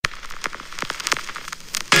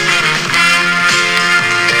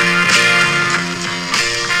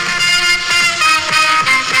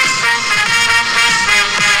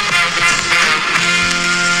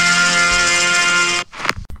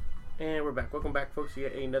Welcome back, folks, to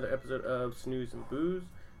yet another episode of Snooze and Booze.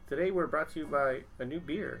 Today we're brought to you by a new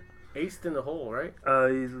beer, Aced in the Hole, right?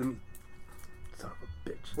 Let me... Son of a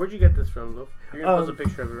bitch. Where'd you get this from, Lou? You're going to post a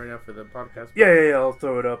picture of it right now for the podcast. Yeah, I'll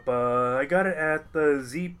throw it up. I got it at the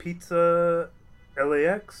Z Pizza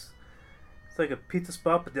LAX. It's like a pizza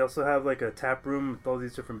spot, but they also have like a tap room with all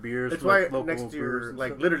these different beers. It's from, right like, next to your,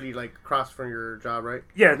 like, literally, like, across from your job, right?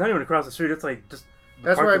 Yeah, not even across the street. It's like just...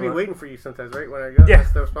 That's where I'd be waiting for you sometimes, right? When I go, yeah.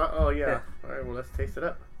 That's the spot. Oh, yeah. All right, well, let's taste it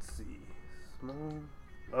up. Let's see. Small...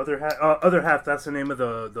 Other half, that's the name of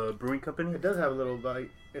the brewing company? It does have a little bite.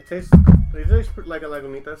 It tastes like a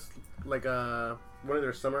Lagunitas, like one of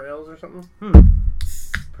their summer ales or something.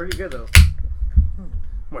 Pretty good, though.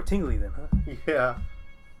 More tingly then, huh? Yeah.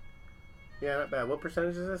 Yeah, not bad. What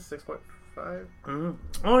percentage is this? 6.5? Mm-hmm.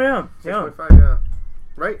 Oh, yeah. 6.5, yeah.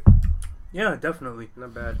 Right? Yeah, definitely.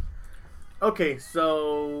 Not bad. Okay,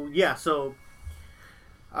 so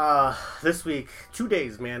this week, 2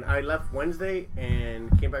 days, man. I left Wednesday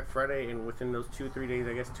and came back Friday, and within those 2-3 days,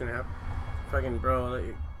 I guess 2.5, fucking bro,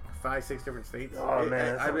 like 5-6 different states. Oh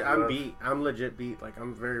man, I'm beat. I'm legit beat. Like,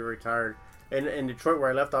 I'm very, very tired. And in Detroit, where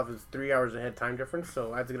I left off, is 3 hours ahead time difference,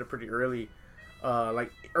 so I had to get up pretty early.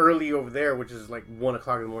 Like early over there, which is like 1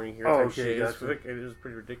 o'clock in the morning here. Oh, okay, gotcha. it is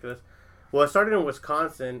pretty ridiculous. Well, I started in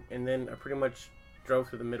Wisconsin, and then I pretty much drove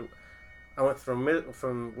through the middle. I went from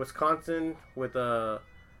Wisconsin with whatever.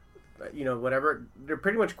 They're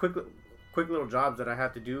pretty much quick little jobs that I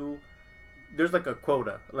have to do. There's like a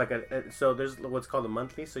quota, so there's what's called a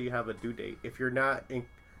monthly. So you have a due date. If you're not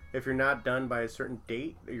done by a certain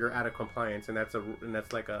date, you're out of compliance, and that's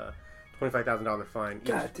like a $25,000 fine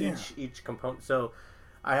each component. So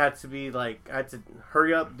I had to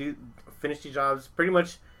hurry up, finish these jobs pretty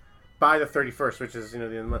much by the 31st, which is, the end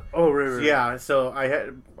of the month. Oh, right. Yeah, so I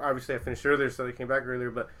finished earlier, so they came back earlier,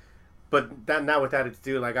 but that not with that it's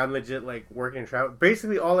due. Like, I'm legit, like, working and travel.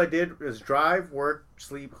 Basically, all I did was drive, work,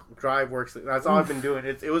 sleep, drive, work, sleep. That's all I've been doing.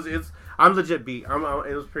 I'm legit beat. It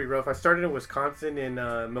was pretty rough. I started in Wisconsin, in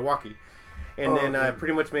Milwaukee, and then I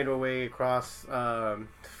pretty much made my way across.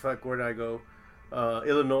 Where did I go?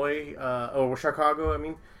 Illinois, or Chicago. I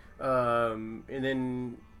mean, and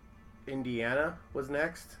then Indiana was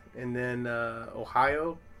next, and then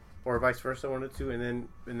Ohio, or vice versa, 1 or 2, and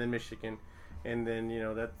then Michigan, and then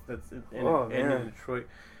that's in Detroit.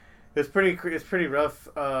 It's pretty rough,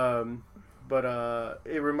 but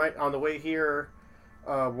it on the way here.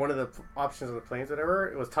 One of the options on the planes,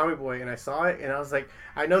 whatever, it was Tommy Boy, and I saw it, and I was like,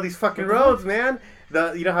 I know these fucking roads, man.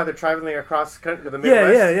 You know how they're traveling across the Midwest?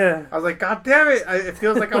 Yeah. I was like, God damn it! It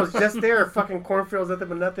feels like I was just there. Fucking cornfields, nothing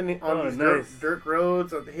but nothing on these dirt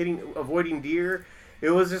roads, avoiding deer. It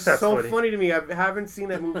was just funny to me. I haven't seen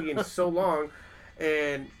that movie in so long,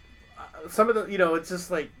 and some of the, it's just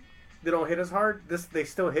like they don't hit as hard. They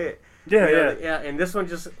still hit. Yeah, and this one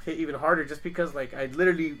just hit even harder just because, like, I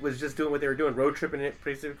literally was just doing what they were doing, road tripping it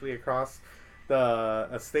basically across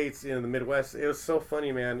the states in the Midwest. It was so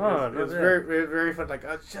funny, man. It was very, very, very fun. Like,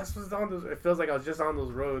 I just was on those. It feels like I was just on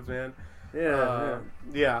those roads, man. Yeah.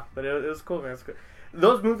 But it was cool, man. It's good.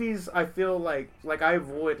 Those movies, I feel like I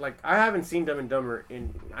avoid. Like, I haven't seen Dumb and Dumber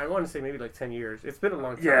in, I want to say, maybe like 10 years. It's been a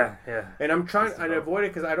long time. Yeah. And I'm trying to avoid it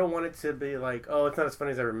because I don't want it to be like, oh, it's not as funny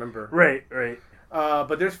as I remember. Right.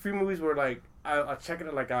 But there's a few movies where, like, I'll check it,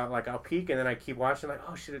 I'll peek, and then I keep watching, like,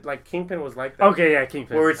 oh shit, like Kingpin was like that. Okay, yeah,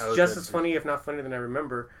 Kingpin. Where it's just as funny, if not funnier than I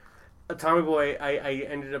remember. Tommy Boy, I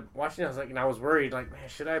ended up watching it. I was like, and I was worried, like, man,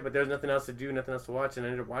 should I? But there's nothing else to do, nothing else to watch, and I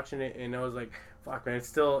ended up watching it, and I was like, fuck, man, it's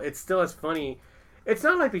still as funny. It's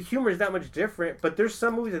not like the humor is that much different, but there's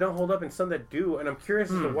some movies that don't hold up and some that do, and I'm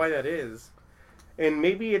curious as to why that is. And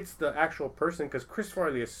maybe it's the actual person, because Chris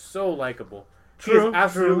Farley is so likable. He is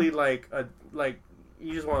absolutely like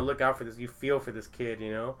you just want to look out for this. You feel for this kid,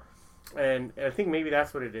 and I think maybe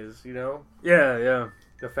that's what it is, Yeah.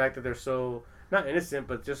 The fact that they're so not innocent,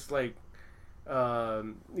 but just like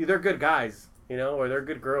they're good guys, or they're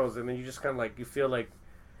good girls, and then you just kind of like you feel like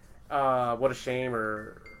what a shame,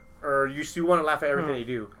 or you want to laugh at everything they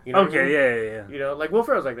do. Okay, yeah. Like Will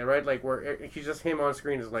Ferrell's like that, right? Like where he's just him on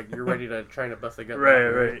screen is like you're ready to try to bust a gut.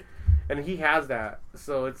 Right. And he has that,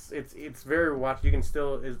 so it's very watch. You can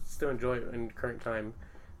still enjoy it in current time.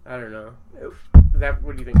 I don't know.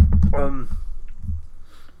 What do you think?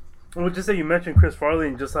 Well, just that you mentioned Chris Farley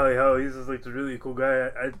and just how he's just like a really cool guy.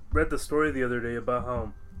 I read the story the other day about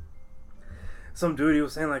how some dude, he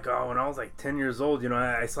was saying like, oh, when I was like 10 years old,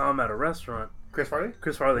 I saw him at a restaurant. Chris Farley,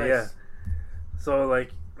 nice. Yeah. So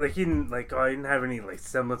like like he didn't like I didn't have any like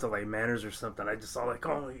semblance of like manners or something. I just saw like,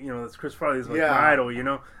 oh, you know, it's Chris Farley's like Yeah. my idol, you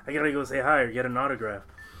know. I gotta go say hi or get an autograph.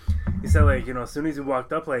 He said like, you know, as soon as he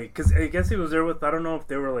walked up, like, cause I guess he was there with, I don't know if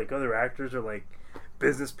they were like other actors or like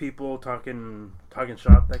business people talking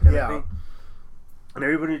shop, that kind of thing. And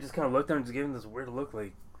everybody just kind of looked at him and just gave him this weird look,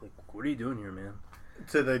 like what are you doing here, man?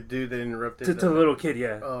 To the dude that interrupted. To the little kid,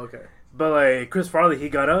 yeah. Oh, okay. But like Chris Farley, he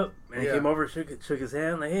got up and he Yeah. came over, shook his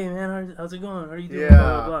hand, like, hey man, how's it going? How are you doing? Yeah.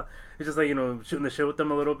 Blah, blah, blah. It's just like, you know, shooting the shit with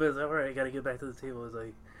them a little bit. It's like, all right, I gotta get back to the table. It's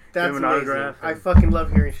like, That's give him an amazing. autograph. I and- fucking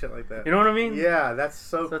love hearing shit like that. you know what I mean? Yeah, that's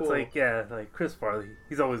so So cool. it's like, yeah, like Chris Farley,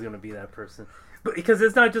 he's always gonna be that person. But because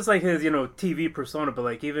it's not just like his, you know, TV persona, but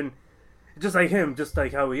like even just like him, just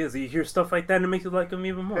like how he is. You hear stuff like that and it makes you like him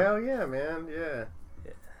even more. Hell yeah, man. Yeah.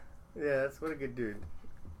 Yeah, that's what a good dude.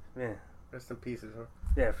 Yeah. Rest in pieces, huh?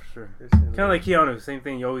 Yeah, for sure. Rest in Kind of like Keanu, same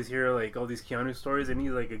thing. You always hear like all these Keanu stories, and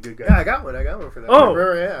he's like a good guy. Yeah, I got one for that. Oh!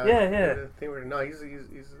 yeah. Yeah. No, he's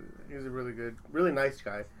a really good, really nice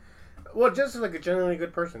guy. Well, just like a genuinely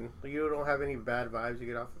good person. Like, you don't have any bad vibes you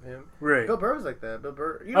get off of him. Right. Bill Burr was like that. Bill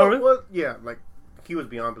Burr, you Oh, know, really? well, yeah, like he was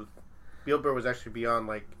beyond. Bill Burr was actually beyond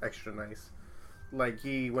like extra nice. Like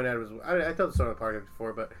he went out of his. I told the story on the podcast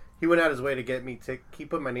before, but he went out of his way to get me he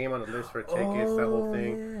put my name on the list for tickets, that whole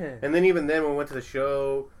thing. Yeah. And then even then, when we went to the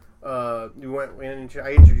show, we went and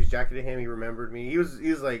I introduced Jackie to him. He remembered me. He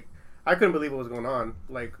was like, I couldn't believe what was going on.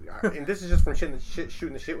 Like, and this is just from shooting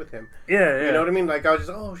the shit with him. Yeah. You know what I mean? Like, I was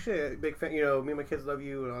just, oh shit, big fan. You know, me and my kids love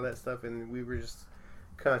you and all that stuff. And we were just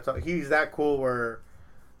kind of talking. He's that cool where,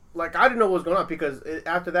 like, I didn't know what was going on because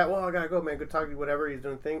after that, well, I gotta go, man. Good talking to you, whatever. He's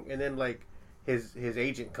doing a thing, and then like his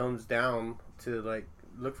agent comes down to like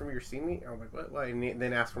look for me or see me. I'm like, what? And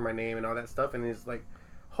then ask for my name and all that stuff. And he's like,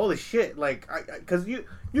 holy shit, like, because you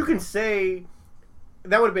can say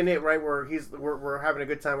that would have been it, right? Where we're having a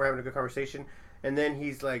good time, we're having a good conversation, and then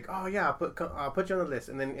he's like, oh yeah, I'll put you on the list,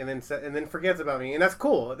 and then forgets about me, and that's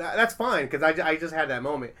cool. That's fine because I just had that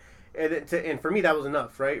moment, and for me that was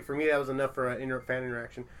enough, right? For me that was enough for an fan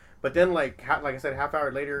interaction. But then like I said, half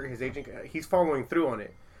hour later, his agent he's following through on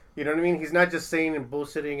it. You know what I mean? He's not just saying and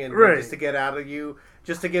bullshitting and Right. just to get out of you,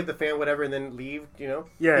 just to give the fan whatever and then leave. You know?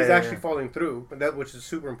 Yeah, He's yeah, actually yeah. following through, which is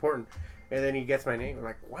super important. And then he gets my name. I'm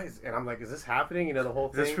like, why is? And I'm like, is this happening? You know, the whole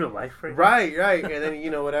Is thing. this real life right now? Right. And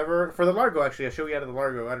then whatever for the Largo. Actually, I'll show you out of the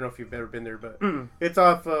Largo. I don't know if you've ever been there, but Mm. it's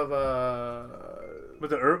off of.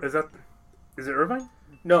 Is it Irvine?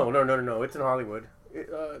 No. It's in Hollywood.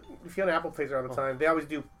 If you're on Apple, plays there all the time. They always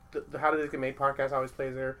do the How Did This Get Made podcast. Always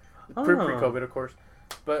plays there. Oh. Pre-COVID, of course.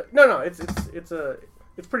 But no, it's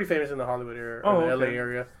pretty famous in the Hollywood area, Oh, or the LA okay.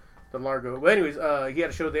 area, the Largo. But anyways, he had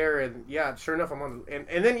a show there, and yeah, sure enough, I'm on.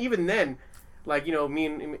 And then even then, like, you know,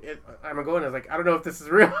 I'm going. I was like, I don't know if this is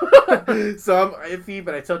real, so I'm iffy.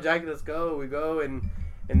 But I tell Jackie, let's go. We go, and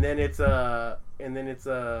then it's yeah,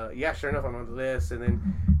 sure enough, I'm on the list, and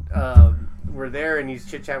then we're there, and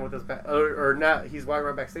he's chit chatting with us back, or not. He's walking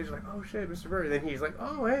around backstage, like, oh shit, Mr. Burr. And then he's like,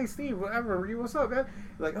 oh hey Steve, whatever, what's up, man?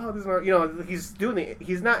 Like, oh, this is my, you know, he's doing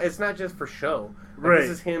he's not. It's not just for show. Like, Right. This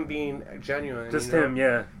is him being genuine. Just you know? him,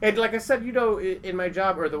 yeah. And like I said, you know, in my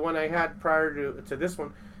job, or the one I had prior to this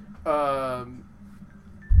one,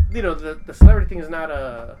 you know, the celebrity thing is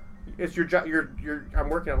not it's your job. I'm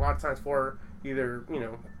working a lot of times for either, you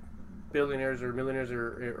know, billionaires or millionaires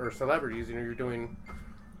or celebrities. You know, you're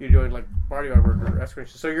doing like bodyguard work or escort.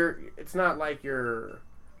 So it's not like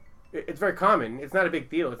it's very common. It's not a big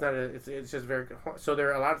deal. It's just very, so there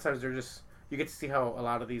are a lot of times you get to see how a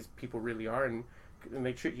lot of these people really are, and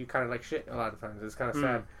they treat you kind of like shit a lot of times. It's kind of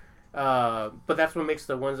sad. But that's what makes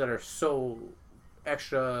the ones that are so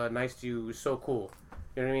extra nice to you so cool.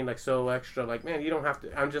 You know what I mean? Like, so extra, like, man, you don't have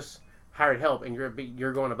to, I'm just hired help, and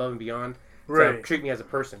you're going above and beyond to Right. treat me as a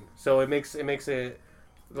person. So it makes it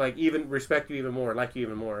like even respect you even more, like you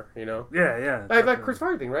even more, you know? Yeah. Like Chris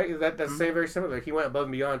Farley thing, right? That's same, very similar. He went above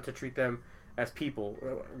and beyond to treat them as people,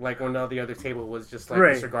 like when the other table was just like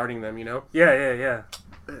Right. disregarding them, you know? Yeah.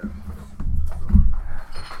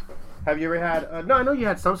 Have you ever had? No, I know you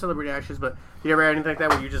had some celebrity actions, but you ever had anything like that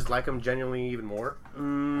where you just like them genuinely even more?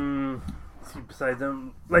 See, besides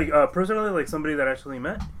them, like personally, like somebody that I actually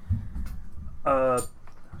met. I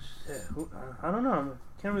don't know.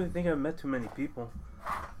 I can't really think I've met too many people.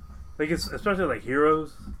 Like it's especially like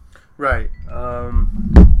heroes. Right.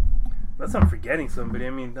 Unless I'm forgetting somebody. I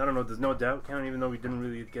mean, I don't know. There's no doubt count, even though we didn't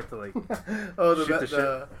really get to like. Oh, Shoot the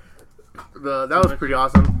shit. that was pretty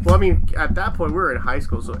awesome. Well, I mean, at that point we were in high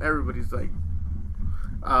school, so everybody's like,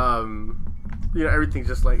 you know, everything's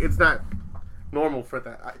just like, it's not normal for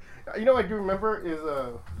that. I do remember is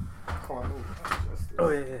hold on, let me adjust this. Oh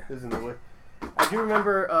yeah. This is in the way. I do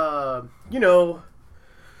remember, you know,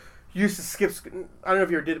 used to skip. I don't know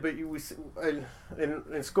if you ever did it, but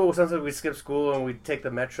in school sometimes we'd skip school and we'd take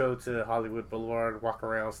the metro to Hollywood Boulevard, walk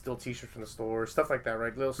around, steal T-shirts from the store, stuff like that,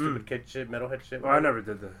 right? Little stupid kid shit, metalhead shit. Oh, I never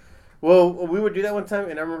did that. Well, we would do that one time,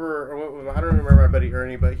 and I don't remember my buddy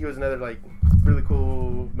Ernie, but he was another like really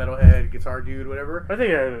cool metalhead guitar dude, whatever. I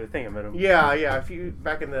think I met him. Yeah. If you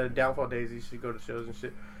back in the Downfall days, you used to go to shows and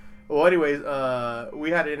shit. Well, anyways,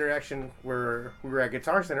 we had an interaction where we were at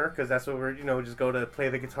Guitar Center because that's what we're just go to play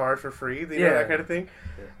the guitars for free, that kind of thing.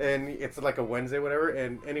 Yeah. And it's like a Wednesday, whatever.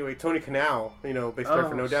 And anyway, Tony Kanal, bass player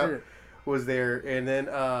for No Doubt, was there. And then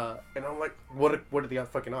and I'm like, what are the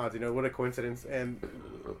fucking odds? What a coincidence. And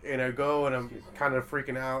I go and I'm kind of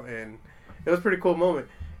freaking out, and it was a pretty cool moment.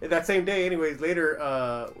 That same day, anyways,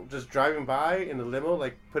 later, just driving by in the limo,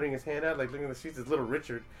 like putting his hand out, like looking at the streets, is Little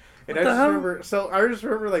Richard. And I just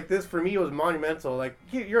remember like this for me, it was monumental. Like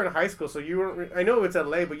you're in high school, so I know it's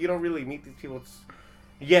LA, but you don't really meet these people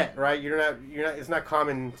yet, right? You're not. It's not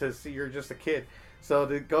common to see. You're just a kid. So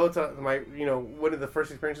to go to my, one of the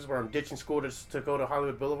first experiences where I'm ditching school to go to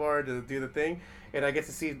Hollywood Boulevard to do the thing, and I get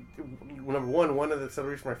to see number one of the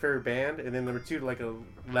celebrations for my favorite band, and then number two, like a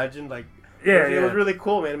legend, like it was really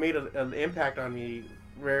cool, man. It made an impact on me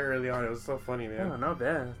very early on. It was so funny, man. Oh, not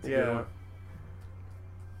bad. That's a good one.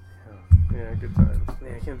 Yeah, good times.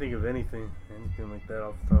 Yeah, I can't think of anything like that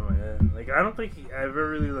off the top of my head. Like, I don't think I ever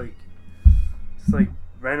really just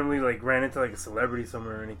randomly ran into like a celebrity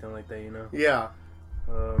somewhere or anything like that. Yeah.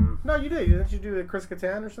 No, you did. Didn't you do the Chris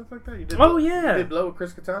Kattan or something like that? You did. Yeah. You did blow with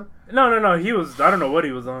Chris Kattan? No. He was. I don't know what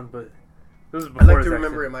he was on, but this was before. I like to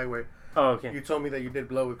remember it my way. Oh, okay. You told me that you did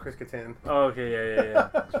blow with Chris Kattan. Oh, okay. Yeah.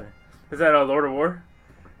 That's right. Is that Lord of War?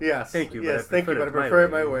 Yes. Thank you. Yes, thank you, but I prefer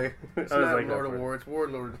it my way. It's not like Lord of War, it's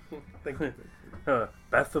Warlord. Thank you.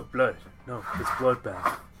 Bath of Blood. No, it's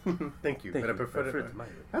Bloodbath. Thank you, but I prefer it my way.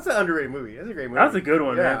 That's an underrated movie. That's a great movie. That's a good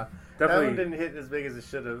one, man. Definitely. That one didn't hit as big as it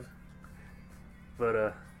should have.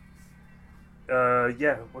 But,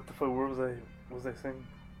 yeah, what the fuck, what was I saying?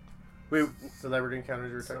 Wait. Celebrity encounters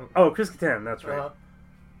you were talking about? Oh, Chris Kattan, that's right.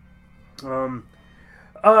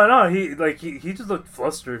 No, he just looked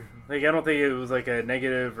flustered. Like, I don't think it was like a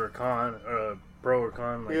negative or con, or a pro or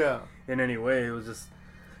con, in any way. It was just,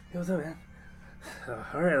 hey, what's up, man?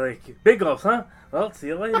 Alright, like, big gulps, huh? Well, see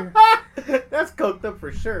you later. That's coked up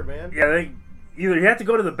for sure, man. Yeah, either he had to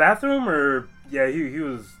go to the bathroom or, he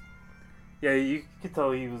was, you could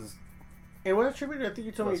tell he was. And what attributed? I think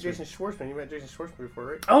you told me Jason Schwartzman. You met Jason Schwartzman before,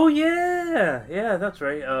 right? Oh, yeah, that's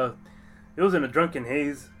right. It was in a drunken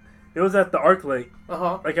haze. It was at the ArcLight.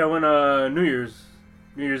 Like, I went New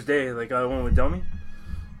Year's Day. Like, I went with Delmy.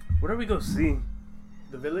 Where did we go see?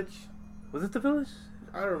 The Village? Was it The Village?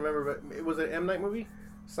 I don't remember, but it was an M. Night movie?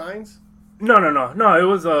 Signs? No. It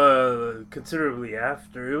was considerably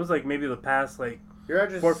after. It was like maybe the past, like, your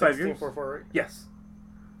address 4 or 5 years. 4, right? Yes.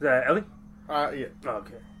 Is that Ellie? Yeah. Oh,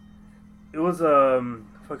 okay. It was,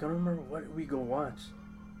 fuck, I don't remember what did we go watch.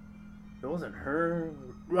 It wasn't her.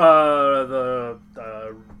 The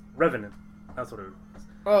Revenant. That's what it was.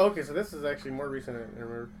 Oh, okay. So this is actually more recent. I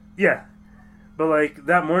remember. Yeah, but like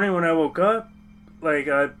that morning when I woke up, like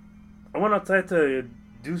I went outside to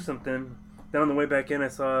do something. Then on the way back in, I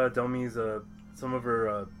saw Delmy's some of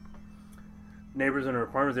her neighbors in her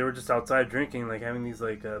apartments. They were just outside drinking, like having these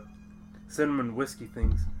like cinnamon whiskey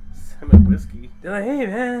things. Cinnamon whiskey. They're like, hey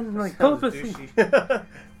man, like pull up a seat.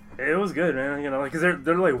 It was good, man. Like, cause they're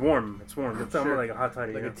like warm. It's warm. It's almost like a hot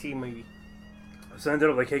toddy. Like a tea maybe. So I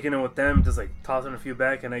ended up like kicking it with them, just like tossing a few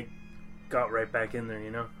back, and I got right back in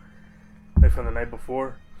there, like from the night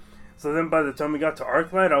before. So then by the time we got to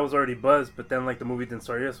ArcLight, I was already buzzed, but then like the movie didn't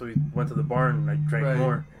start yet, so we went to the bar and I drank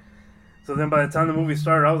more. So then by the time the movie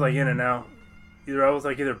started, I was like in and out. I was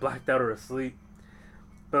like either blacked out or asleep.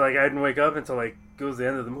 But like I didn't wake up until like it was the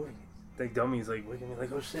end of the movie. Like Dummy's like waking me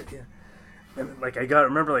like, oh shit, yeah. And like I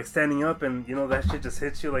remember like standing up and that shit just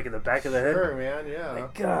hits you like in the back of the head. Sure, man, yeah.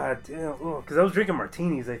 Like god damn, because I was drinking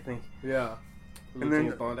martinis, I think. Yeah. And then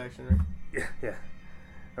Bond action, right? Yeah.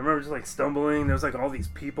 I remember just like stumbling. There was like all these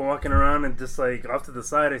people walking around, and just like off to the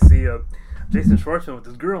side, I see Jason Schwartzman with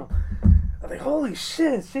this girl. I'm like, holy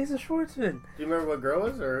shit, it's Jason Schwartzman. Do you remember what girl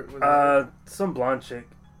it was, or was some blonde chick.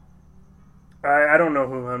 I don't know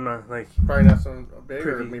who. I'm not like probably not some big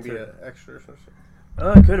or maybe an extra or something.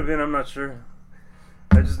 It could have been. I'm not sure.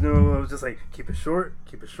 I just knew I was just like, keep it short.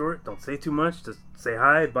 Don't say too much. Just say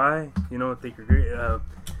hi, bye. Think you're great.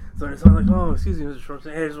 So I'm like, oh, excuse me, Mr.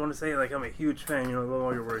 Schwartzman. Hey, I just want to say, like, I'm a huge fan. Love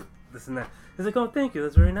all your work, this and that. He's like, oh, thank you.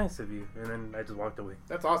 That's very nice of you. And then I just walked away.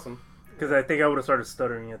 That's awesome. Because I think I would have started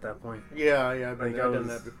stuttering at that point. Yeah. I've done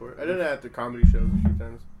that before. I did that at the comedy shows a few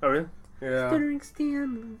times. Oh, really? Yeah. Stuttering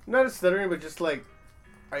Stan. Not stuttering, but just like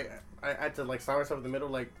I had to like stop myself in the middle.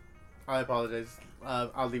 Like, I apologize.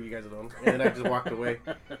 I'll leave you guys alone. And then I just walked away.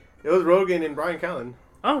 It was Rogan and Brian Callen.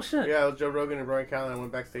 Oh shit. Yeah, it was Joe Rogan and Brian Callen. I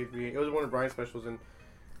went backstage. It was one of Brian's specials, and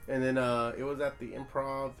then it was at the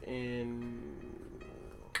Improv in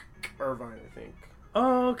Irvine, I think.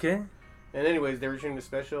 Oh, okay. And anyways, they were shooting the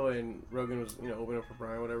special, and Rogan was opening up for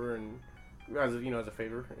Brian, whatever, and as a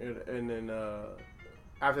favor. And then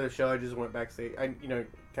after the show, I just went backstage. I kind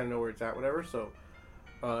of know where it's at, whatever. So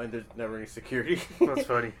and there's never any security. That's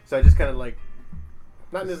funny. So I just kind of like,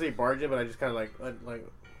 not necessarily barged in, but I just kind of like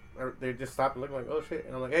they just stopped and looked like, oh shit,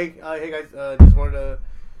 and I'm like, hey guys, just wanted to,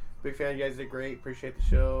 big fan, you guys did great, appreciate the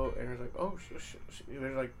show, and it's like, oh shit.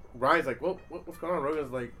 There's like, Ryan's like, what's going on?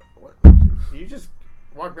 Rogan's like, what? You just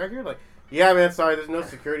walk back here? Like, yeah, man, sorry, there's no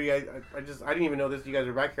security. I didn't even know this. You guys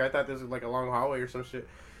are back here. I thought this was like a long hallway or some shit.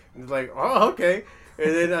 And it's like, oh, okay.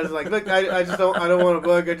 And then I was like, look, I don't want to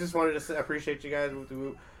bug. I just wanted to say, appreciate you guys.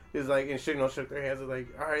 Is like, and shook their hands. I was like,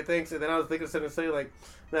 all right, thanks. And then I was thinking of something to say, like,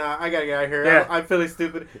 nah, I gotta get out of here. Yeah. I'm feeling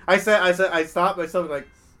stupid. I stopped myself, like,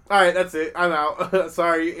 all right, that's it. I'm out.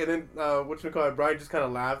 Sorry. And then Brian just kind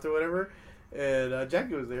of laughed or whatever, and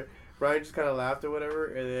Jackie was there. Brian just kind of laughed or whatever,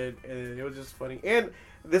 and it was just funny. And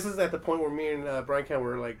this is at the point where me and Brian Campbell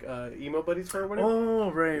were like emo buddies for a minute.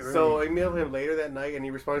 Oh, right. So I emailed him later that night, and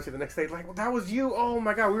he responded to the next day like, "Well, that was you. Oh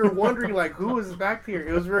my god, we were wondering like who was back here."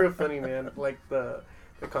 It was very funny, man. Like the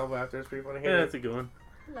combo after it's pretty funny. Yeah, that's a good one.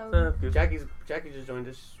 Hello. Jackie just joined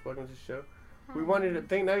us. Welcome to the show. Hi. We wanted to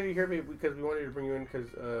thank now you hear me because we wanted to bring you in because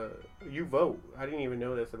you vote. I didn't even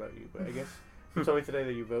know this about you, but I guess you told me today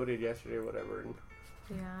that you voted yesterday or whatever. And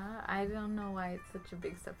Yeah, I don't know why it's such a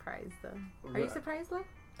big surprise though. Are you surprised, though?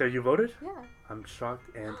 That you voted? Yeah. I'm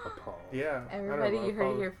shocked and appalled. yeah, Everybody, you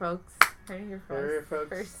heard it here, folks. Heard it here, Heard it here, folks.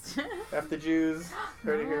 First. F the Jews.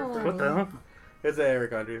 Heard it here No. first. What the hell? It's an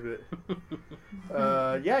Eric Andrews bit.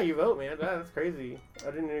 Yeah, you vote, man. That's crazy. I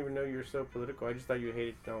didn't even know you were so political. I just thought you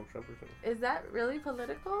hated Donald Trump or something. Is that really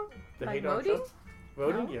political? To Like hate Donald voting? Trump?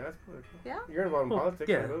 Voting? No. Yeah, that's political. Yeah? You're involved in Well, politics.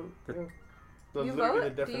 yeah. You vote. The- Yeah. That's You literally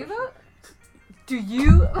vote? the Do you definition. vote? Do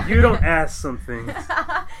you? You don't ask some things.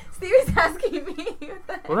 Stevie's asking me. What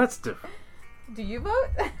the Well, that's different. Do you vote?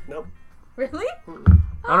 Nope. Really?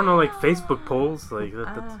 I don't know, like Facebook polls, like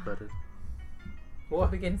that's better. We'll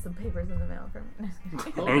What? be getting some papers in the mail from me. No, just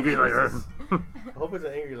kidding. Angry like her. I hope it's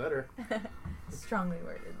an angry letter. Strongly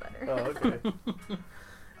worded letter. Oh, okay.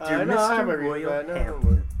 Dear no, I have Mr. a reason Royal for that. No,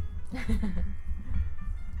 Hampton.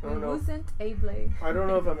 I don't know. Wasn't Able. I don't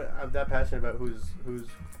know if I'm that passionate about who's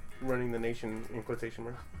running the nation in quotation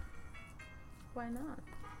marks. Why not?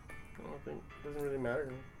 I don't think it doesn't really matter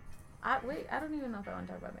to me. I don't even know if I want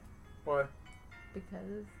to talk about it. Why?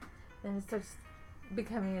 Because then it starts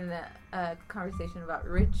becoming a conversation about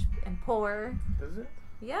rich and poor. Does it?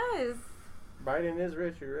 Yes. Biden is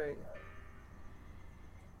rich. You're right.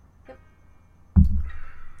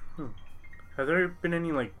 Have there been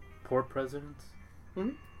any like poor presidents? Hmm?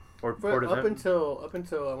 Or But poor up until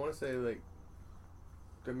I want to say like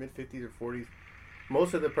the mid 50s or 40s,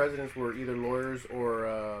 most of the presidents were either lawyers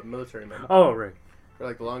or military men. Oh, right. For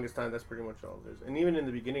like the longest time, that's pretty much all it is. And even in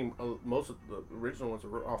the beginning, most of the original ones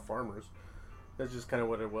were all farmers. That's just kind of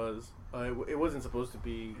what it was. It wasn't supposed to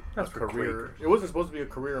be That's a for career. Quakers. It wasn't supposed to be a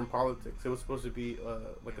career in politics. It was supposed to be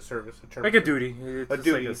like a service, a term. Like a duty. It's A just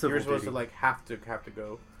duty. Like a civil You're supposed duty. to like have to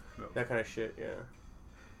go. No. That kind of shit. Yeah.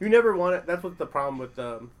 You never want it. That's what the problem with.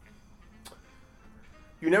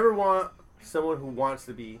 You never want someone who wants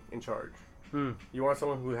to be in charge. Hmm. You want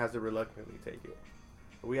someone who has to reluctantly take it.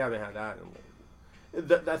 We haven't had that.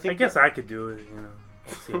 I think. I guess I could do it, you know.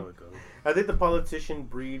 Let's see how it goes. I think the politician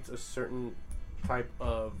breeds a certain type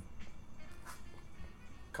of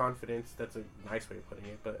confidence. That's a nice way of putting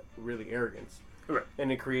it, but really arrogance. Right.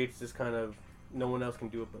 And it creates this kind of no one else can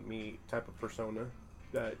do it but me type of persona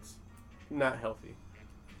that's not healthy.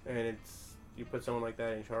 And it's you put someone like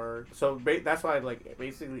that in charge. So that's why like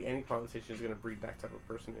basically any politician is going to breed that type of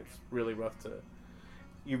person. It's really rough to.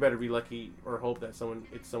 You better be lucky or hope that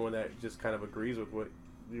it's someone that just kind of agrees with what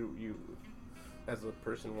you as a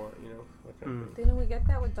person want, you know. That kind of thing. Didn't we get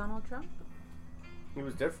that with Donald Trump? He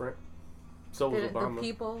was different. So was Obama.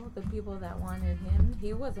 The people that wanted him,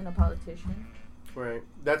 he wasn't a politician. Right.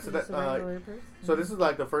 That's He that. was a regular person. So this is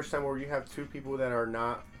like the first time where you have two people that are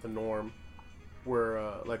not the norm. Where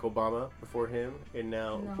like Obama before him, and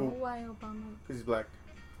now why Obama? because he's black.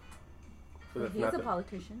 So But he's a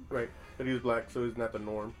politician. right, but he was black, so he's not the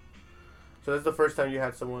norm. So that's the first time you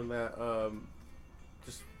had someone that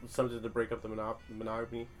just something to break up the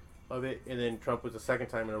monogamy of it, and then Trump was the second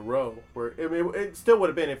time in a row where it still would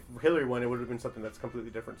have been if Hillary won, it would have been something that's completely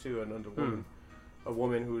different too, another woman, a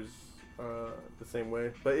woman who's the same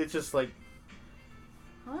way. But it's just like,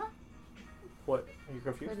 Huh? what? Are you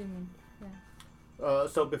confused? What do you mean? Yeah.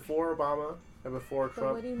 So before Obama and before But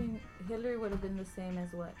Trump, what do you mean? Hillary would have been the same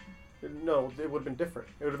as what? no, it would have been different.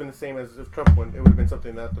 It would have been the same as if Trump won. It would have been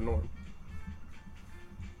something not the norm.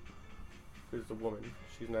 Because it's a woman.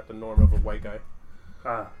 She's not the norm of a white guy.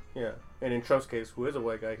 Ah. Yeah. And in Trump's case, who is a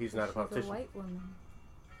white guy, he's not a She's politician. a white woman.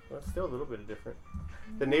 Well, it's still a little bit different.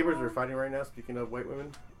 The neighbors were fighting right now. Speaking of white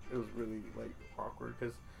women, it was really like awkward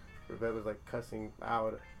because Rivette was like cussing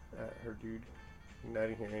loud at her dude, and I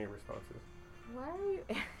didn't hear any responses. Why are you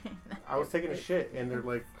airing that? I was taking a shit, and they're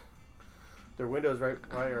like, their windows right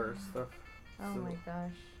by our stuff. Oh so my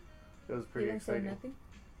gosh. It was He pretty didn't exciting. say nothing?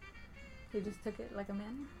 He just took it like a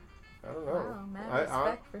man? I don't know. Wow, man, I-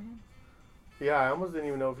 respect for him. Yeah, I almost didn't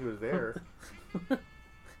even know if he was there.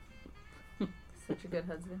 Such a good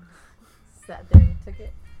husband. Sat there and took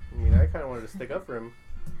it. I mean, I kind of wanted to stick up for him.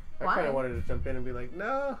 I kind Why? of wanted to jump in and be like,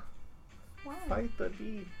 no, Why? fight the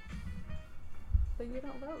bee. But you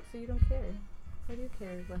don't vote, so you don't care. Why do you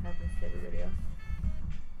care what happens to everybody else?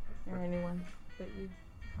 Or anyone but you?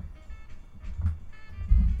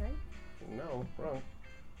 Right? No, wrong.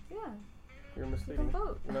 Yeah. You're You misleading. don't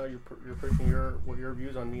vote. No, you're pushing your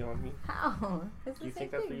views on me. How? It's the You same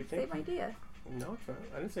think that's thing. what you think? Same idea. No, it's not.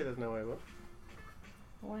 I didn't say that's not why I vote.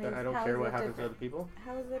 Why That is- I don't how care is what it happens to different? other people.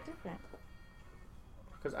 How is it different?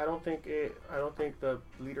 Because I don't think the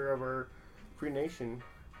leader of our free nation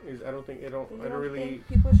is. I don't You really. think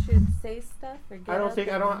people should say stuff or get I don't up think.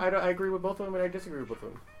 and- I agree with both of them, and I disagree with both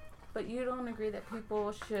of them. But you don't agree that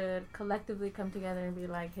people should collectively come together and be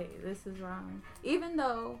like, hey, this is wrong. Even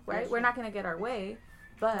though, right, we're not going to get our way,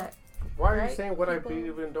 but Why are you Right? saying what I People-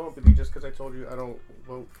 believe and don't believe just because I told you I don't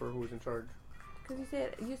vote for who's in charge? because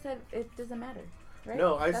you said it doesn't matter, right?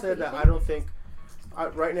 No, I That's said what you that I think? don't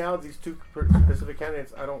think. Right now, these two specific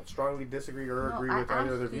candidates, I don't strongly disagree or agree No, with I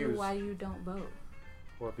either of their asked you views. why you don't vote.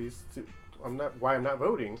 Well, these two, I'm not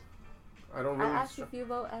voting. I don't I really. asked you if you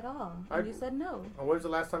vote at all, and you said no. When's the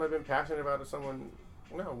last time I've been passionate about someone?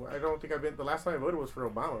 No, I don't think I've been. The last time I voted was for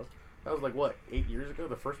Obama. That was like what, 8 years ago?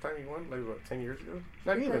 The first time he won, like what, 10 years ago?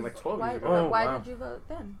 Not even, Because like 12 why, years Oh, ago. why wow. did you vote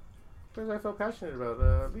then? Because I felt passionate about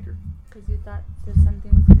a leader. Because you thought that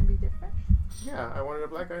something was going to be different? Yeah, I wanted a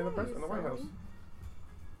black guy in the Okay, in the White so- House.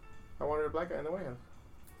 I wanted a black guy in the White House.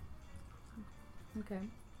 Okay.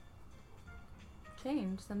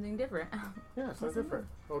 Change, something different. Yeah, so Yes, different.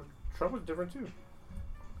 Oh, Trump was different too.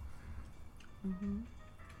 Mm-hmm.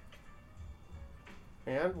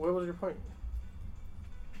 And what was your point?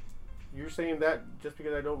 You're saying that just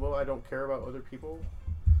because I don't vote, I don't care about other people?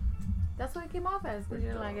 That's what it came off as. Because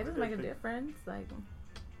you're like, it doesn't make a difference. Like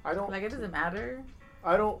it doesn't matter.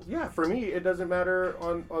 Yeah, for me, it doesn't matter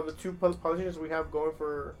on the two politicians we have going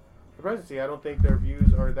for the presidency. I don't think their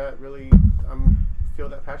views are that really, feel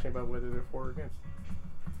that passionate about whether they're for or against.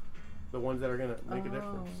 The ones that are going to make a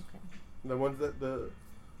difference. Okay. The ones that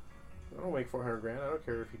I don't make $400,000. I don't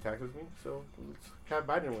care if he taxes me. So let's have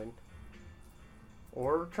Biden win.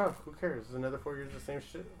 Or Trump. Who cares? It's another 4 years of the same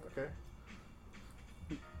shit. Okay.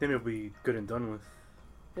 Then it'll be good and done with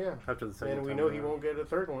Yeah. after the second And we time know he around. won't get a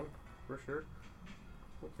third one. For sure.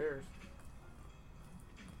 Who cares?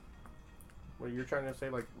 Well, you're trying to say,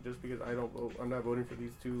 like, just because I don't vote, I'm not voting for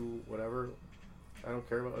these two, whatever, I don't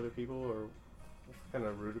care about other people, or that's kind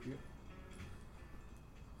of rude of you.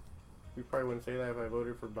 You probably wouldn't say that if I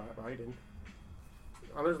voted for Biden.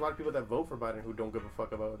 There's a lot of people that vote for Biden who don't give a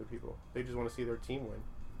fuck about other people. They just want to see their team win.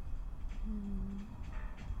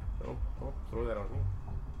 So, don't throw that on me.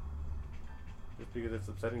 Just because it's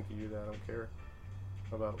upsetting to you that I don't care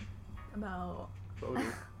about voting.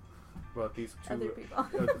 About these two Other people.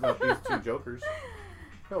 about these two jokers.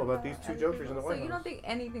 No, about these two Other jokers in the people. White So you House. don't think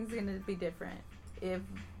anything's going to be different if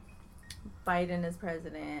Biden is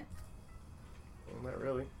president? Well, not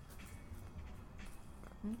really.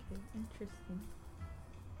 Okay, interesting.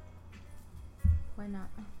 Why not?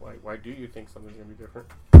 Why do you think something's gonna be different?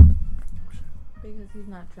 Because he's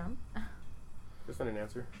not Trump. Just not an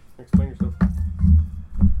answer. Explain yourself.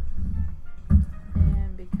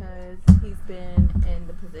 And because he's been in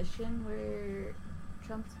the position where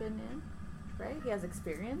Trump's been in, right? He has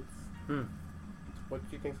experience. What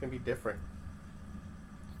do you think's gonna be different?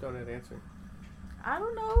 Just don't have an answer. I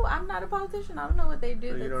don't know. I'm not a politician. I don't know what they do.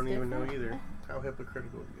 So you that's don't even know different. either. How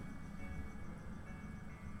hypocritical of you.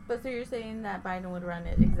 But so you're saying that Biden would run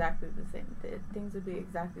it exactly the same. Things would be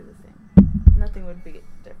exactly the same. Nothing would be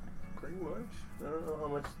different. Pretty much. I don't know how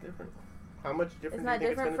much different. How much different? It's do not you think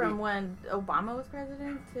different it's gonna from be? when Obama was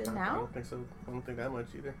president to I now. don't think so. I don't think that much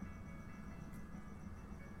either.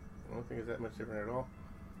 I don't think it's that much different at all.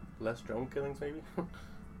 Less drone killings, maybe.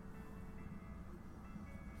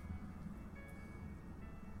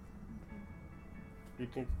 You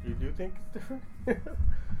do think it's different?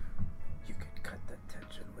 You could cut the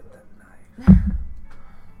tension with a knife.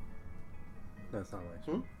 That's not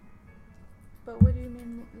like. But what do you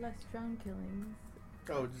mean less drone killings?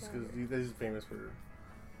 Oh, just because he's famous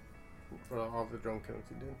for all the drone killings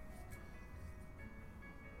he did.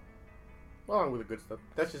 Along with the good stuff.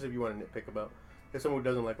 That's just if you want to nitpick about. If someone who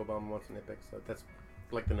doesn't like Obama wants to nitpick stuff, that's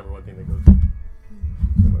like the number one thing they go to.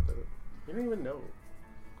 You don't even know.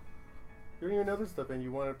 You don't even know this stuff, and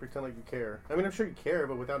you want to pretend like you care. I mean, I'm sure you care,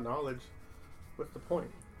 but without knowledge, what's the point?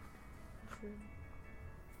 True.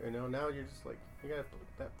 You know, now you're just like, you got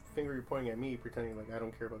that finger you're pointing at me, pretending like I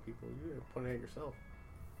don't care about people. You're pointing at yourself.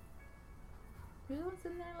 You're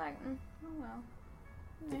sitting there like, oh well.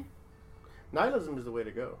 Eh. Nihilism is the way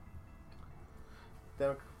to go.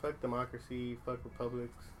 Fuck democracy, fuck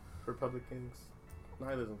Republicans.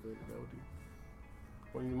 Nihilism is the way to go, dude.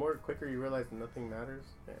 When you quicker you realize that nothing matters,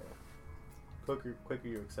 quicker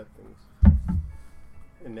you accept things.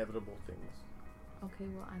 Inevitable things. Okay,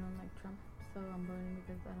 well, I don't like Trump, so I'm voting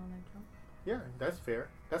because I don't like Trump. Yeah, that's fair.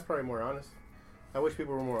 That's probably more honest. I wish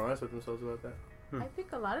people were more honest with themselves about that. I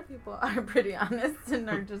think a lot of people are pretty honest and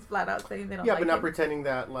are just flat out saying they don't like but not it. pretending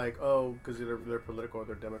that, like, oh, because they're political, or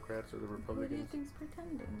they're Democrats, or they're Republicans. Who do you think's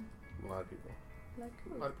pretending? A lot of people. Like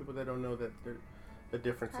who? A lot of people that don't know that the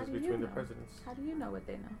differences between the presidents. How do you know what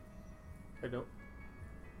they know? I don't.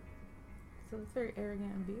 So it's very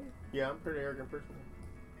arrogant of you. Yeah, I'm a pretty arrogant person.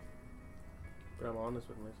 But I'm honest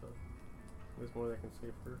with myself. There's more that I can say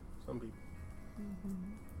for some people.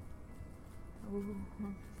 Mm-hmm. Ooh,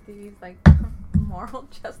 Steve's like moral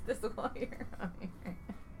justice lawyer.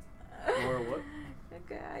 Moral what?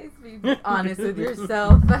 Guys, be honest with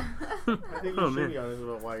yourself. I think you should be honest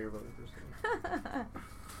about why you're voting for someone.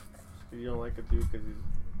 You don't like a dude because he's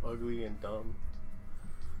ugly and dumb.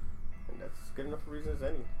 And that's good enough a reason as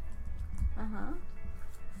any.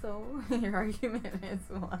 So, your argument is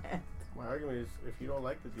what? My argument is, if you don't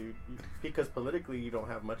like the dude, because politically you don't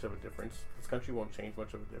have much of a difference. This country won't change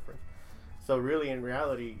much of a difference. So really, in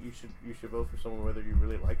reality, you should vote for someone whether you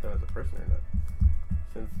really like them as a person or not.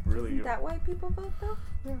 Since really, isn't that why people vote though?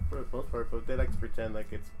 Yeah, for the most part, but they like to pretend like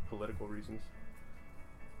it's political reasons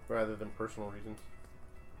rather than personal reasons.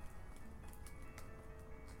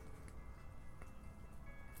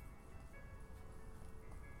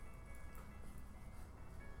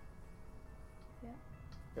 Yeah.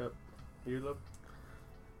 Yep. You look.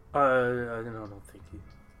 No, thank you.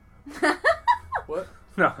 What?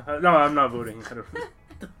 No, I'm not voting.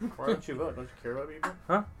 Why don't you vote? Don't you care about people?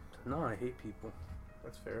 Huh? No, I hate people.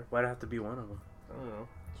 That's fair. Why'd I have to be one of them? I don't know.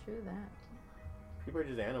 True that. People are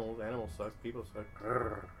just animals. Animals suck. People suck. I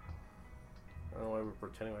don't know why we're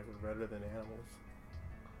pretending like we're better than animals.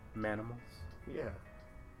 Manimals? Yeah.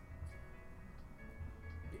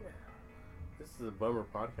 This is a bummer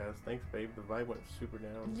podcast. Thanks, babe. The vibe went super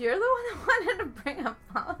down. You're the one that wanted to bring up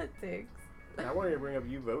politics. I wanted to bring up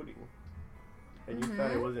you voting. And you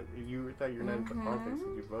thought it wasn't. You thought you're not into politics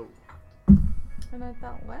and you vote. And I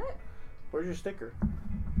thought, what? Where's your sticker?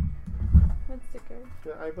 What sticker?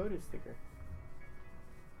 The I voted sticker.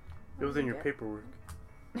 It was in your paperwork.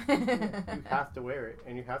 You have to wear it,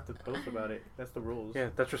 and you have to post about it. That's the rules. Yeah,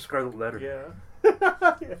 that's your scarlet letter. Yeah.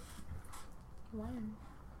 Yeah. Why?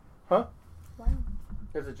 Huh? Why?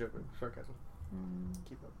 It's a joke. Sarcasm.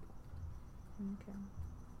 Keep up. Okay.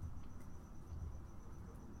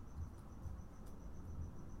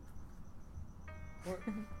 What?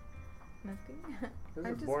 Nothing. This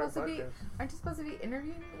Aren't is you a boring supposed to be? podcast. Aren't you supposed to be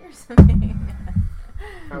interviewing me or something?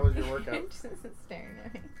 How was your workout? You're just staring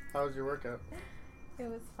at me. How was your workout? It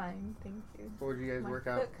was fine, thank you. What did you guys work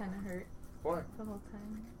My out? foot kind of hurt. Why? The whole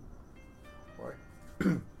time. Why?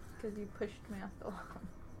 Because you pushed me off the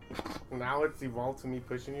wall. Now it's evolved to me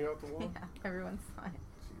pushing you out the wall? Yeah, everyone saw it.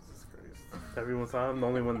 Jesus Christ. Everyone saw him, the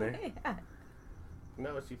only one there. Yeah.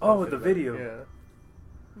 No, she Oh, posted the that. video. Yeah.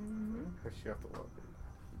 Push you off the wall.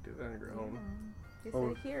 You do that on your own. You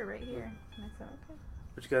Oh. said here, right here. And I said, okay.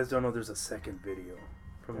 But you guys don't know there's a second video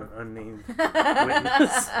from an unnamed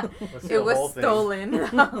witness. Let's see It the whole was thing. stolen.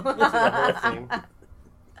 Let's see the whole thing.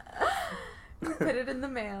 You put it in the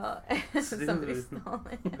mail and somebody stole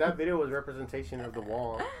it. That video was representation of the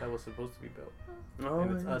wall that was supposed to be built. Oh,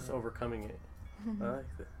 And it's yeah. us overcoming it. I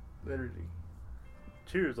like that. Literally.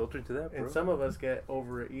 Cheers, I'll drink to that, bro. And some of us get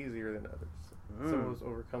over it easier than others. Some of us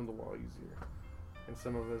overcome the wall easier. And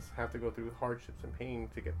some of us have to go through hardships and pain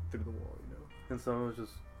to get through the wall, you know. And some of us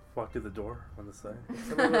just walk through the door on the side.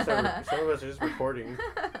 Some of us are just recording.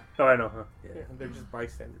 Oh, I know, huh? Yeah, they're just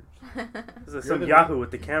bystanders. There's You're some the- Yahoo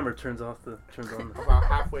with the camera turns on the. About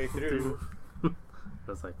halfway through.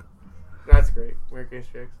 That's like that. That's great. American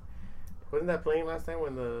History X. Wasn't that playing last time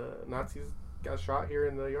when the Nazis got shot here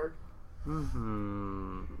in the yard?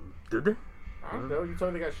 Did they? I don't know. You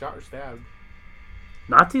told me they got shot or stabbed.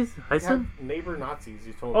 Nazis? I You said. had neighbor Nazis.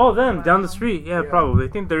 You told me. Oh, them down the street. Yeah, Yeah. probably. I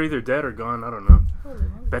think they're either dead or gone. I don't know. Holy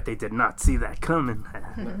moly. Bet they did not see that coming.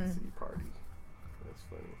 Nazi party. That's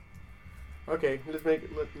funny. Okay, let's make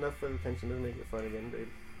it enough for the tension. Let's make it fun again, babe.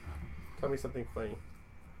 Tell me something funny.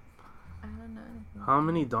 I don't know anything. How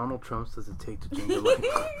many Donald Trumps does it take to change a life?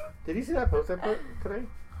 Did you see that post I put today?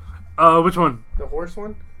 Which one? The horse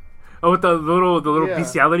one? Oh, with the little Yeah.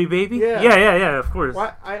 bestiality baby? Yeah. Yeah, of course.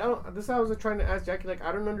 Why? I don't. This I was trying to ask Jackie. Like,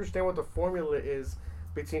 I don't understand what the formula is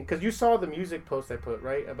between. Because you saw the music post I put,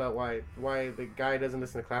 right? About why the guy doesn't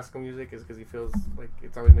listen to classical music is because he feels like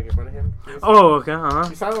it's always making fun of him. Oh, okay, uh-huh.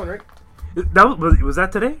 You saw that one, right? That was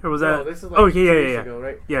that today? Or was No, that... this is like oh, 2 yeah, weeks yeah. ago,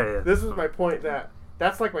 right? Yeah. This was my point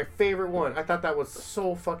that's like my favorite one. I thought that was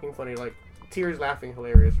so fucking funny. Like, tears laughing,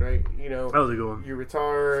 hilarious, right? You know, That was a good one. you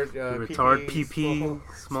retard, You retard, PP,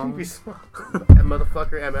 small. PP small,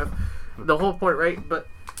 motherfucker, MF. The whole point, right? But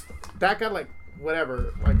that got like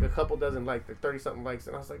whatever, like a couple dozen likes, like 30-something likes,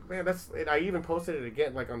 and I was like, man, that's. And I even posted it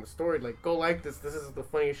again, like on the story, like, go like this. This is the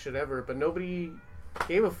funniest shit ever. But nobody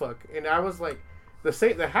gave a fuck, and I was like, the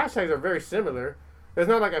hashtags are very similar. It's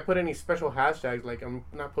not like I put any special hashtags. Like, I'm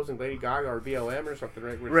not posting Lady Gaga or BLM or something,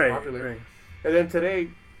 right? Which is popular. Right. And then today,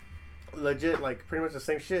 legit, like, pretty much the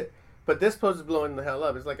same shit. But this post is blowing the hell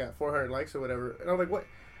up. It's like at 400 likes or whatever. And I'm like, what?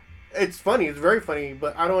 It's funny. It's very funny.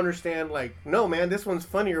 But I don't understand, like, no, man, this one's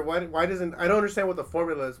funnier. Why doesn't... I don't understand what the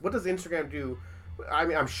formula is. What does Instagram do? I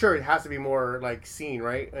mean, I'm sure it has to be more, like, seen,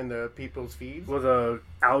 right? In the people's feeds. With a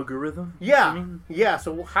algorithm? Yeah. you mean? Yeah.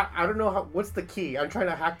 So I don't know what's the key. I'm trying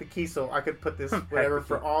to hack the key so I could put this, whatever, the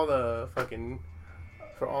for key. all the fucking...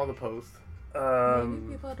 For all the posts.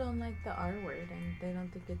 Maybe people don't like the R word and they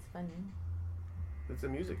don't think it's funny. It's a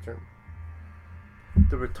music term.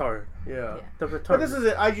 The retard. Yeah. The retard. But this is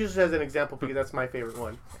it. I use it as an example because that's my favorite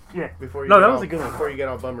one. Yeah. Before you No, get that all, was a good one. Before you get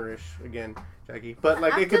all bummerish again, Jackie. But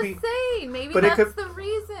like I'm it could just be saying, maybe but it that's could- the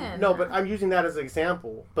reason. no, but I'm using that as an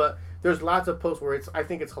example. But there's lots of posts where I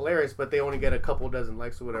think it's hilarious, but they only get a couple dozen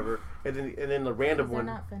likes or whatever, and then the random They're one,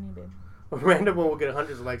 not funny, babe. a random one will get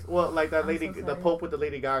hundreds of likes. Well, like that I'm lady, so the sorry. Pope with the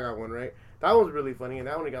Lady Gaga one, right? That one was really funny, and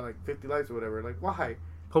that only got like 50 likes or whatever. Like, why?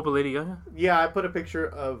 Pope of Lady Gaga? Yeah, I put a picture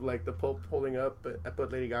of like the Pope holding up, but I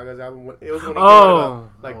put Lady Gaga's album. It was when he came Oh. out about,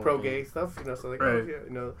 like Oh, pro-gay stuff, you know. So like, Right. oh, yeah,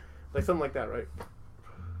 you know, like something like that, right?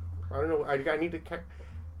 I don't know. I need to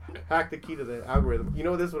hack the key to the algorithm. You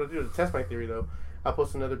know, this is what I do to test my theory, though. I'll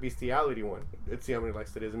post another bestiality one and see how many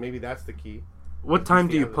likes it is, and maybe that's the key. What time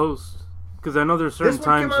do you Bestiality. post? Because I know there's certain This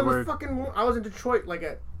one times came out where... fucking. I was in Detroit like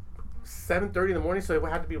at 7:30 in the morning, so it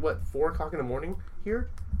would have to be 4 o'clock in the morning here.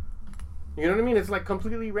 You know what I mean? It's like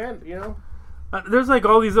completely random, you know. There's like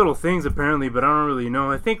all these little things apparently, but I don't really know.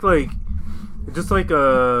 I think like just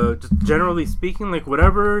generally speaking, like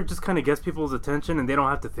whatever just kind of gets people's attention and they don't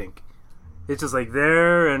have to think. It's just like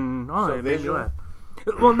there and So it made me visual? laugh.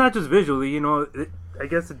 Well, not just visually, you know. I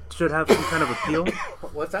guess it should have some kind of appeal.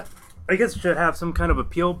 What's that? I guess it should have some kind of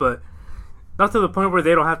appeal, but not to the point where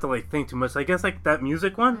they don't have to like think too much. I guess like that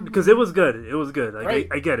music one because it was good. It was good. Like, Right.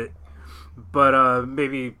 I get it. But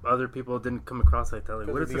maybe other people didn't come across like that. Like,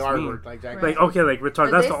 what does the this R mean? word, like Jack. Like, okay, like retard.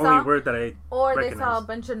 Or That's they the saw- only word that I Or they saw a recognize.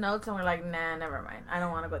 bunch of notes and were like, nah, never mind. I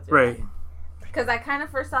don't want to go through Right. Because I kind of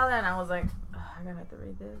first saw that and I was like, oh, I gotta have to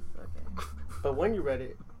read this. Okay. But when you read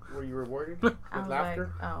it, were you rewarded with I was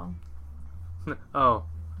laughter? like, oh. Oh,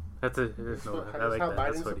 that's a. That's No, what- I that's like how that. Biden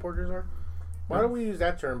That's funny. supporters are. Why don't we use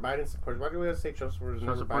that term, Biden supporters? Why do we have to say Trump supporters,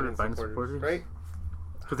 Trump never supporters, Biden Biden supporters, supporters? right?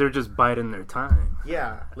 Because they're just biding their time.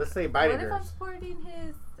 Yeah, let's say What if I'm Bideners. supporting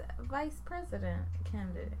his vice president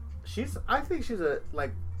candidate? I think she's a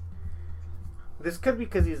like. This could be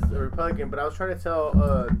because he's a Republican, but I was trying to tell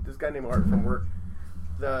this guy named Art from work,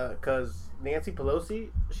 because Nancy Pelosi,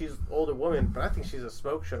 she's an older woman, but I think she's a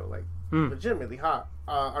smoke show, like legitimately hot.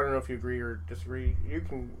 I don't know if you agree or disagree. You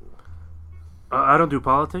can. I don't do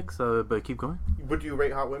politics, but keep going. Would you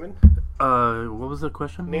rate hot women? What was the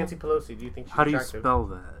question? Nancy Pelosi. Do you think she's How do you attractive? spell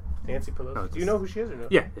that? Nancy Pelosi. No, do you know who she is or no?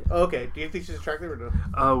 Yeah. Oh, okay. Do you think she's attractive or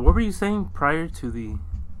no? What were you saying prior to the?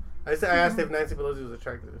 I asked if Nancy Pelosi was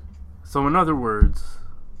attractive. So in other words,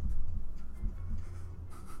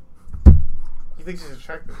 You think she's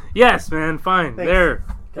attractive? yes, man, fine. Thanks. There. Babe,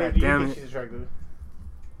 God do you damn think it. she's attractive?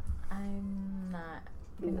 I'm not.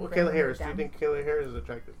 gonna Well, bring Kayla her Harris. Do down. you think Kayla Harris is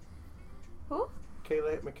attractive? Who?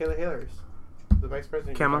 Michaela Harris, the vice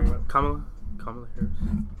president. Kamala Harris.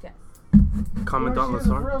 Yes. Commandant Well, she is,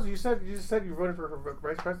 for Lassard. reals. You said you voted for her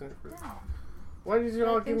vice president. Yeah. Why did you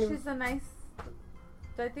all I give think me? she's a nice.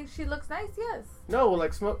 I think she looks nice. Yes. No,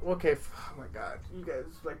 like smoke. Okay, oh my god, you guys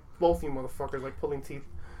like both you motherfuckers like pulling teeth.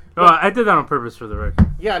 No, I did that on purpose for the record.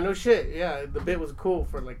 Yeah, no shit. Yeah, the bit was cool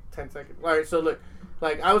for like 10 seconds. All right, so look,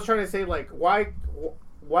 like I was trying to say, like why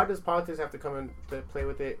does politics have to come in to play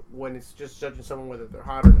with it when it's just judging someone whether they're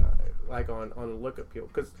hot or not, like on a look appeal?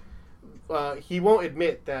 Because he won't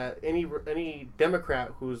admit that any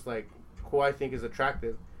Democrat who's like who I think is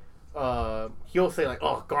attractive, he'll say like,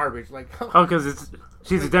 oh, garbage, like oh, because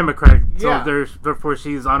she's a Democrat, so yeah. therefore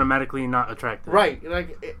she's automatically not attractive, right?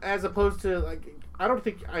 Like as opposed to like. I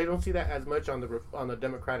don't see that as much on the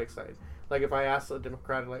Democratic side. Like if I ask a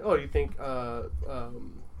Democrat, like, oh, do you think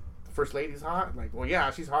First Lady's hot? Like, well,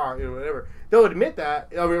 yeah, she's hot, or whatever. They'll admit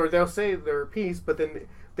that, or they'll say their piece, but then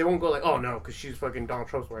they won't go like, oh no, because she's fucking Donald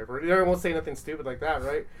Trump's wife, or they won't say nothing stupid like that,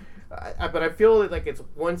 right? But I feel like it's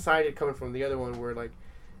one-sided coming from the other one, where like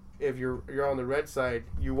if you're on the red side,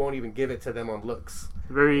 you won't even give it to them on looks.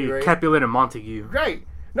 Very right? Capulet and Montague, right?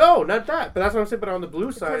 No, not that. But that's what I'm saying. But on the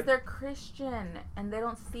blue side, because they're Christian and they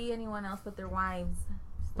don't see anyone else but their wives.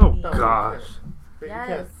 Oh Steve. gosh. But Yes.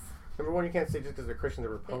 you can't. Number one, you can't say just because they're Christian,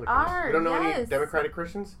 they're Republicans. are, You don't know any yes. Democratic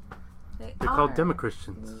Christians? They're called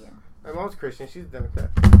Demo-Christians. Yeah. My mom's Christian. She's a Democrat.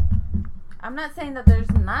 I'm not saying that there's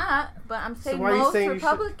not, but I'm saying why are you most saying you should-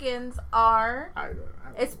 Republicans are, I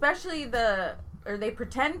especially or they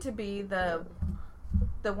pretend to be the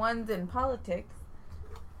ones in politics.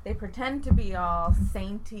 They pretend to be all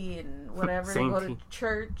sainty and whatever. They go to Sainty.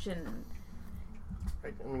 church and.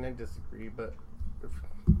 I mean, I disagree, but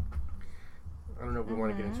I don't know if we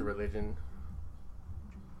want to get into religion.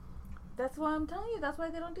 That's why I'm telling you. That's why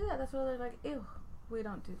they don't do that. That's why they're like, ew, we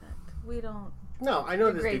don't do that. We don't No, I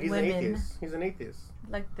know this Degrade dude. He's women. an atheist. He's an atheist.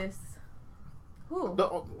 like this. Who?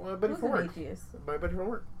 My buddy Who's from an work. atheist? My buddy from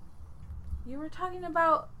work. You were talking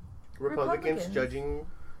about Republicans judging.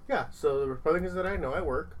 Yeah, so the Republicans that I know at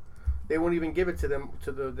work, they won't even give it to them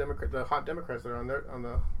to the hot Democrats that are on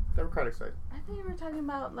the Democratic side. I thought you were talking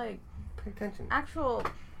about like Pay attention. actual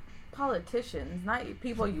politicians, not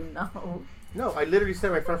people you know. No, I literally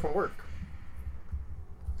said my friend from work.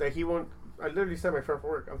 That he won't. I literally said my friend from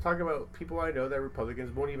work. I'm talking about people I know that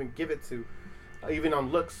Republicans won't even give it to, even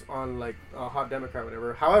on looks on like a hot Democrat,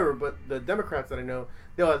 whatever. However, but the Democrats that I know,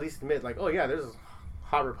 they'll at least admit like, oh yeah, there's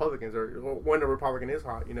hot Republicans, or when a Republican is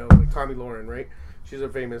hot, you know, like Tommy Lauren, right? She's a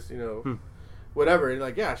famous, you know, whatever. And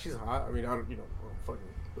like, yeah, she's hot. I mean, I don't, you know, fucking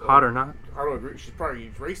Hot or not? I don't agree. She's probably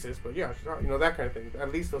racist, but yeah, she's not, you know, that kind of thing.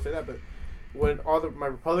 At least they'll say that. But when all my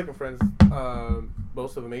Republican friends,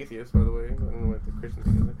 most of them atheists, by the way, I don't know what the Christian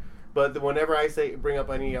thing is, but whenever I bring up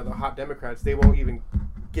any of the hot Democrats, they won't even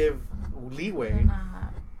give leeway. They're not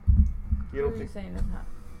hot. You Who don't are you think saying is hot?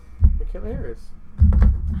 Michaela Harris, I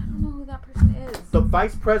don't know who that person is. the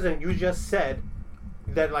vice president? You just said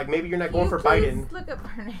that like maybe you're not going for Please Biden. look up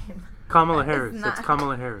her name. Kamala It's Harris. not- It's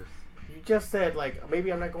Kamala Harris. You just said like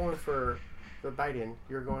maybe I'm not going for the Biden.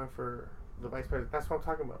 You're going for the vice president. That's what I'm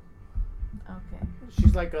talking about. Okay.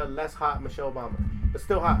 She's like a less hot Michelle Obama, but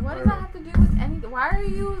still hot. What does that have to do with anything? Why are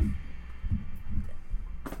you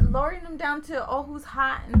lowering them down to who's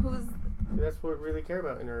hot and who's? That's what we really care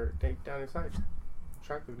about in our down inside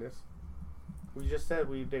attractiveness. We just said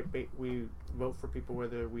we vote for people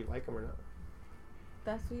whether we like them or not.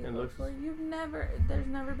 That's who you And vote looks- for. There's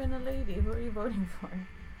never been a lady. Who are you voting for? I'm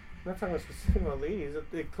not talking specifically about ladies.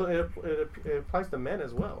 It applies to men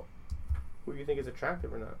as well. Who you think is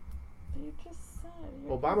attractive or not? You just said.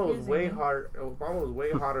 You're Obama was confusing way me. hard. Obama was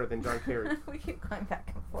way hotter than John Kerry. We keep going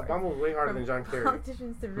back and forth. Obama was way harder From than John Kerry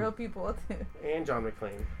Politicians to real people too. and John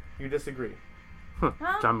McClane. You disagree? Huh.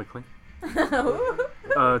 Huh? John McClane.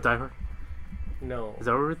 What's Die Hard. No. Is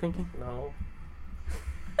that what we're thinking? No.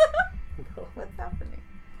 No. happening?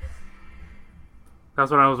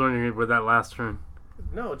 That's what I was wondering with that last turn.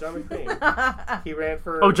 No, John McClane. He ran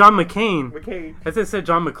for. Oh, John McCain. McCain. As I said,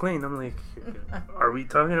 John McClane. I'm like, are we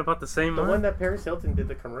talking about the same The one? one that Paris Hilton did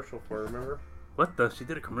the commercial for. Remember? What the? She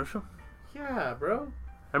did a commercial? Yeah, bro.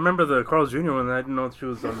 I remember the Carl's Jr. one. I didn't know she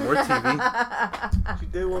was on more TV. She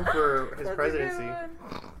did one for his That's a good presidency.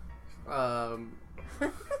 one.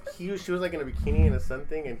 She was like in a bikini and a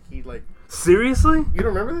something, and he like. Seriously? You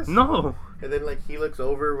don't remember this? No. And then like he looks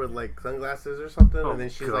over with like sunglasses or something, Oh, and then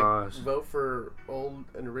she's gosh. like, vote for old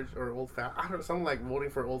and rich or old fat. I don't know, something like voting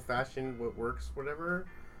for old fashioned, what works, whatever.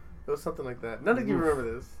 It was something like that. None of you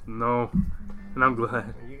remember this. No. And I'm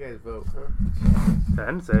glad. You guys vote, huh? I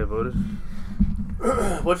didn't say I voted.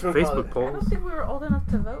 What's Facebook I polls. don't think we were old enough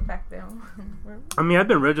to vote back then. Were we? I mean, I've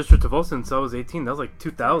been registered to vote since I was 18. That was like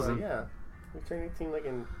 2000. Yeah, we turned 18 like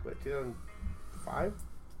in what 2005.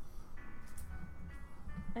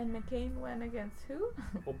 And McCain went against who?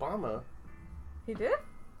 Obama. He did?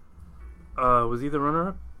 Was he the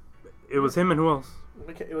runner-up? It was him and who else?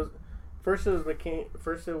 It was first. It was McCain.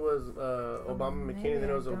 First it was Obama, McCain, and then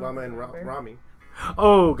it was Obama and Romney.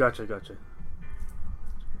 Oh, gotcha.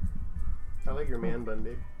 I like your man bun,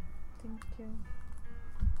 babe. Thank you.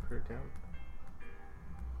 Put it down.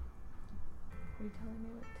 Are you telling me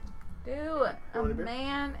what to do? want a A beer?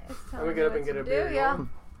 man is I'm telling gonna me get up what and get to a do, beer. You yeah. want?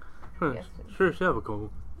 Huh. Yes, please. Sure, Shabako.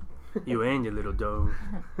 You and your little dog.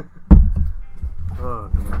 Oh,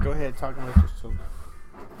 Go ahead, talk amongst yourself.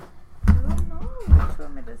 I don't know what you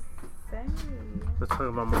want me to say. let's talk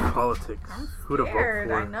about more politics. I'm Who to vote scared,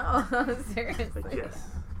 for? I know. Seriously. Like, yes.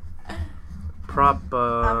 Prop.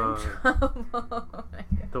 I'm in trouble.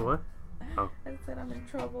 The what? I said I'm in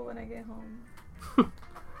trouble when I get home.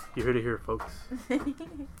 You heard it here, folks.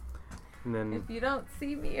 And then If you don't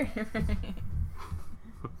see me,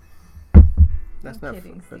 That's I'm not.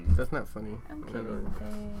 kidding, Steve. That's not funny. I'm No, kidding. no.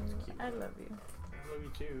 Babe. I love you. I love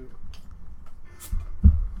you too.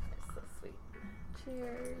 You're so sweet.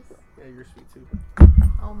 Cheers. Yeah, you're sweet too.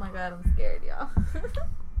 Oh my god, I'm scared, y'all.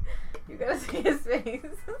 You gotta see his face.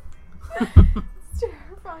 It's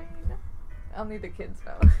terrifying. I'll need the kids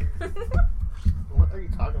now. What are you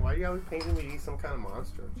talking? Why are you always painting me some kind of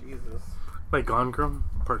monster? Jesus. like Gone Girl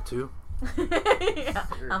Part 2. Yeah,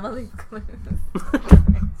 I'm a leave clues.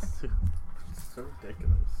 It's so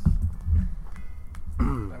ridiculous.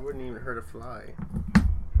 I wouldn't even hurt a fly.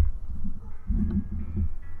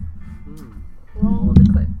 Roll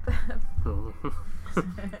the clip.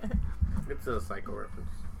 It's a Psycho reference.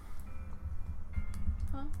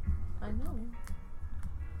 Huh? I know.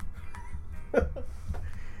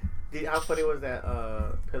 Dude, how funny was that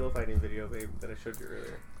pillow fighting video, babe, that I showed you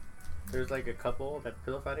earlier? There's like a couple that's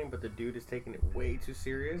pillow fighting, but the dude is taking it way too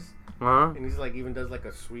serious. Uh-huh. And he's like, even does like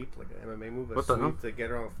a sweep, like an MMA move, What the hell? to get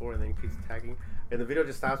her on the floor, and then keeps attacking. And the video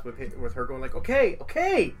just stops with her going like, okay,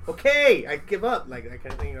 I give up, like that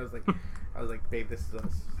kind of thing. I was like, babe, this is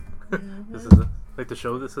us. Mm-hmm. This is it. Like the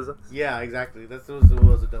show This Is Us? Yeah, exactly. That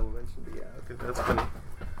was a double mention, but yeah, okay, that's funny.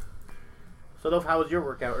 So, Dolph, how was your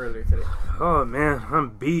workout earlier today? Oh, man. I'm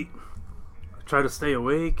beat. I try to stay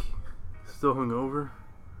awake. Still hungover.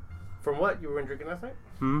 From what? You were drinking last night?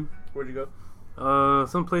 Where'd you go?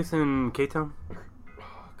 Someplace in K-Town.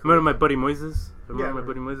 I met my buddy Moises. I met Yeah, my right.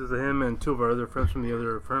 buddy Moises, him, and two of our other friends from the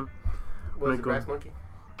other firm. Was it Michael. Brass Monkey?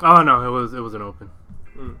 Oh, no. It was an open.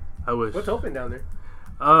 Mm. I wish. What's open down there?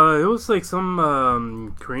 It was like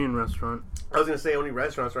some Korean restaurant. I was gonna say only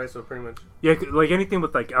restaurants, right? So pretty much. Yeah, like anything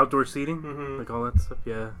with like outdoor seating, Mhm. like all that stuff.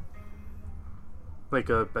 Yeah. Like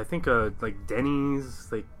I think like Denny's,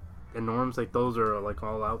 like and Norm's, like those are like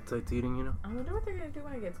all outside seating, you know. I wonder what they're gonna do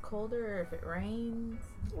when it gets colder or if it rains.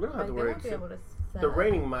 We don't have Like, to they worry. won't be able to set The up.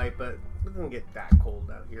 raining might, but it doesn't get that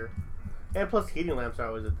cold out here. And plus, heating lamps are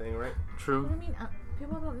always a thing, right? But True. I mean,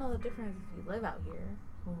 people don't know the difference if you live out here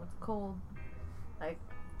when it's cold. Like,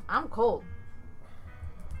 I'm cold.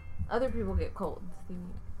 Other people get cold, Stevie.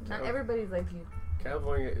 Not Oh. everybody's like you.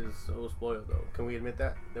 California is so spoiled, though. Can we admit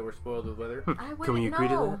that? That we're spoiled with weather? I wouldn't Can we agree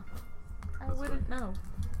to know. that? I wouldn't know.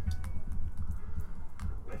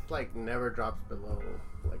 It's like never drops below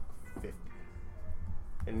like 50.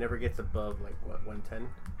 It never gets above like what 110.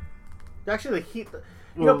 Actually, the heat.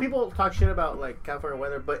 You know, Well- people talk shit about like California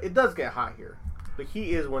weather, but it does get hot here. The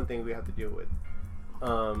heat is one thing we have to deal with.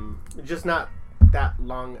 Just not that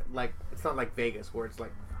long. Like it's not like Vegas where it's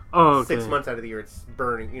like Oh, okay. 6 months out of the year it's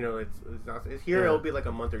burning. You know, it's here. Yeah. It'll be like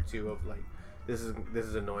a month or two of like this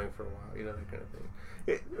is annoying for a while. You know, that kind of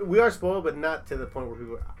thing. We are spoiled, but not to the point where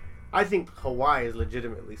people. I think Hawaii is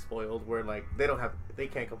legitimately spoiled, where like they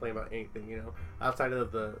can't complain about anything. You know, outside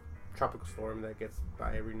of the tropical storm that gets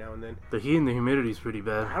by every now and then. The heat and the humidity is pretty I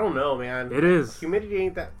bad. don't know, man. It is. Humidity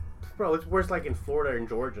ain't that. Bro, it's worse like in Florida and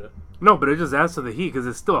Georgia. No, but it just adds to the heat because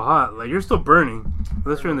it's still hot. Like you're still burning.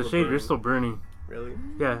 Unless you're in the We're shade, you're burning. still burning. Really?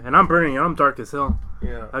 Yeah, and I'm burning. And I'm dark as hell.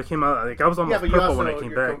 Yeah. I came out like I was Yeah, almost but you purple also when I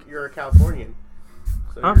came back. you're a Californian.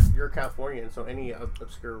 So Huh? you're a Californian, so any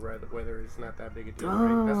obscure weather is not that big a deal,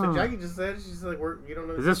 right? That's what Oh. Jackie just said. She's like, you don't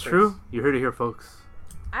know. Is the this difference. true? You heard it here, folks.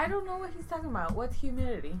 I don't know what he's talking about. What's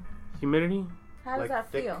humidity? Humidity? How does Like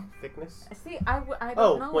that thick, feel? thickness? See, I don't know.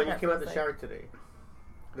 Oh, what when you that came out the feels shower today.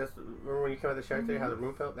 Remember when you came out the shower today? How the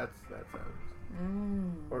room felt? That sounds. like.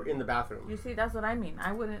 Or in the bathroom. You see, that's what I mean.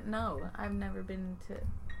 I wouldn't know. I've never been to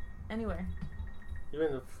anywhere.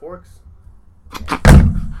 Even the forks.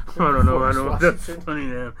 I don't know. I Forks, know. That's Washington. funny,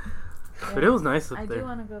 man. But it was nice up I there. do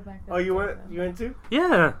want to go back. Oh, you went? You went too?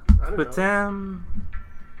 Yeah, I don't with know. Tam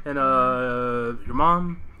and your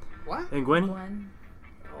mom What? and Gwenny. One.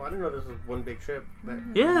 Oh, I didn't know this was one big trip that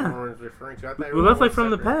Yeah. everyone was referring to. I thought it We was left one like from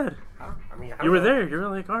the separate. pad. I mean, You were there. You were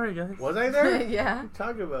like, all right, guys. Was I there? Yeah. What are you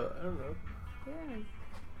talking about? I don't know. Yeah.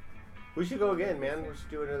 We should go again, man. We should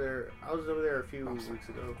do another. I was over there a few weeks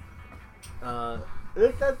ago.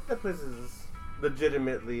 That place is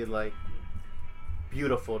legitimately like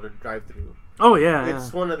beautiful to drive through. Oh yeah.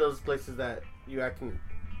 It's one of those places that you can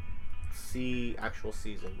see actual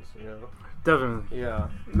seasons. You know. Definitely. Yeah.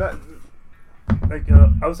 Like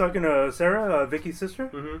I was talking to Sarah, Vicky's sister,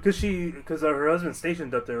 Mhm. because her husband's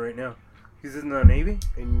stationed up there right now. He's in the Navy.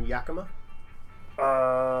 In Yakima,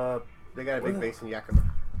 they got a big base in Yakima,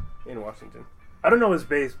 in Washington. I don't know his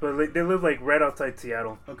base, but like, they live like right outside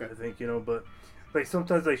Seattle. Okay. I think but like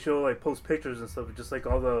sometimes like she'll like post pictures and stuff, just like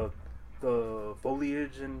all the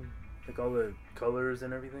foliage and like all the colors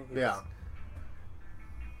and everything.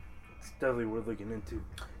 It's definitely worth looking into.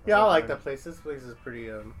 Yeah, I like that place. This place is pretty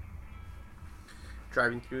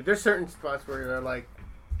driving through. There's certain spots where you're like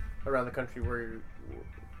around the country where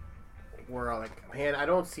I'm like, man, I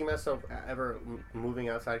don't see myself ever moving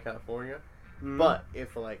outside California. But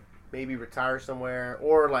if like maybe retire somewhere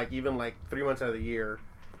or like even like 3 months out of the year,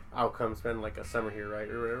 I'll come spend like a summer here, right,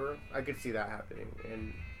 or whatever. I could see that happening.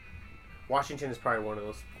 And Washington is probably one of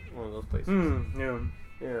those places.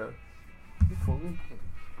 Yeah.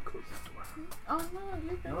 Oh no,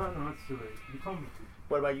 you're good. No, it's too late. You told me to.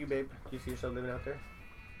 What about you, babe? Do you see yourself living out there?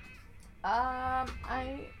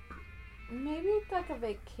 I maybe like a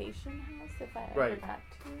vacation house if I ever got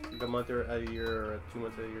to. Like a month or a year or 2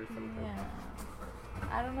 months of a year or something. Yeah.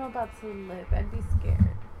 I don't know about to live. I'd be scared.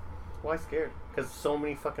 Why scared? Because so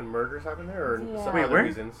many fucking murders happen there, or Yeah. some Wait, other where?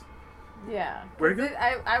 reasons. Yeah. Where 'Cause you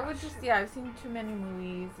I would just I've seen too many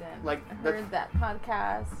movies and Like, heard that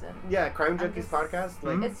podcast and Yeah, Crime I'm Junkies just- podcast.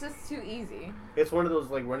 Like, it's just too easy. it's one of those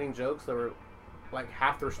like running jokes that were like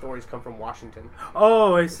half their stories come from Washington.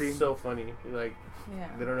 Oh, I see. It's so funny. Like Yeah.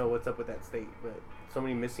 they don't know what's up with that state, but so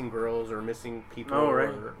many missing girls or missing people Oh, right.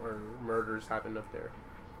 or murders happen up there.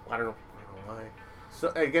 I don't know why. So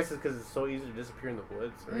I guess it's because it's so easy to disappear in the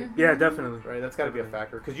woods, right? Mhm. Yeah, definitely. Right, that's got to be a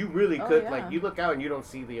factor because you really Oh, could yeah. like you look out and you don't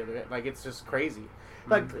see the other like it's just crazy.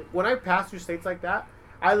 Like when I pass through states like that,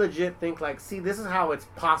 I legit think like, see, this is how it's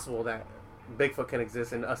possible that Bigfoot can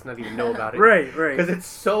exist and us not even know about it. Right. Because it's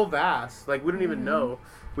so vast. Like we don't even know.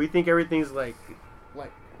 We think everything's like.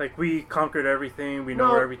 Like we conquered everything. We know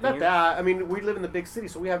No, where everything not is. that. I mean, we live in the big city,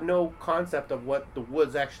 so we have no concept of what the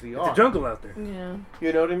woods actually It's are. a jungle out there. Yeah.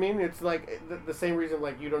 You know what I mean? It's like the same reason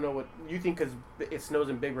like you don't know what you think because it snows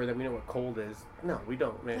in Big Bear that we know what cold is. No, we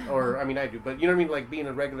don't, man. Or I mean, I do, but you know what I mean? Like being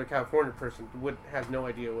a regular California person has no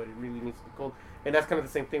idea what it really means to be cold, and that's kind of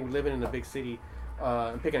the same thing. We're living in a big city.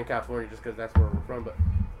 I'm picking on California just because that's where we're from, but.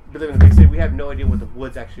 We live in a big city. We have no idea what the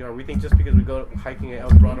woods actually are. We think just because we go hiking at El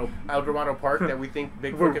Dorado Park that we think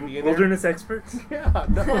Bigfoot We're can be in there. wilderness experts. Yeah,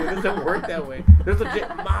 no, it doesn't work that way. There's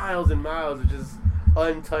legit miles and miles of just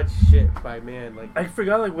untouched shit by man. Like I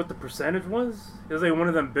forgot like what the percentage was. It was like one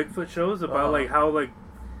of them Bigfoot shows about Oh. like how like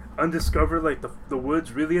undiscovered like the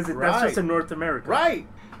woods really is. That's Right. just in North America. right.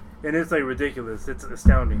 And it's like ridiculous. It's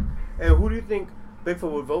astounding. And who do you think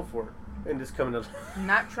Bigfoot would vote for in this coming up?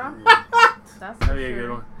 Not Trump. That's for That'd be a sure. good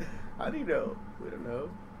one. How do you know? We don't know.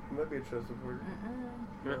 He might be a Trump supporter.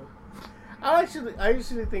 Mm-mm. No. I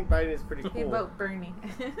actually think Biden is pretty He cool. vote Bernie.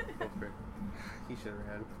 He should have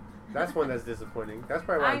ran. That's one that's disappointing. That's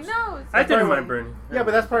probably why I I'm know. it's I didn't why- mind Bernie. Yeah,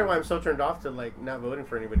 but that's probably why I'm so turned off to like not voting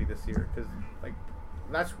for anybody this year because like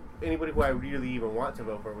that's anybody who I really even want to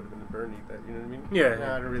vote for would have been Bernie. That you know what I mean? Yeah. No,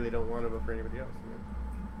 I really don't want to vote for anybody else.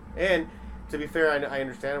 And to be fair, I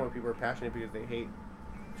understand when people are passionate because they hate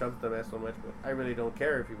Trump's dumbass so much, but I really don't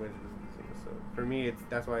care if he wins. So for me,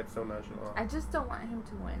 that's why it's so nonchalant. I just don't want him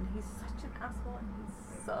to win. He's such an asshole, and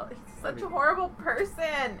he's such a horrible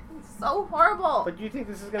person. He's so horrible. But do you think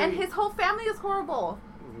this is gonna? And be... his whole family is horrible.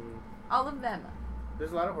 Mhm. All of them.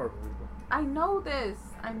 There's a lot of horrible people. I know this,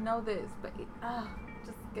 but it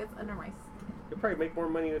just gets under my skin. He'll probably make more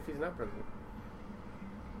money if he's not president.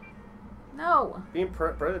 No, Being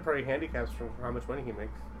president probably handicaps from how much money he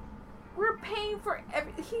makes. we're paying for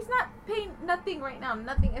he's not paying nothing right now.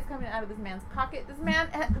 Nothing is coming out of this man's pocket. This man,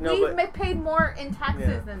 No, we've but- paid more in taxes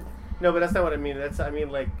Yeah. than No, but that's not what I mean.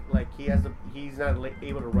 Like he's not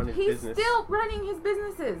able to run his he's business. still running his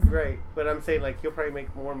businesses. Right, but I'm saying like he'll probably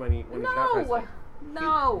make more money when he's not No, president.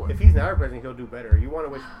 no, If he's not our president, he'll do better. You want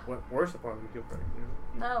to wish worse upon him, he'll probably.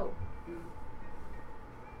 You know? no.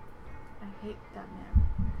 I hate that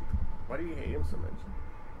man Why do you hate him so much?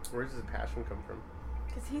 Where does his passion come from?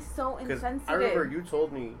 because he's so Because insensitive. I remember you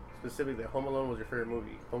told me specifically that Home Alone was your favorite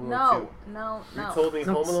movie. Home Alone No, 2. no, You no. told me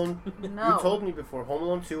Home Alone. No. You told me before Home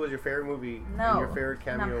Alone 2 was your favorite movie No. and your favorite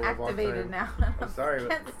And cameo I'm of all activated time. now. I'm sorry, I but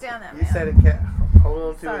can't stand that, you man. said it. Home Alone 2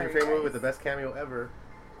 was Sorry, your favorite movie with guys. the best cameo ever,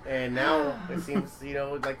 and now it seems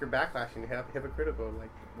like you're backlashing, hypocritical.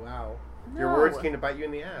 Like, wow, your No. words came to bite you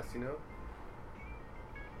in the ass. Can't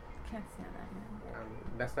stand that, man.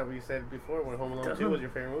 That's not what you said before when Home Alone 2 was your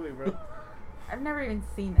favorite movie, bro. I've never even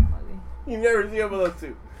seen that movie. You never seen Home Alone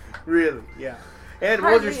 2, really? Yeah. And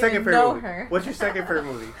what was Hardly your second even favorite know movie? her. What's your second favorite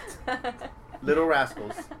movie? Little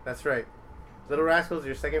Rascals. That's right. Little Rascals is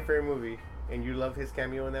your second favorite movie, and you love his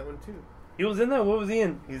cameo in that one too. He was in that. What was he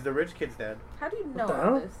in? He's the rich kid's dad. How do you know the all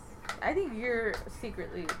hell? this? I think you're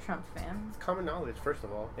secretly a Trump fan. It's common knowledge, first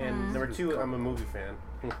of all, and Mhm. number two, I'm a movie fan,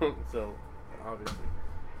 so obviously.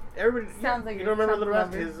 Everybody Sounds like you you're don't remember a Little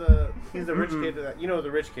Trump Rascals? He's the rich Mm-mm. kid.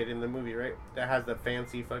 The rich kid in the movie, right? That has the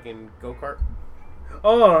fancy fucking go kart.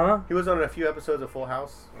 Oh, He was on a few episodes of Full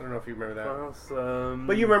House. I don't know if you remember that. huh?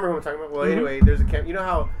 But you remember who I'm talking about? Well, Mhm. anyway, there's a camp. You know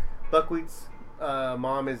how Buckwheat's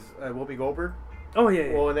mom is Whoopi Goldberg? Oh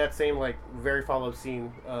yeah. Well, in that same very follow-up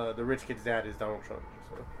scene, the rich kid's dad is Donald Trump.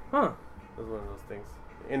 So Huh. that was one of those things.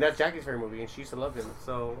 And that's Jackie's favorite movie, and she used to love him.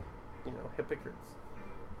 So, hypocrites.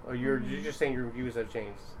 Or you're just saying your views have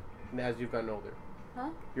changed as you've gotten older. Huh?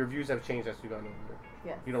 Your views have changed as you've gotten older.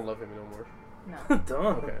 Yes. You don't love him no more. No. Dumb.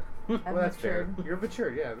 Okay. I've Well, that's matured. fair. You're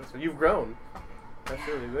matured. Yeah, that's you've grown. That's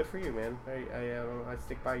really good for you, man. I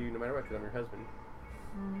stick by you no matter what because I'm your husband.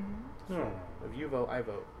 Mhm. Hmm. If you vote, I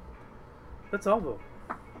vote. Let's all vote.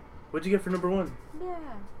 What'd you get for number one? Yeah.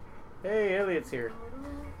 Hey, Elliot's here.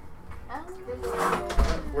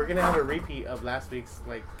 We're gonna have a repeat of last week's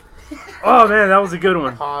Oh man, that was a good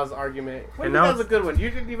one. pause argument. What And do you now think that was a good one? You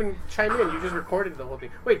didn't even chime in. You just recorded the whole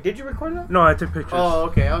thing. Wait, did you record that? No, I took pictures. Oh,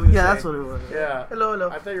 okay. I was gonna say. Yeah, that's what it was. Yeah. Hello, hello.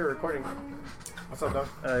 I thought you were recording. What's up, dog?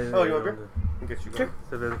 Oh, you want a beer? I'll get you. Sure.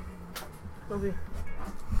 One. Okay.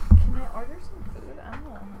 Can I order some food? I'm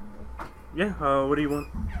not hungry. Yeah. What do you want?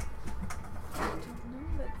 No,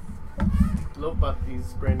 that's Low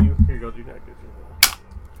Bucky's brand new. Here you go. Do not get you.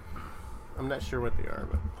 I'm not sure what they are,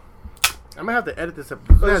 but I'm gonna have to edit this up.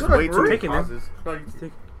 This Oh, has is it a way too brewery? many Take it, man. pauses. No, you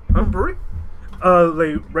Take. Huh? Brewery?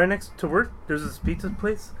 Like right next to work, there's this pizza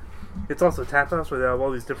place. It's also a tap house where they have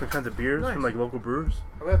all these different kinds of beers from Nice. like local brewers.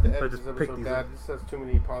 I'm gonna have to So edit just this pick episode. these God, up. this has too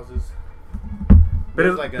many pauses. But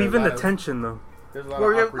There's it, a even lot the of- tension though, There's a lot Well,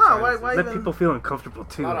 of yeah, awkward no, silences. why let even- people feel uncomfortable A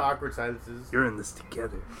too. lot of awkward silences. You're in this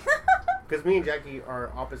together. Because me and Jackie are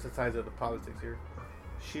opposite sides of the politics here.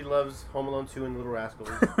 She loves Home Alone 2 and Little Rascals,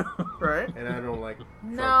 Right? and I don't like.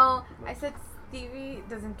 No, Trump. I said Stevie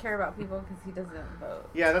doesn't care about people because he doesn't vote.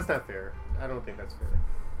 Yeah, that's not fair. I don't think that's fair.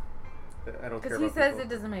 I don't care Because he about says people. it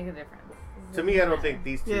doesn't make a difference. To me, I don't think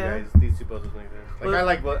these two Yeah. guys, these two poses make sense. Like, But- I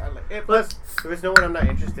like, plus, if it's no one I'm not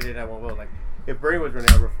interested in, I won't vote. Like, if Bernie was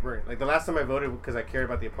running, I'd vote for Bernie. Like, the last time I voted because I cared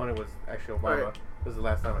about the opponent was actually Obama. Right. This was the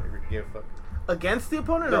last time I ever gave a fuck. Against the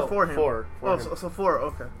opponent No, or for him? for Oh, him. so for,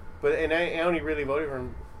 okay. But and I only really voted for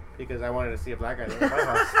him because I wanted to see a black guy in the White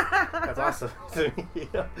House. That's awesome to me.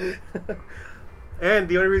 Yeah. And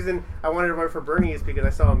the only reason I wanted to vote for Bernie is because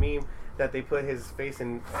I saw a meme that they put his face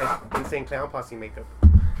in Insane Clown Posse makeup.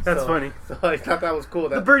 That's So- funny. So I thought that was cool.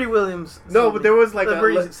 The That, Bernie Williams. No, sold but me. there was like the a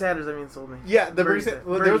Bernie le- Sanders. I mean, sold me. yeah, the Bernie. Bernie,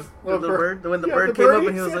 Well, there was the bird. When the yeah, bird the came up Bernie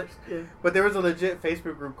and he was Sanders. like, yeah. But there was a legit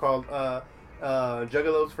Facebook group called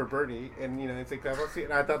Juggalos for Bernie, and it's like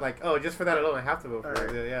and I thought like, oh, just for that alone, I have to vote for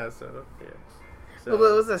Alright. it. Yeah, so yeah. Well,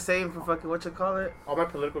 what was the same for fucking what you call it? All my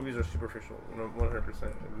political views are superficial,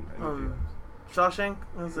 100%. Shawshank.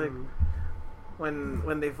 It was like Mm-hmm.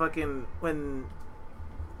 when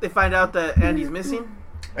they find out that Andy's missing,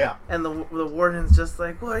 Yeah. and the warden's just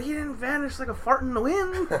like, well, he didn't vanish like a fart in the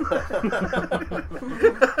wind.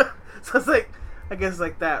 So it's like, I guess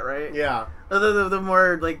like that, right? Yeah. The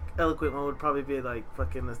more like eloquent one would probably be like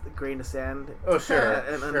fucking a grain of sand. Oh, sure.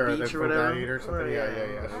 And on Sure, the the beach or whatever. Gladiator or something. Or, Yeah.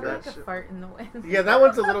 I Sure. like a fart in the wind. Yeah, that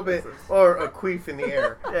one's a little bit, or a queef in the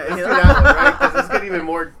air. Yeah, Let's yeah. do that one, right? Because it's getting even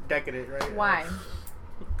more decadent, right? Why?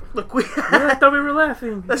 The queef. I thought we were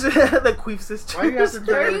laughing. That's the queef sister. Why do you have to do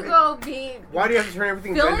There you everything? go, B. Why do you have to turn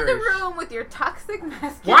everything Fill in the genderish? room with your toxic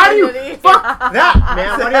masculinity. Why do you fuck that,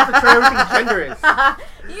 man? Why do you have to turn everything genderist?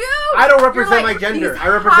 I don't represent my gender. I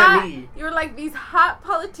represent me. You're like these hot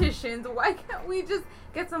politicians. Why can't we just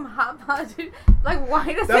get some hot politicians? Like,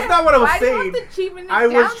 why does That's it, not what I was why do you saying. have to cheapen it I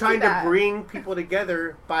was down trying to that? bring people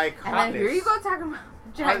together by And hotness. then here you go talking about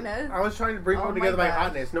vaginas. I was trying to bring Oh people my together by gosh.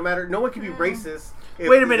 hotness. No one can be racist. if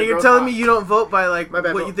Wait a the minute, you're girl's telling hot. me you don't vote by like My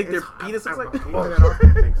bad, what bro. you think their It's- penis looks like? Can you turn that off?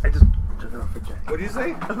 Thanks. I just took it off for Jack. What did you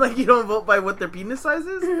say? I'm like, you don't vote by what their penis size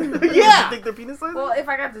is? Yeah. You think their penis size is? Well, if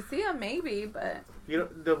I got to see them, maybe, but You know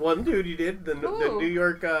the one dude you did the Who? New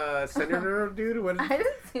York senator dude. What is I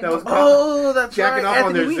didn't see that was Oh, that's jacking right. off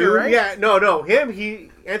on their Anthony Zoom? Weiner, right? Yeah, no,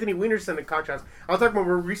 him. Anthony Weiner sent a cock shots. I was talking about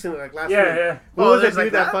more recently, like last week. Yeah. What Oh, was that there's dude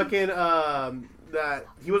like that that? fucking that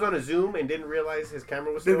he was on a Zoom and didn't realize his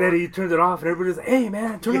camera was still Then on? he turned it off, and everybody's like, "Hey,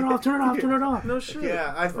 man, turn it off, turn it off, turn it off." No shit.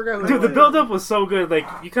 Yeah, I forgot who Dude, it the was. build-up was so good. Like,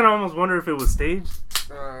 you kind of almost wonder if it was staged.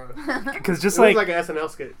 Because It just was like, like an SNL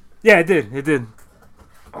skit. yeah, it did.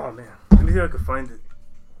 Oh man, let me see if I can find it.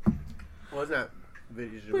 Well, it's not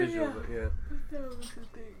visual, but yeah.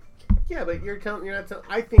 Yeah, but you're not telling.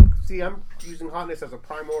 I think. See, I'm using hotness as a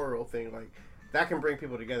primordial thing. Like that can bring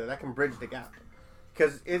people together. That can bridge the gap.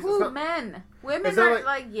 Because it's Ooh, not, men. Women it's not are like-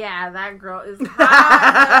 like, yeah, that girl is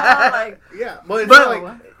hot. like, yeah, but it's But- not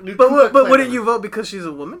like. But wouldn't you vote because she's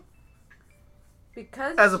a woman,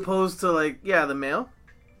 because as she- opposed to like the male?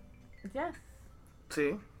 yes.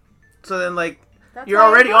 See, so then like That's You're why I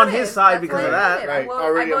already on voted. his side That's because why of I that. voted. Right, I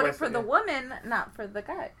already on my voted for side, the yeah. woman, not for the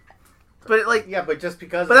guy. but like Yeah, but just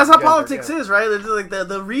because. but that's how of gender, politics yeah. is, right? It's like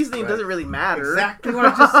the reasoning Right. doesn't really matter. Exactly what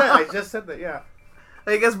I just said. I just said that. Yeah.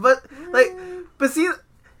 I guess, but see,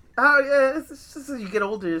 how it's just as you get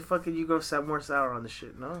older, fucking you go more sour on the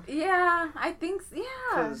shit, no? Yeah, I think yeah.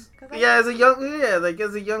 'Cause- 'Cause I- Yeah, as a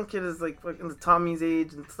young kid, is like fucking the Tommy's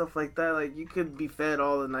age and stuff like that. Like you could be fed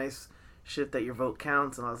all the nice shit that your vote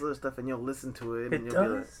counts and all this other stuff, and you'll listen to it, and It you'll be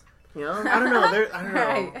like, does. you know. I don't know. I don't know.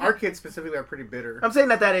 Right. Our kids specifically are pretty bitter. I'm saying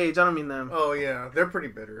at that age, I don't mean them. Oh yeah, they're pretty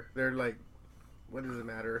bitter. They're like, what does it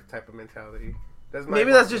matter? Type of mentality. That's my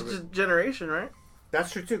Maybe that's problem just with it. generation, right? That's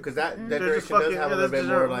true too, because that They're just generation does fucking- have yeah, a little that's bit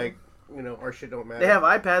more just- like, our shit don't matter. They have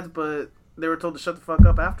iPads, but they were told to shut the fuck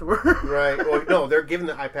up afterward. Right. Well, no, they're giving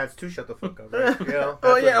the iPads to shut the fuck up. Right? You know.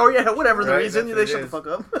 Oh That's yeah, what- whatever the Right, reason, that's they what it shut the is. fuck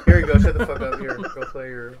up. Here you go. Shut the fuck up. Here, go play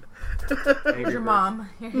your. Angry Here's your Birds. mom.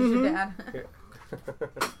 Here's your dad.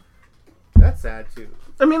 That's sad too.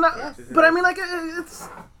 I mean, Yes. but I mean, like it's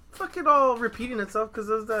fucking all repeating itself because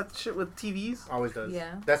there's that shit with TVs. Always does.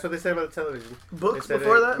 Yeah. That's what they said about the television. Books They said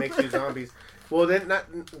before it that? makes you zombies. Well, then not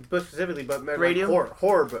books specifically, but like Radio?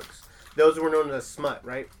 horror books. Those were known as smut,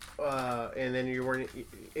 right? And then you weren't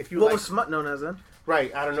if you What like, was smut known as then?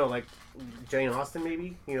 right. I don't know, like Jane Austen,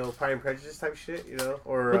 maybe. Pride and Prejudice type shit.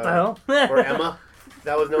 Or What the hell? or Emma.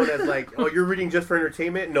 That was known as like, oh, you're reading just for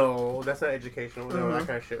entertainment? No, that's not educational. No, that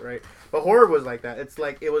kind of shit, right? But horror was like that. It's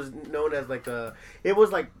like, it was known as like it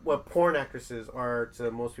was like what porn actresses are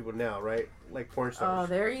to most people now, right? Like porn Oh, stars.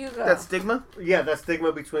 there you go. That stigma. Yeah, that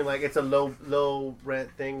stigma between like, it's a low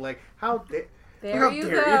rent thing. Like, how there How you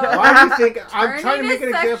dare go. you. why do you think, I'm trying to Turning make an it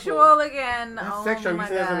example. sexual again. That's Oh sexual. I'm my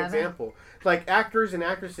using it as an God. example. Like actors and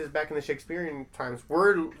actresses back in the Shakespearean times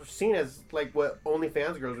were seen as like what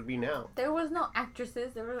OnlyFans girls would be now. There was no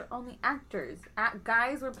actresses. There were only actors.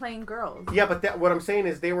 Guys were playing girls. Yeah, but what I'm saying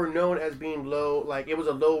is they were known as being low. Like it was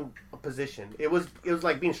a low position. It was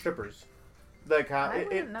like being strippers. Like how I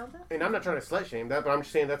didn't know that. And I'm not trying to slut shame that, but I'm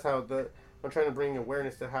just saying that's how I'm trying to bring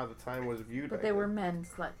awareness to how the time was viewed. But back they then. were men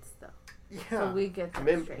sluts, though. Yeah. So we get that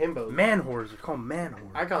straight. Himbos. Man whores. They're called man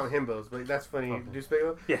whores. I call them himbos, but that's funny. Okay. Do you speak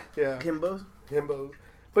of? Yeah. Yeah. Himbos. Himbos.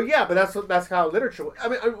 But yeah, but that's how literature. I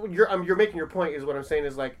mean, you're making your point. Is what I'm saying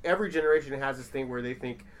is like every generation has this thing where they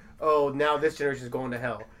think, oh, now this generation is going to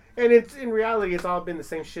hell, and it's in reality it's all been the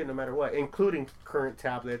same shit no matter what, including current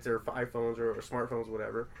tablets or iPhones or smartphones,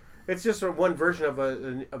 whatever. It's just one version of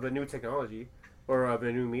a new technology or of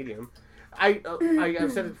a new medium. I've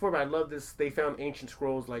said it before, but I love this. They found ancient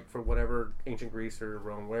scrolls, like for whatever ancient Greece or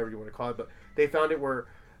Rome, whatever you want to call it, but they found it where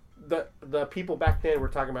the people back then were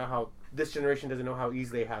talking about how this generation doesn't know how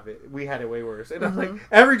easy they have it. We had it way worse, and I'm like,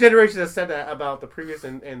 every generation has said that about the previous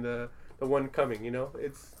and the one coming.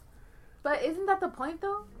 It's But isn't that the point,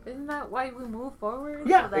 though? Isn't that why we move forward?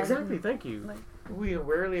 yeah, So that- exactly. Thank you. Like, We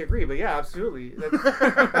rarely agree, but yeah, absolutely. That's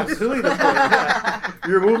absolutely the point. Yeah.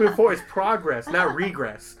 You're moving forward. It's progress, not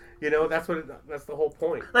regress. That's that's the whole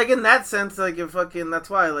point. Like in that sense, like if fucking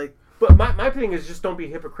that's why like But my thing is just don't be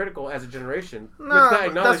hypocritical as a generation. no, Let's not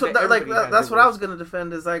acknowledge that's what that like everybody has that's what their I was gonna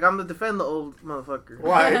defend is like I'm gonna defend the old motherfucker.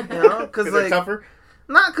 Why? You know, because they're like tougher.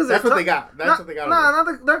 not because That's what they got. That's what they got. No,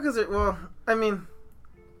 not because it. Well, I mean,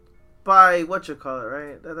 by what you call it,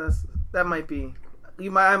 right? That might be.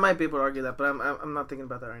 I might be able to argue that, but I'm not thinking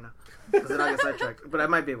about that right now because then I get sidetracked. But I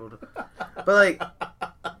might be able to. But like,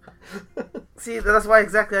 see, that's why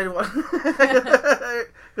exactly I didn't want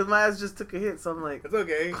because my ass just took a hit. So I'm like, It's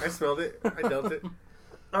okay. I smelled it. I dealt it.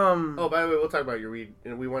 Oh, by the way, we'll talk about your weed,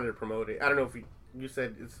 and we wanted to promote it. I don't know if you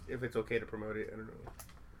said if it's okay to promote it. I don't know.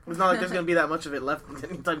 it's not like there's gonna be that much of it left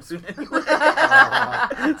anytime soon anyway.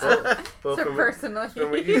 Well, it's a personal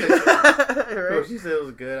from what use. you said, Right? she said it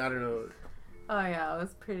was good. I don't know. Oh, yeah, it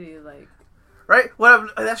was pretty, like... right?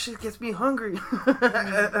 That shit gets me hungry.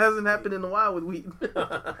 It hasn't happened in a while with weed.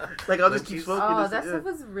 Like I'll just keep smoking. Oh, that stuff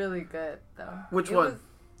was really good though. Which It one? was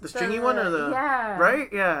The stringy one or the yeah, right?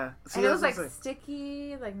 Yeah. See, and it was that's like what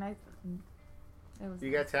sticky, like nice. It was.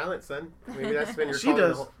 You got talent, son. Maybe that's been your she calling the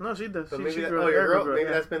does. whole. No, she does. So She, maybe she that, grew oh, up- your Erica girl. grew up, Maybe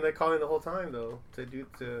yeah. that's been the calling the whole time though.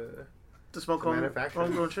 To smoke to home, manufacture.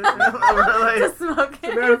 homegrown shit. To Like, smoke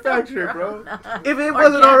it. manufacture, bro. if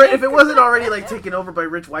it wasn't already like taken over by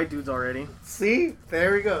rich white dudes already. See,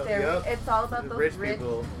 there we go. There, Yep. it's all about The those rich rich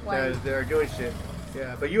people white. that are doing shit.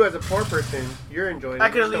 Yeah, but you as a poor person, you're enjoying it. I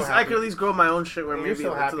could You're at still least happy. grow my own shit where And you're maybe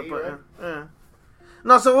still to the happy, point. right? Yeah.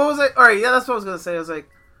 No, so what was I? All right, yeah, that's what I was gonna say. I was like,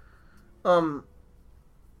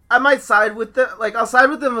 I might side with them. Like I'll side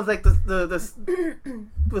with them with like the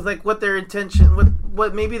with like what their intention,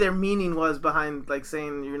 what maybe their meaning was behind like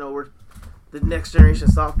saying we're the next generation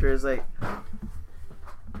software is like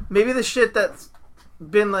maybe the shit that's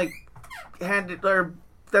been like handed or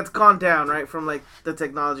that's gone down right from like the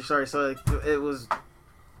technology. Sorry, so like it was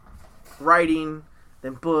writing,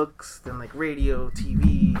 then books, then like radio,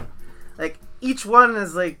 TV. Like each one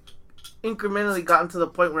has like incrementally gotten to the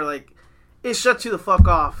point where like it shuts you the fuck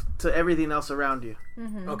off to everything else around you.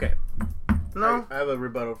 Mm-hmm. Okay. No, I have a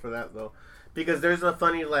rebuttal for that though, because there's a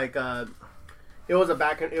funny like it was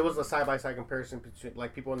a side by side comparison between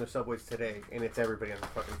like people in their subways today, and it's everybody on their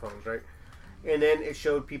fucking phones, right? And then it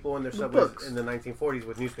showed people in their subways books. in the 1940s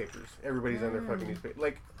with newspapers. Everybody's on their fucking newspaper.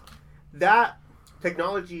 Like that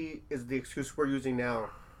technology is the excuse we're using now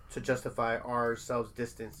to justify ourselves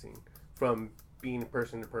distancing from being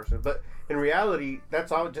person to person. But in reality,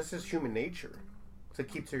 that's all just as human nature to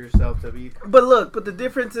keep to yourself, to be. but the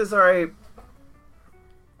difference is, alright,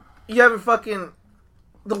 you have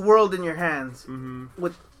the world in your hands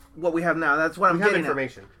with what we have now. That's what I'm We have getting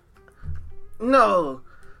information. at. No,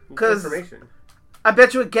 because Information. I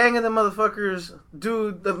bet you a gang of them motherfuckers,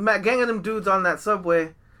 gang of them dudes on that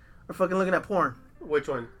subway are fucking looking at porn. Which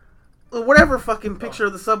one? Whatever fucking picture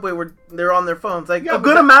of the subway where they're on their phones. Like, Yeah, a but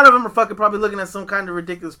good that- amount of them are fucking probably looking at some kind of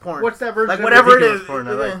ridiculous porn. What's that version? Like, of whatever it ridiculous is. porn,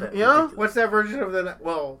 I like that. You know? What's that version of the?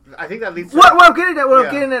 Well, I think that leads to. What I'm getting at, Yeah.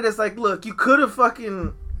 I'm getting at is like, look, you could have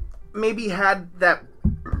fucking maybe had that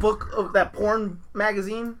book of that porn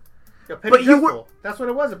magazine, A penny but you dreadful. That's what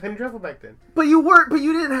it was. A penny dreadful back then. but you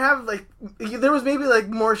didn't have like, there was maybe like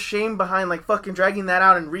more shame behind like fucking dragging that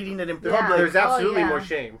out and reading it in Yeah. public. There's absolutely yeah. more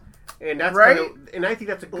shame, and that's Right? and I think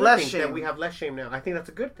that's a good Less thing shame. that we have less shame now. I think that's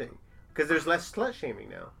a good thing because there's less slut shaming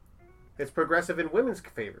now. It's progressive in women's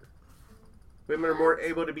favor. Women are more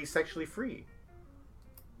able to be sexually free.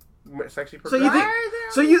 Sexually So you progressive. Why think- are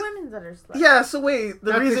there so only you- women that are sluts? Yeah. So wait,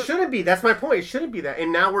 the It reason. shouldn't be. That's my point. It shouldn't be that.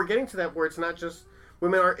 And now we're getting to that where it's not just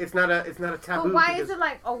women are. It's not a taboo. But why because is it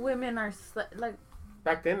like women are like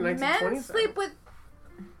back then, men 1920s? sleep with?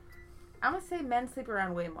 I'm gonna say men sleep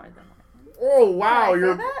around way more than women. Oh wow, Can I say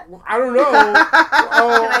you're. that? I don't know.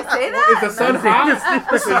 Oh, Can I say that? Is the sun No.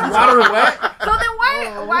 hot? Is water wet? So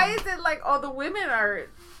then why is it like all the women are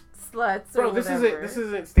sluts or Bro, this whatever?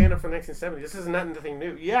 isn't stand up for 1970. This is not nothing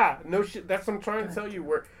new. Yeah, no shit. That's what I'm trying to tell you.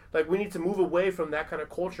 We're like we need to move away from that kind of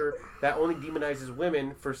culture that only demonizes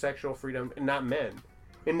women for sexual freedom and not men.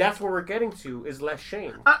 And that's where we're getting to is less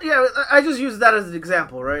shame. Yeah, I just use that as an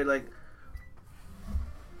example, right? Like,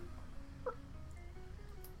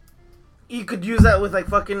 you could use that with like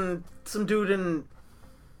fucking some dude in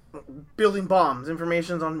building bombs.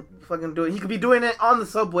 Information's on fucking doing. He could be doing it on the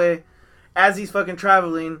subway as he's fucking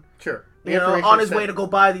traveling. Sure. The You know, information on his said- way to go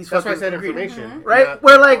buy these That's why I fucking said ingredients. information, Right? not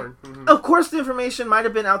Where like, porn. Mhm. of course, the information might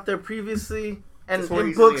have been out there previously and It's more in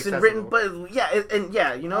easily books and written, accessible. but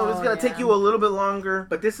yeah, you know, it's Oh, gonna take yeah. you a little bit longer.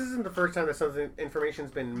 But this isn't the first time that something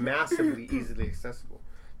information's been massively easily accessible.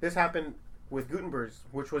 This happened with Gutenberg's,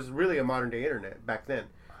 which was really a modern day internet back then.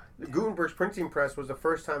 Gutenberg's printing press was the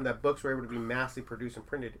first time that books were able to be massively produced and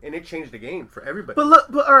printed, and it changed the game for everybody.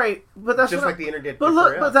 But all right, but that's just what like the internet. But before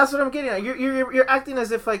look, but us. that's what I'm getting at. You're acting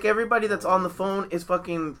as if like everybody that's on the phone is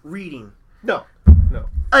fucking reading. no.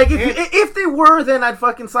 Like And- if they were, then I'd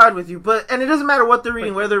fucking side with you. But and it doesn't matter what they're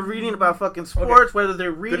reading, whether they're reading about fucking sports, whether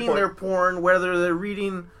they're reading point. their porn, whether they're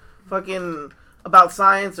reading fucking about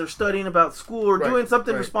science or studying about school or Right, doing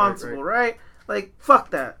something right, responsible, right. right? Like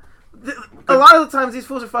fuck that. A lot of the times these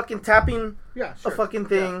fools are fucking tapping Yeah, a sure. fucking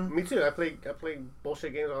thing. Yeah, me too. I play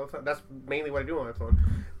bullshit games all the time. That's mainly what I do on my phone.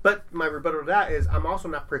 But my rebuttal to that is I'm also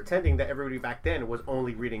not pretending that everybody back then was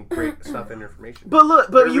only reading great stuff and information. But look,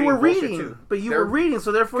 but They're you were reading bullshit, reading. too. But you They're- were reading,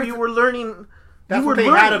 so therefore you were learning. That's you were what they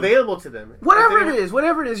learning. had available to them. Whatever If they-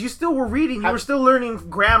 whatever it is, you still were reading. You were still learning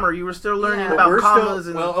grammar. You were still learning Yeah. about We're commas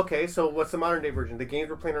still, and. well, okay, so what's the modern day version? The games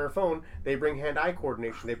we're playing on our phone, they bring hand-eye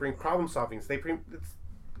coordination, they bring problem solving,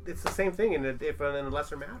 it's the same thing in a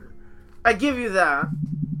lesser matter. I give you that.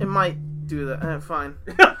 It might do that. Fine.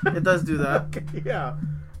 It does do that. Okay, yeah.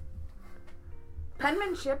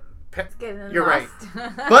 Penmanship. It's getting You're lost.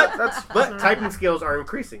 right. But typing skills are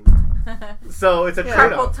increasing. So it's a Carpal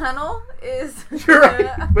trade-off. tunnel is. You're right.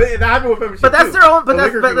 But that happened with membership But that's too. their own. But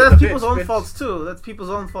that's Calligraphy was that's a people's own bitch. faults too. That's people's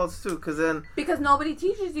own faults too. Because then Because nobody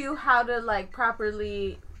teaches you how to like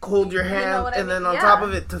properly. hold your You know hand, what I and then mean? on Yeah. top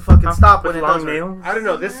of it to fucking stop when With it long does. nails. I don't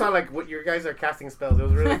know. This sounded like what your guys are casting spells. It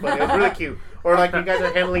was really funny. It was really cute. Or like you guys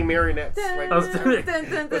are handling marionettes. Like, I was doing- Dun,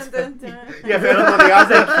 dun, dun, dun, dun. yeah, pero no the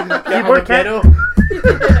other Keyboard cat?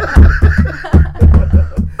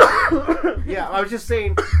 Yeah, I was just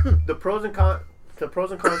saying the pros and cons. The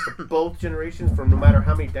pros and cons to both generations from no matter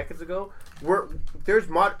how many decades ago.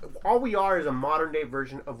 All we are is a modern day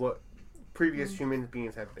version of what previous human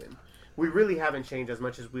beings have been. We really haven't changed as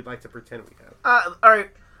much as we'd like to pretend we have. All right,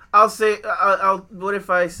 I'll say. What if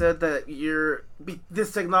I said that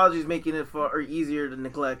this technology is making it easier to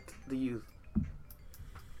neglect the youth?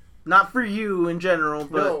 Not for you in general,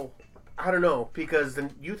 but No, I don't know, because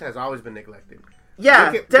the youth has always been neglected.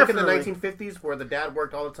 yeah, Look definitely. at the 1950s where the dad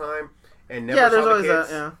worked all the time and never Yeah, saw there's the always kids.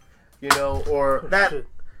 that. You know, or That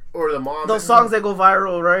or the mom. those songs that go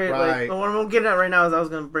viral, right? Like Right. the one I'm getting at right now is I was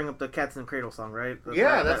gonna bring up the Cats in the Cradle song, right?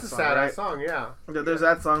 Yeah, that's a song, sad right? ass song. Yeah. There's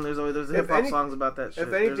that song. There's hip hop any- songs about that shit.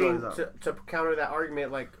 If There's anything, always that. to counter that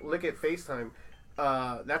argument, like look at FaceTime.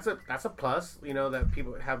 That's a plus. You know that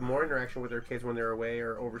people have more interaction with their kids when they're away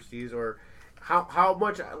or overseas, or how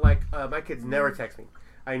much like my kids never text me.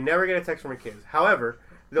 I never get a text from my kids. However,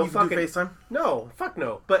 they'll You can do fucking FaceTime? no, fuck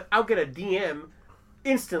no. But I'll get a DM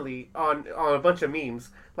instantly on a bunch of memes.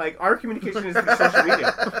 Like our communication is through social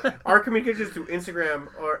media. Our communication is through Instagram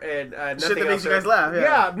and nothing Shit that makes else. you guys laugh,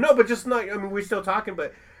 yeah. No, but just not. I mean, we're still talking,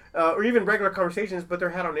 but or even regular conversations, but they're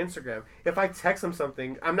had on Instagram. If I text them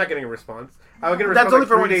something, I'm not getting a response. I'll get a response. That's only like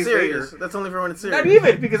for 3 when it's days serious. later. That's only for when it's serious. Not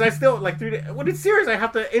even, because I still like 3 days. When it's serious, I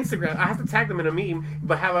have to Instagram. I have to tag them in a meme,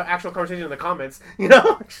 but have an actual conversation in the comments. You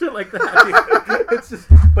know, shit like that. It's just,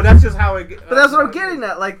 but that's just how it. But that's what I'm getting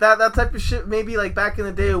at. Like that type of shit. Maybe like back in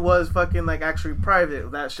the day, it was fucking like actually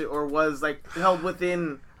private. That shit, or was like held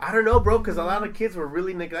within. I don't know, bro, because a lot of kids were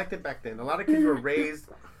really neglected back then. A lot of kids were raised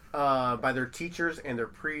by their teachers and their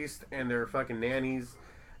priests and their fucking nannies.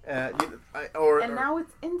 And Or now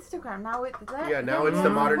it's Instagram. Now it's that. yeah, now that's it's the the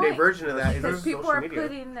modern day point. version of that. Is Because social people are media.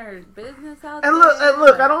 putting their business out And there.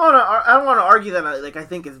 look. I don't want to argue that. I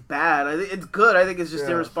think it's bad. I think it's good. I think it's just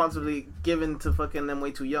Yeah. irresponsibly given to fucking them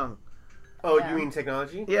way too young. Oh, Yeah. you mean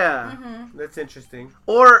technology? Yeah. Mm-hmm. That's interesting.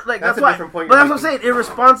 Or like That's that's a why. different point But you're that's what I'm making. saying.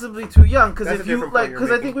 Irresponsibly too young. Because That's if a you different point like, you're because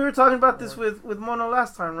I making. think we were talking about this with Mono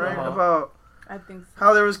last time, right? Uh-huh. About I think so.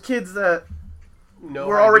 how there was kids that No,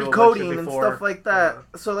 were I already do a bunch of coding and before. stuff like that.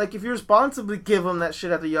 So like, if you responsibly give them that shit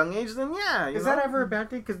at a young age, then yeah. You Is know? that ever a bad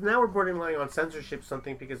thing? Because now we're borderline on censorship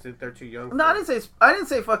something because they're too young. No, I didn't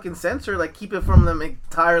say fucking censor. Like keep it from them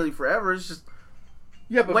entirely forever. It's just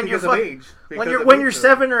Yeah, but when because you're of fuck- age. when Because you're of when age, you're though.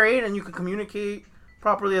 7 or 8 and you can communicate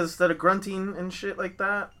properly instead of grunting and shit like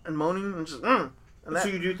that and moaning and just and that, So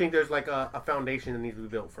you do think there's like a foundation that needs to be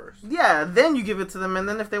built first? yeah, then you give it to them, and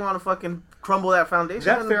then if they want to fucking crumble that foundation,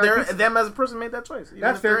 That's then fair. they're, I guess- them as a person made that choice. even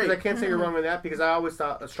That's if they're fair because I 8. can't say you're wrong with that because I always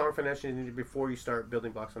thought a strong foundation is needed before you start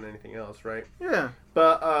building blocks on anything else, right? Yeah,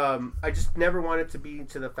 But I just never wanted to be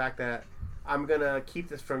to the fact that I'm gonna keep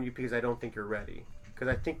this from you because I don't think you're ready. Because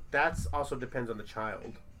I think that's also depends on the child.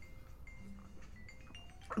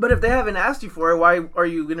 but if they haven't asked you for it, why are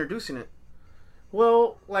you introducing it?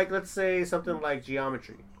 Well, like let's say something like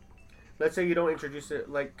geometry. Let's say you don't introduce it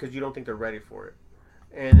like because you don't think they're ready for it,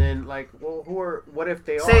 and then like, well, what if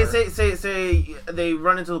they are? Say they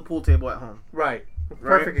run into the pool table at home. Right.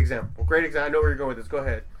 Right. Perfect example. Great example. I know where you're going with this. Go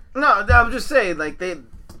ahead. No, I'm just saying, like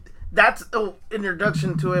that's an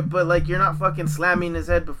introduction to it, but like you're not fucking slamming his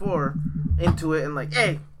head before into it and like,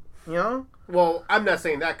 hey, you know. Well, I'm not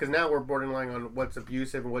saying that because now we're borderline on what's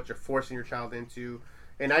abusive and what you're forcing your child into,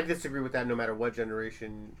 and I disagree with that no matter what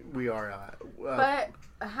generation we are at. But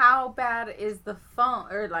how bad is the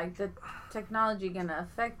phone or like the technology gonna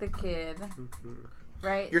affect the kid?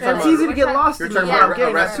 Right. You're And talking it's about- easy to get lost You're in talking it. about I'm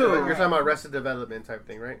getting that arrested. too. You're talking about arrested development type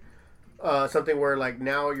thing, right? Something where like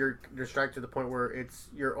now you're distracted to the point where it's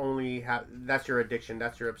you're only that's your addiction,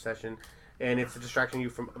 that's your obsession, and it's distracting you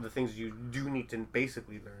from the things you do need to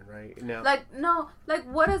basically learn, right? Now, Like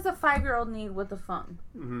what does a 5-year-old need with the phone?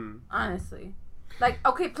 mm-hmm. Honestly, like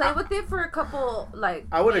okay, play with it for a couple. Like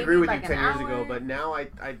I would maybe agree with like you an 10 years hour. ago, but now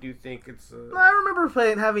I do think it's No, I remember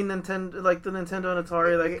having Nintendo, like the Nintendo and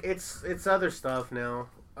Atari, like it's other stuff now.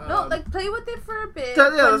 No, like play with it for a bit. Yeah,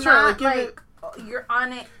 but that's right, not, like, give it- you're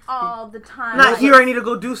on it all the time. Not here. I need to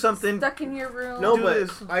go do something. Stuck in your room. No, Do but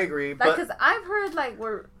this. I agree. Like, But because I've heard like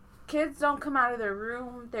where kids don't come out of their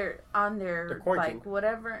room, they're on They're their quarantined. like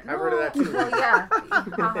whatever. I've heard of that too. Well,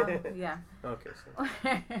 yeah, yeah. okay, so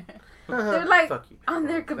They're like fuck you. on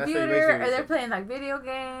their That's what computer, you're or basically they're playing like video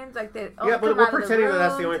games. Like they. Yeah, but we're pretending that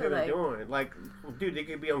that's the only room thing to, they're like, doing. Like, dude, they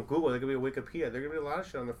could be on Google, they could be on Wikipedia, there could be a lot of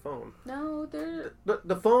shit on their phone. No, they're.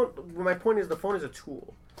 The phone. My point is, the phone is a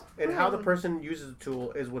tool, and how the Right. person uses the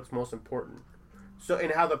tool is what's most important. So,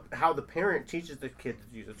 and how the parent teaches the kid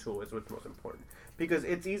to use a tool is what's most important. Because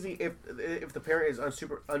it's easy if the parent is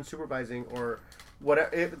unsupervising or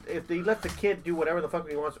whatever. If they let the kid do whatever the fuck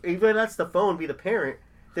he wants, even lets the phone be the parent,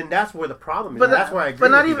 then that's where the problem is. But And that's where I agree.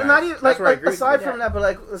 But not with even you guys. like That's where I agree with aside you. from that, but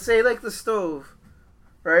like say like the stove,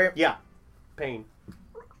 right? Yeah, pain.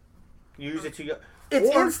 You use it to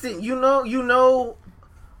It's or- instant. You know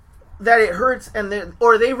that it hurts, and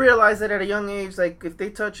they realize that at a young age, like if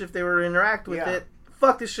they were to interact with Yeah. it,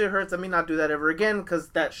 fuck, this shit hurts. Let me not do that ever again because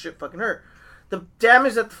that shit fucking hurt. The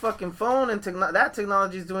damage that the fucking phone and that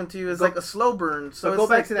technology is doing to you is like a slow burn. So But it's go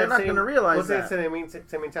back like to they're that not same. going to realize Go back that. to that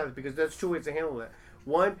same mentality because there's two ways to handle that.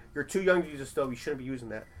 One, you're too young to use a stove. You shouldn't be using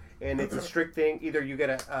that, and it's a strict thing. Either you get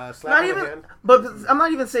a slap Not on even, the hand. but I'm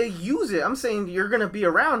not even saying use it. I'm saying you're going to be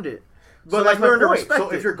around it. But So, that's like, learn my to point. respect So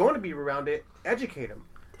it. if you're going to be around it, educate them.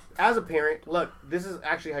 As a parent, look, this is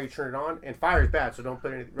actually how you turn it on, and fire is bad, so don't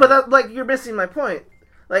put anything. But that, like, you're missing my point.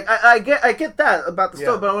 Like I get that about the Yeah.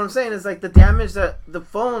 stove, but what I'm saying is like the damage that the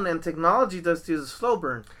phone and technology does to you is a slow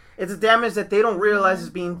burn. It's a damage that they don't realize is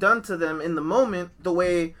being done to them in the moment. The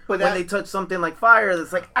way when they touch something like fire,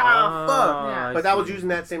 that's like fuck. Yeah. But that was using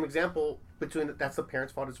that same example between that's the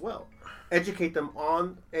parent's fault as well. Educate them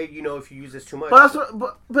on, if you use this too much. But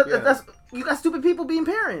that's Yeah. that's you got stupid people being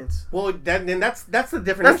parents. well, then that's the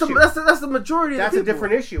different That's issue. the majority. That's of a the people.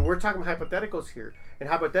 different issue. We're talking hypotheticals here, and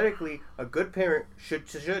hypothetically, a good parent should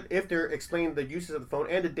if they're explaining the uses of the phone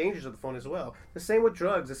and the dangers of the phone as well. The same with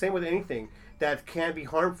drugs. The same with anything that can be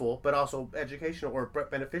harmful, but also educational or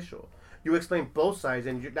beneficial. You explain both sides,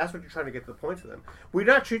 and that's what you're trying to get to the point to them. We're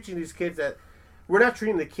not treating these kids we're not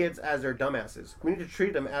treating the kids as their dumbasses. We need to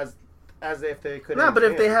treat them as if they could. No, but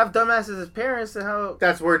if they have dumbasses as parents, then how?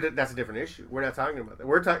 that's a different issue. We're not talking about that.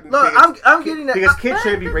 We're talking. No, I'm getting that. because kids But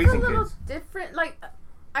shouldn't be it's raising a little kids. different. Like,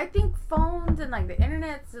 I think phones and like the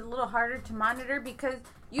internet's a little harder to monitor because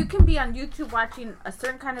you can be on YouTube watching a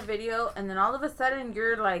certain kind of video, and then all of a sudden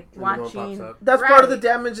you're like And the one pops watching. up. That's part of the Right.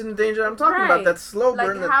 damage and the danger I'm talking about. Right. That slow Like,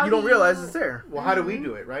 burn that how you don't do realize you- is there. Well, how do we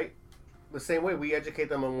do it, right? The same way we educate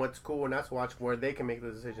them on what's cool and not to watch, where they can make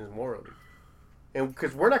the decisions morally. And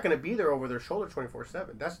because we're not going to be there over their shoulder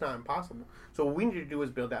 24/7, that's not impossible. So what we need to do is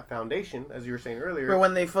build that foundation, as you were saying earlier. Or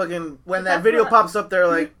when that That's video what- pops up, they're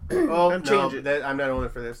like, oh and change it. I'm not owning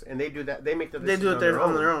for this, and they do that. They make the They decision do it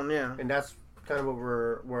on their own, yeah. and that's kind of what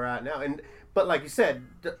we're at now. But like you said,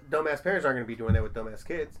 dumbass parents aren't going to be doing that with dumbass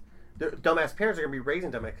kids. Dumbass parents are going to be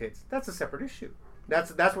raising dumbass kids. That's a separate issue.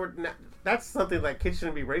 That's something like kids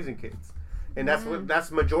shouldn't be raising kids. And that's that's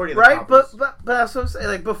the majority of the Right, problems. but that's what I'm saying.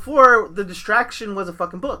 Like before, the distraction was a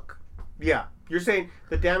fucking book Yeah, you're saying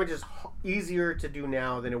the damage is easier to do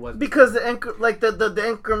now than it was because the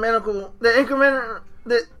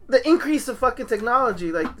increase of fucking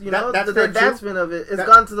technology, like That's the very true. advancement of it, has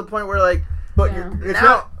gone to the point where like But Yeah. it's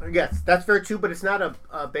Now- not. Yes, that's very true. But it's not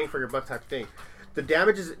a bang for your buck type thing. The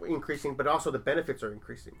damage is increasing, but also the benefits are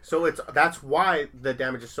increasing. So that's why the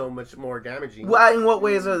damage is so much more damaging. in what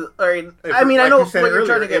ways are I mean Like I know you what said you're earlier,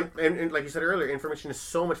 trying to get. and like you said earlier, information is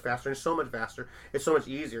so much faster and so much vaster. It's so much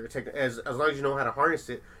easier. As long as you know how to harness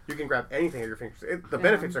it, you can grab anything at your fingers. The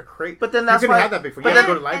benefits are great. But then that's you can why- have that before. but You have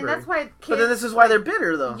to then- go to the And library. that's why kids, But then this is why they're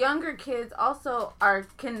bitter though. younger kids also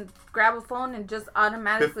can grab a phone and just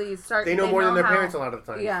automatically start. They know more than their how- parents a lot of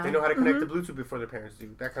the time. Yeah. They know how to connect to Bluetooth before their parents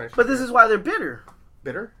do. That kind of shit. But this is why they're bitter.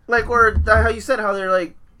 bitter. Like, or how you said how they're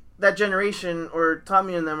like that generation, or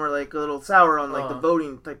Tommy and them are like a little sour on like the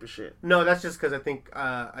voting type of shit. No, that's just because I think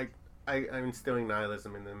I'm instilling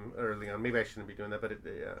nihilism in them early on. Maybe I shouldn't be doing that, but it's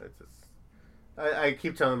just I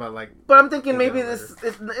keep telling them about like. But I'm thinking Think maybe about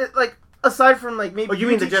it like aside from like maybe Oh, you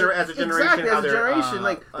mean the teaching- as a generation? exactly how as a they're, generation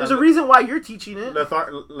like there's a reason why you're teaching it.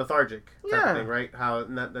 lethargic type Yeah. of thing, right? How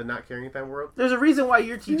the not caring in that world. There's a reason why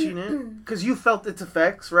you're teaching it because you felt its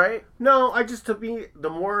effects, right? No, to me, the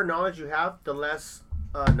more knowledge you have, the less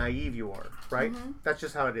naive you are, right? That's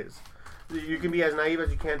just how it is. You can be as naive as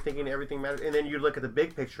you can, thinking everything matters, and then you look at the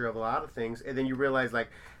big picture of a lot of things, and then you realize like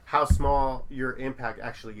how small your impact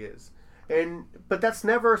actually is. But that's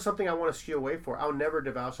never something I want to skew away for. I'll never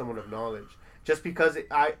devour someone of knowledge just because it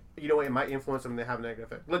might influence them to have a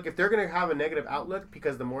negative effect. Look, if they're going to have a negative outlook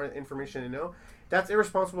because the more information they know, that's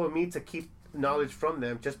irresponsible of me to keep knowledge from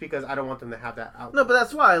them just because I don't want them to have that outlook. No, but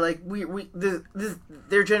that's why, like,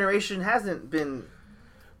 their generation hasn't been.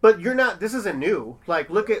 But you're not. This isn't new. Like,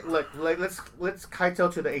 let's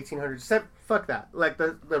kaitel to the 1800s. Fuck that. Like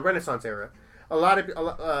the Renaissance era. A lot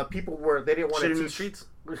of people they didn't want to teach in the streets.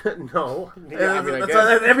 No. Yeah, I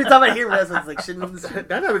guess. Every time I hear Renaissance, like shit in the streets.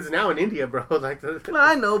 That happens now in India, bro. Like no,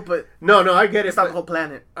 I know, but no, I get it. It's not the whole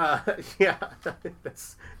planet. Yeah,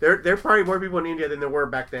 there are probably more people in India than there were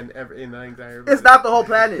back then ever in the entire. It's not the whole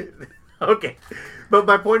planet. Okay, but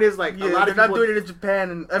my point is like a lot of they're people not doing it in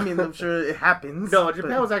Japan, and I mean I'm sure it happens. No,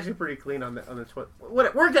 Japan was actually pretty clean on the what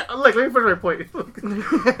we're let me finish my point.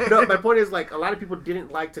 No, my point is like a lot of people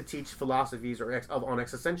didn't like to teach philosophies on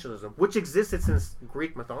existentialism, which existed since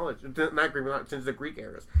Greek mythology, not Greek mythology, since the Greek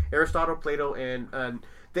eras. Aristotle, Plato, and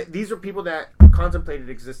these are people that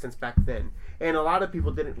contemplated existence back then, and a lot of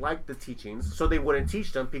people didn't like the teachings, so they wouldn't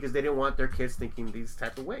teach them because they didn't want their kids thinking these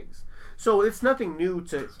type of ways. So it's nothing new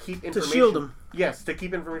to keep information. To shield them. Yes, to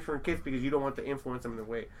keep information from kids because you don't want to influence them in a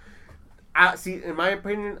way. See, in my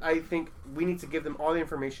opinion, I think we need to give them all the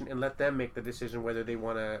information and let them make the decision whether they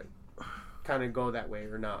want to kind of go that way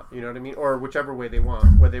or not. You know what I mean? Or whichever way they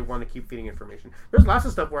want, whether they want to keep feeding information. There's lots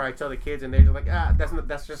of stuff where I tell the kids and they're just like,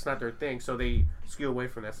 that's just not their thing. So they skew away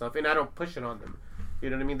from that stuff, and I don't push it on them.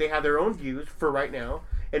 You know what I mean? They have their own views for right now,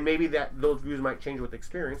 and maybe those views might change with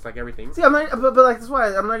experience, like everything. See, I'm not, but like that's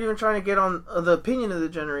why I'm not even trying to get on the opinion of the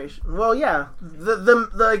generation. Well, yeah,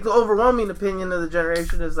 the overwhelming opinion of the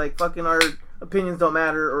generation is like fucking our opinions don't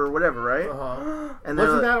matter or whatever, right? And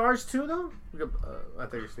wasn't that ours too, though? I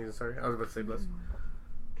thought you were sneezing. Sorry, I was about to say bless.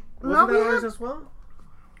 Wasn't that ours as well?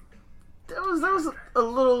 There was a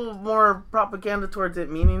little more propaganda towards it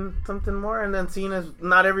meaning something more, and then seeing as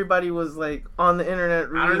not everybody was like on the internet.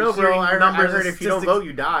 I don't know, bro. I heard if you don't vote,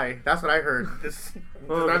 you die. That's what I heard. It's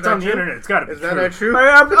on the internet. It's got to be. Is that not true?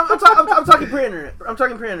 I'm talking pre-internet. I'm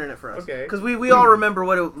talking pre-internet for us. Okay. Because we all remember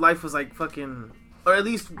what life was like, fucking, or at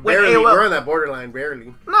least barely. We're on that borderline,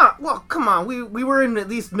 barely. Nah, well, come on. We were in at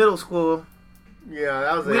least middle school. Yeah,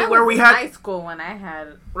 that was where we had high school when I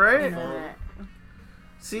had internet.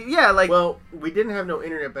 See, yeah, like... Well, we didn't have no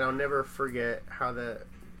internet, but I'll never forget how the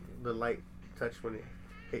light touched when it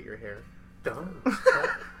hit your hair. Dumb.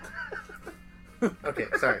 Okay,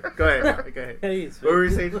 sorry. Go ahead. Hey, what were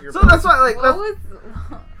you saying? So that's why, like...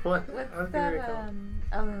 What's that,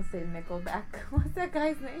 I was going to say Nickelback. What's that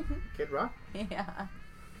guy's name? Kid Rock? Yeah. Yeah,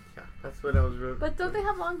 that's what I was... But don't they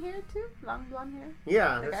have long hair, too? Long blonde hair?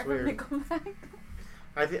 Yeah, the that's guy weird. From Nickelback?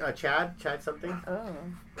 I think Chad something. Oh.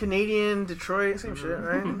 Canadian, Detroit, same shit,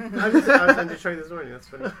 right? I was in Detroit this morning. That's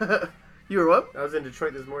funny. You were what? I was in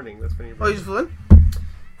Detroit this morning. That's funny. Oh, you just flew in?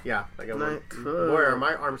 Yeah, I got one. Nice. Boy, are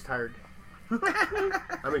my arms tired.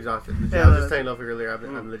 I'm exhausted. Yeah, I was just telling Lofi earlier.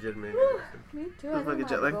 I'm legitimately exhausted. Me too. I don't know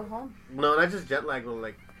how to go home. No, not just jet lag, but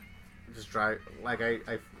like just drive. Like I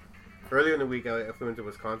earlier in the week I flew into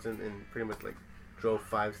Wisconsin and pretty much like drove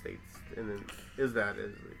 5 states, and then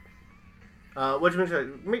what you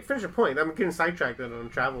mentioned? Finish your point. I'm getting sidetracked on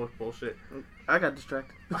travel bullshit. I got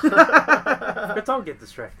distracted. Let's all get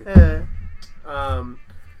distracted. Yeah.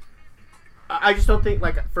 I just don't think,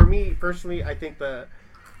 like, for me personally, I think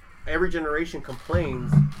every generation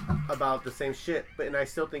complains about the same shit, and I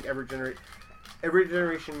still think every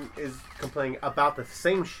generation is complaining about the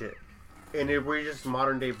same shit, and we're just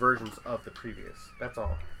modern day versions of the previous. That's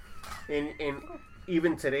all. And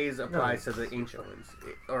even today's applies to the ancient ones,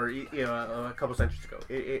 or a couple centuries ago.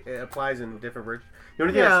 It applies in different versions. The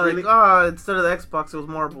only thing that's really instead of the Xbox, it was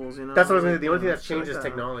marbles. You know, that's what I was going to say. The only thing that's changed is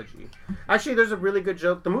technology. Actually, there's a really good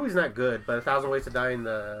joke. The movie's not good, but 1,000 Ways to Die in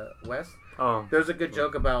the West. Oh, there's a good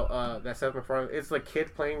joke about that Seth MacFarlane. It's like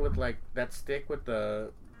kid playing with like that stick with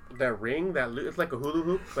that ring it's like a hula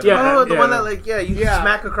hoop. But the one that you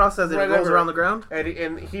smack across as it rolls around the ground.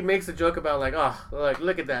 And he makes a joke about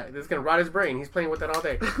look at that, it's gonna rot his brain. He's playing with that all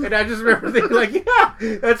day. And I just remember thinking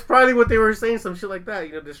that's probably what they were saying, some shit like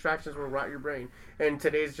that. Distractions will rot your brain. And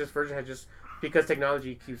today's version has just, because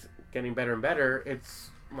technology keeps getting better and better,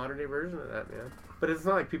 it's modern day version of that, man. But it's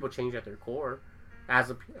not like people change at their core. I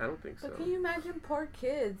don't think so. But can you imagine poor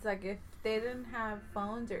kids, like if they didn't have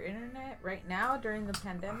phones or internet right now during the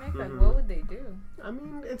pandemic, like what would they do? I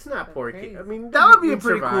mean, it's not poor kids. I mean, that would be a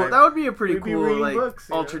pretty cool. That would be a pretty cool like books,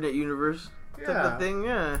 alternate universe type of thing.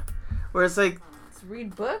 Yeah, where it's like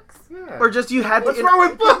read books. Yeah. Or just you had. What's wrong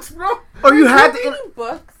with books, bro? Or you had to reading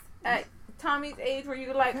books at Tommy's age where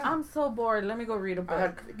you're like, I'm so bored. Let me go read a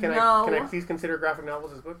book. Can I please consider graphic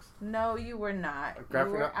novels as books? No, you were not. You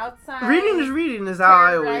Graphic were outside. Reading is how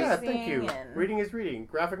I always. Yeah, thank you. And- Reading is reading.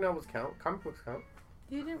 Graphic novels count. Comic books count.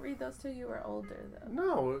 You didn't read those till you were older, though.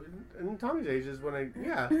 No, in Tommy's age is when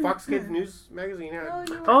Fox Kids News magazine. No,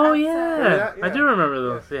 you were Oh outside. yeah. Yeah. I do remember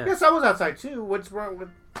those. Yeah. Yes, I was outside too. What's wrong with?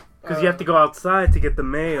 Because you have to go outside to get the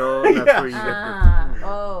mail. And that's Yeah. where you get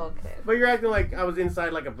Oh, okay. But you're acting like I was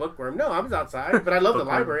inside like a bookworm. No, I was outside, but I love the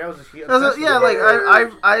Bookworm. library. I was just Yeah, like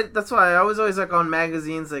I that's why I was always like on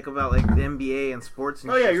magazines like about like the NBA and sports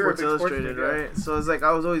and Oh, yeah, shit, you were a Sports big sports Illustrated, dude, yeah. right? So it's like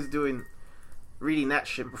I was always reading that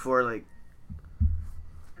shit before like.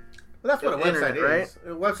 Well, that's what a Internet, website right? is. A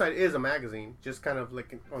website is a magazine, just kind of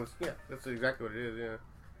like that's exactly what it is. Yeah.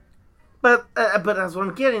 But that's what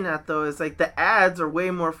I'm getting at though is like the ads are way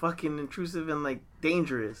more fucking intrusive and like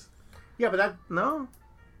dangerous. Yeah, but that No.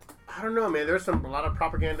 I don't know, man. There's a lot of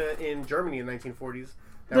propaganda in Germany in the 1940s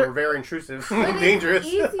that There- were very intrusive But and dangerous.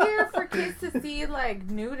 it's easier for kids to see like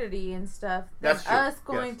nudity and stuff than That's true, us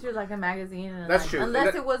going yes. through like a magazine. And, That's like, true. Unless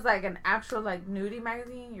And it was like an actual like nudie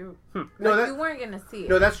magazine, you No, that- you weren't gonna see it.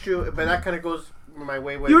 No, that's true, but that kind of goes my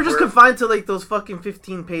way. You were just confined to like those fucking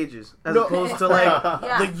 15 pages as No. opposed to like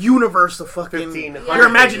Yeah. the universe of fucking 15, Yeah. your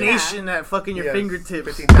imagination at fucking your Yes, fingertips.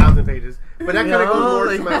 15,000 pages. But that You kind of goes know, more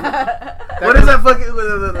like- to my. What is that fucking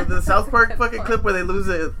the South Park fucking clip where they lose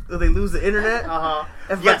the internet?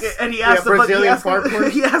 And, Yes. fucking, and he Yeah, has to fucking, Brazilian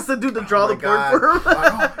porn. he has to do to draw the porn God. for him.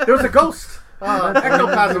 Oh, there was a ghost.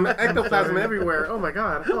 Ectoplasm everywhere. Oh my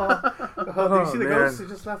god. Oh, did you see the man. ghost? It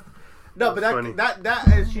just left. No, but funny. that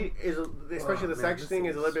is especially the sex thing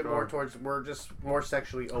is a little bit more towards we're just more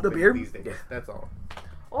sexually open beard? these days. That's all.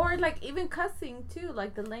 Or like even cussing too,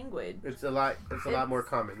 like the language. It's a lot more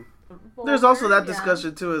common. There's also that Vulgar, yeah.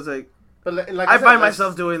 discussion too. Is like But like I said, find less-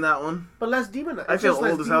 myself doing that one. but less demonized. I It's feel just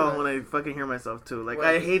less old as hell demonized. when I fucking hear myself too. Like Well,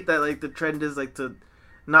 I hate that like the trend is like to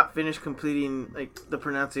not finish completing like the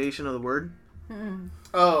pronunciation of the word.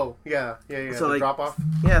 Oh yeah. So, the like, drop off.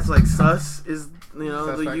 Yeah, it's like sus is the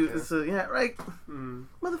Suspect, you. yeah. It's a, yeah, right. Mm.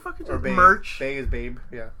 Motherfucker, Or just babe. merch Bay is babe.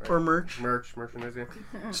 Yeah. Right. or merch. merchandise. Yeah.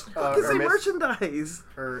 Fucking say or miss- merchandise.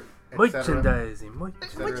 Or et cetera. merchandising.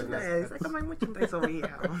 cetera. Merchandise. I got my merchandise over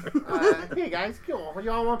here. Hey guys, cool.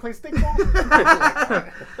 Y'all want to play stickball?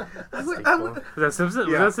 Was that Simpsons?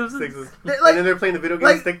 Yeah, Was that Simpsons? Sixes. Like- and then they're playing the video game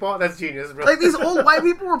like- stickball. That's genius, bro. Like these old white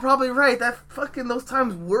people were probably right. That fucking those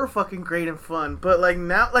times were fucking great and fun. But like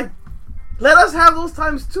now, like let us have those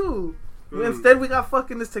times too. Instead, we got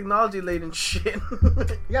fucking this technology laden shit.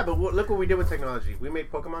 Yeah, but look what we did with technology. We made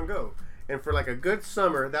Pokemon Go, and for like a good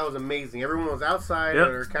summer, that was amazing. Everyone was outside Yep.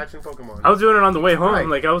 or catching Pokemon. I was doing it on the way home. Right.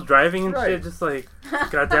 Like I was driving and Right. shit, just like,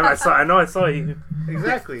 God damn, I know I saw you.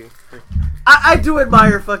 Exactly. I do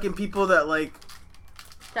admire fucking people that like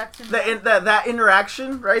Jackson. that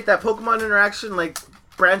interaction, right? That Pokemon interaction, like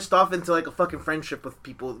branched off into like a fucking friendship with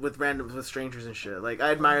people, with strangers and shit. Like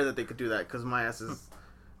I admire that they could do that because my ass is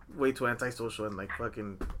way too antisocial and like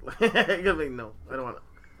fucking. Like, no, I don't want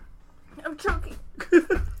to. I'm choking.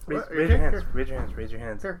 What? Raise your hands. Raise your hands. Raise your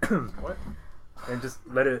hands. What? And just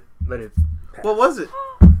let it. Pass. What was it?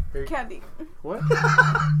 Candy. What? It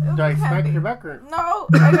was Did I smack candy. your back or? No,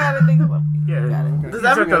 I gotta think about it. Yeah. Got it. Does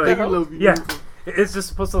that You mean have to, that like, help? Yeah. It's just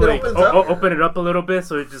supposed to It like opens up? open it up a little bit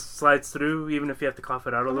so it just slides through, even if you have to cough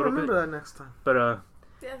it out a I'll little remember bit. that next time. But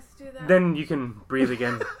Yes, do that. then you can breathe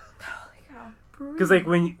again. Holy cow. Because like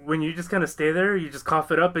when you just kind of stay there, you just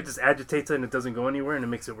cough it up, it just agitates it and it doesn't go anywhere and it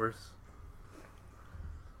makes it worse.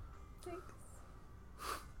 Thanks.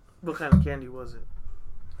 What kind of candy was it?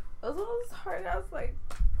 Those hard ass like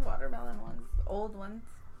watermelon ones, old ones.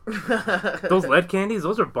 Those lead candies,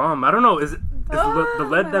 those are bomb. I don't know, is the Ah,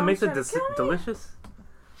 lead my that mom's makes it trying to kill me. delicious?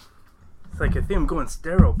 It's like I think I'm going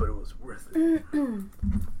sterile, but it was worth it.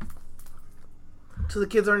 So the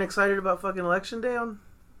kids aren't excited about fucking election day on.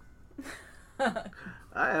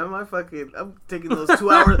 I am. I'm taking those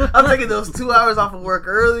 2 hours. I'm taking those 2 hours off of work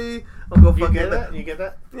early. I'll go You fucking. get that? You get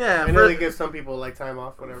that? Yeah. I know they give some people like time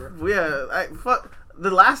off, whatever. Yeah. The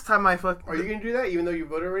last time I fuck. Are you gonna do that even though you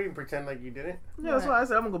voted already and pretend like you didn't? Yeah, that's why I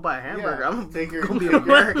said I'm gonna go buy a hamburger. Yeah, I'm gonna take your go be take your-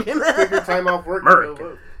 American. Take your time off work. American. To go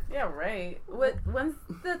vote. Yeah, right. When's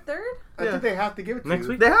the 3rd? I Yeah. think they have to give it to Next you.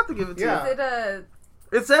 week? They have to give it to Yeah. Is it a?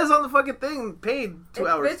 you. It says on the fucking thing, paid 2 if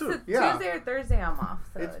hours it's too. a Yeah. Tuesday or Thursday, I'm off.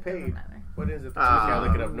 So It's it paid. doesn't matter. What is it? Ah. Yeah,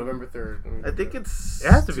 look it up. November 3rd. I think it's.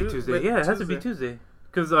 It has to be Tuesday. Yeah, it has to be Tuesday.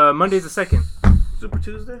 Because Monday's the 2nd. Super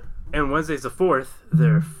Tuesday. And Wednesday's the 4th.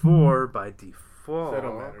 Therefore, by default. So it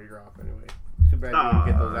don't matter. You're off anyway. Too bad you didn't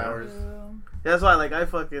get those hours. Yeah, that's why, like, I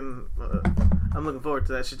fucking. I'm looking forward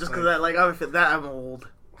to that shit just because I'm old.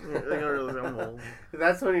 You I'm old.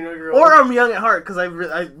 That's when you know you're Or old. I'm young at heart because I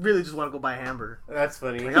really just want to go buy a hamburger. That's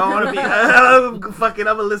funny. Like, I don't want to be. I'm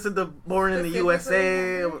gonna listen to Born in the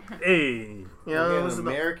USA. You Hey, know, an listen to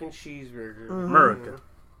American cheeseburger. America.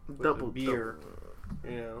 double beer.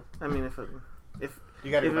 You know. I mean, if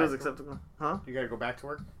You gotta it go back was to acceptable, huh? You gotta go back to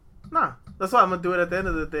work. Nah, that's why I'm gonna do it at the end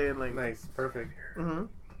of the day and like. Nice, perfect, Mm-hmm.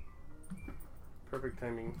 perfect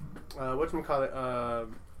timing. Whatchamacallit?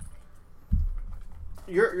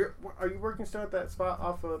 Are you working still at that spot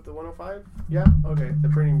off of the 105? Yeah. Okay, the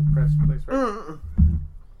printing press place, right?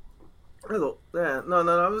 Mm-mm. Yeah, no,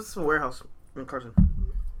 I was in a warehouse in Carson.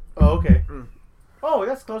 Oh, okay. Mm. Oh,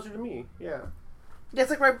 that's closer to me. Yeah. Yeah,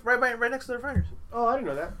 it's like right next to the refiners. Oh, I didn't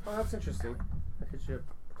know that. Oh, that's interesting. I could ship.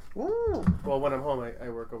 Ooh, Well, when I'm home, I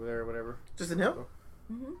work over there or whatever. just in Hill.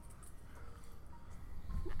 Mhm.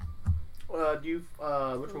 Do you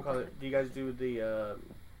whatchamacallit? Do you guys do the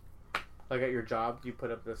like at your job? Do you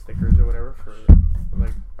put up the stickers or whatever for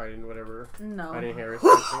like Biden whatever? No. Biden Harris.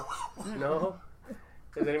 Something? No.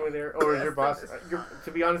 Is anyone there? Or is your boss?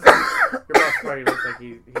 To be honest, your boss probably looks like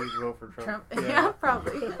he vote for Trump. Trump. Yeah,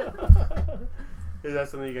 probably. Is that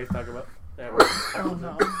something you guys talk about? At work? Oh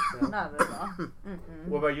no, Yeah. not at all. Mm-mm.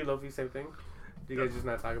 What about you, Lofi? Same thing. Do you guys just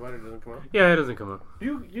not talk about it? It doesn't come up. yeah, it doesn't come up.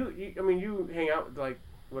 You I mean, you hang out like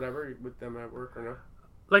whatever with them at work or no?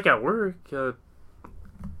 Like at work.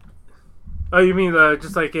 Oh, you mean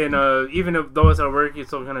just like in even if though it's at work, you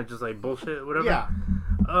still kind of just like bullshit, or whatever. Yeah.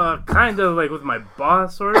 Kind of like with my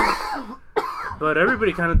boss, sort of. But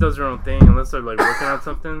everybody kind of does their own thing unless they're like working on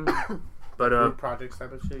something. But Group projects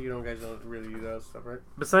type of shit. You guys don't really do that stuff, right?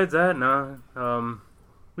 besides that, nah.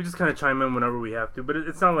 We just kind of chime in whenever we have to. But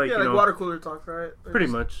it's not like Yeah, you like know, water cooler talk, right? pretty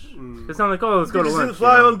much. Mm. It's not like oh, let's go to Did you see lunch. the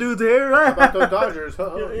fly you know? on dude's hair? How about those Dodgers?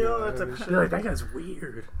 Huh? You know, that type of shit. You're like that guy's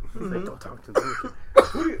weird. It's like, don't talk to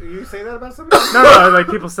me. You say that about somebody? No, like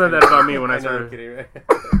people said that about me when I know, I'm started kidding, right?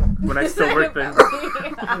 when I still worked there.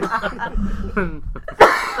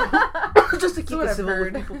 Just to keep What it a civil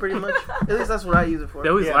with bird. people, pretty much. At least that's what I use it for. They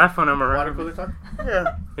always Yeah. laugh when I'm Water around. cooler talk?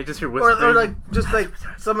 Yeah. They just hear Or whispering. like just like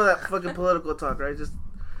some of that fucking political talk, right? Just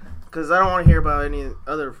because I don't want to hear about any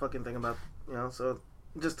other fucking thing about, you know. So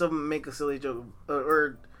just to make a silly joke,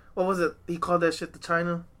 or what was it? He called that shit the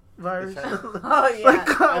China virus. The China- Oh yeah. Like,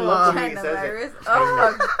 come I love on. the way he China says it. virus. China.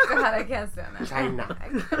 Oh god, I can't stand that. China.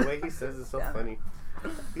 The way he says it's so Yeah. funny.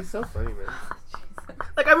 He's so funny, man.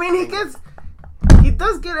 Like, I mean, he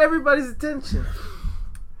does get everybody's attention.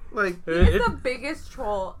 Like, He's the biggest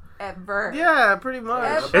troll ever. yeah, pretty much.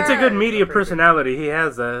 Ever. It's a good media personality. He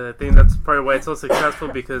has that. I think that's probably why it's so successful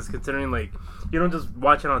because considering like you don't just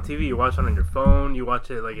watch it on TV, you watch it on your phone, you watch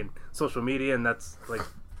it like in social media, and that's like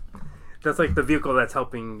the vehicle that's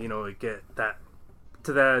helping like, get that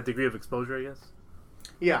to that degree of exposure, I guess.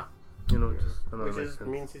 Yeah. Just Which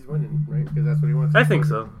means he's winning, right? Because that's what he wants. I think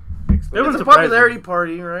so. Exposure. It It's wouldn't a surprise popularity me.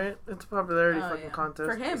 party, right? It's a popularity Oh, fucking yeah. contest,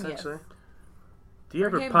 For him, essentially. yes. Do you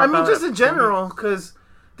ever him. pop I mean, out just at- in general, because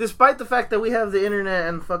despite the fact that we have the internet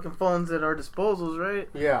and fucking phones at our disposals, right?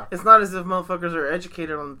 Yeah. It's not as if motherfuckers are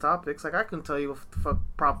educated on the topics. Like, I can tell you what the fuck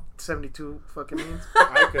Prop 72 fucking means.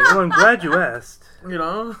 I could. Well, I'm glad you asked. You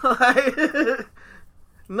know?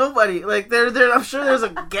 Nobody. Like, I'm sure there's a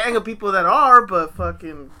gang of people that are, but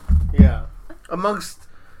fucking Yeah. amongst...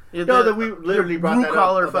 No, that we literally brought that up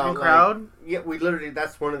blue-collar about, fucking like, crowd. Yeah, we literally,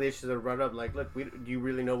 that's one of the issues that we brought up. Like, look, do you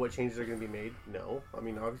really know what changes are going to be made? No. I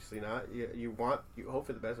mean, obviously not. You hope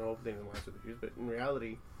for the best and hope things align with the views, but in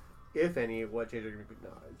reality, if any, what changes are going to be,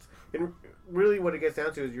 no. Really what it gets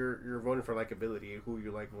down to is you're voting for likability, who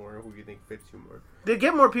you like more, who you think fits you more. They'd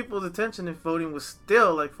get more people's attention if voting was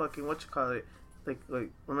still, like, fucking, like,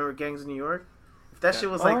 remember Gangs of New York? If that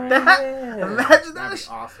shit was like that, yeah. imagine that That'd be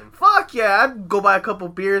shit. awesome. Fuck yeah, I'd go buy a couple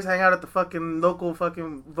beers, hang out at the fucking local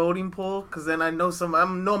fucking voting poll, cause then I know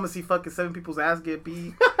I'm gonna see fucking 7 people's ass get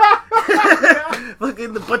beat.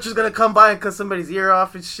 Fucking the butcher's gonna come by and cut somebody's ear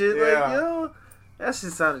off and shit. Yeah. Like, yo, that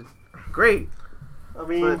shit sounded great. I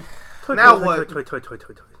mean, But now what? Toy.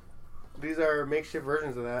 these are makeshift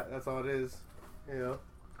versions of that. That's all it is. You know?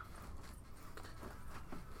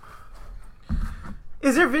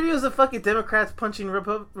 Is there videos of fucking Democrats punching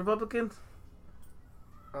Republicans?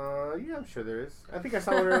 Yeah, I'm sure there is. I think I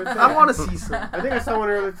saw one earlier today. I want to see some. I think I saw one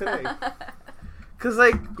earlier today. Cause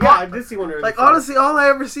like, Yeah, I did see one earlier like today. honestly, all I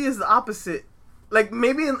ever see is the opposite. Like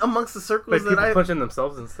maybe amongst the circles Like that people I. punching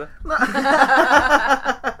themselves and stuff.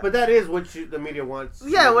 But that is what the media wants.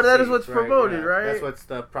 Yeah, you well, to that see, is what's promoted, right? That's what's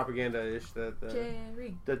the propaganda-ish. That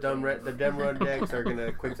Jerry. the dem rednecks are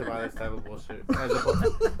gonna quick to violence type of bullshit.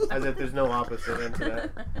 As if there's no opposite into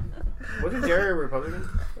that. Wasn't Jerry a Republican?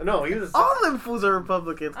 No, he was. All of them fools are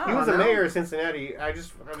Republicans. He was the mayor of Cincinnati. I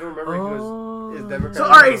don't remember if he was Democrat. So,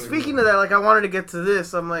 alright, speaking of that, like, I wanted to get to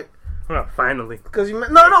this. I'm like, Well, finally. because he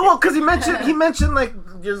mentioned like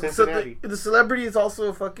just, so the celebrity is also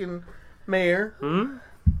a fucking mayor,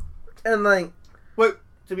 and like, But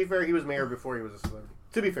to be fair, he was mayor before he was a celebrity.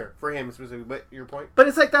 To be fair, for him specifically. But your point? but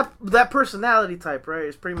it's like that personality type, right?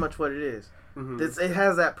 It's pretty much what it is. Mm-hmm. It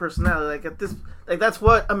has that personality. Like at this, like that's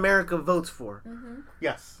what America votes for.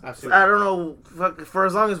 Yes, absolutely. I don't know for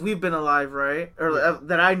as long as we've been alive, right? Or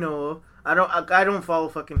that I know of. I don't follow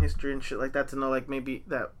fucking history and shit like that to know like maybe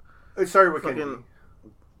that. It started with fucking. Kennedy.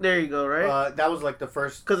 There you go, right? That was like the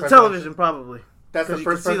first. Because of television, probably. That's the 'Cause you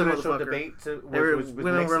first could see the presidential motherfucker. debate. Was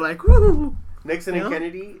Women Nixon. were like, woo! Nixon You and know?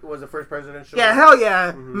 Kennedy was the first presidential. Yeah, hell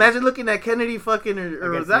yeah. Imagine looking at Kennedy fucking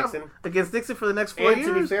or was Against that Nixon. against Nixon for the next 4 And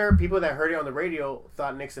years. to be fair, people that heard it on the radio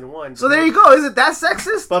thought Nixon won. So there you go. Is it that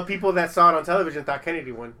sexist? But people that saw it on television thought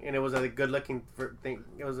Kennedy won, and it was a good-looking thing.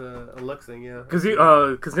 It was a looks thing, yeah.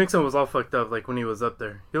 Because Nixon was all fucked up like when he was up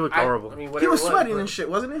there. He looked horrible. I mean, He whatever was it sweating but- and shit,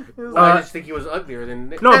 wasn't he? He was Well, like- I just think he was uglier than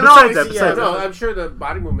Nixon. No, And besides that, obviously, besides No, that. I'm sure the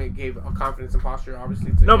body movement gave a confidence and posture,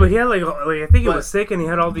 obviously. To No, him. but he had like I think he But- was sick and he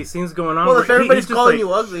had all these things going on. well, where if everybody's he just, calling like,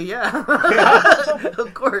 you ugly, yeah.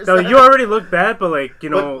 Of course. No, you already look bad, but like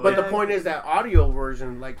But the point is that audio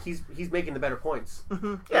version, like he's making the better points.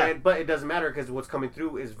 Yeah. But it doesn't matter because what's coming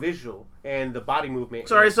through is visual and the body movement.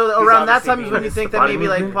 Sorry, He's so around that obviously time is being- when you think that body maybe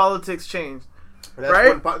like movement. politics changed. That's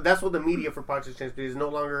right? That's what the media for politics changed. It's no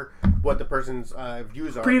longer what the person's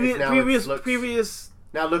views are. Previous, It's now previous, it's looks. previous.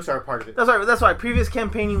 Now looks are a part of it. That's right. That's why previous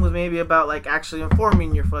campaigning was maybe about like actually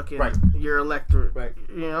informing your fucking Right. your electorate. Right.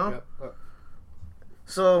 You know. Yep.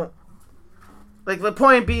 So, like the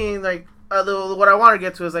point being, like what I want to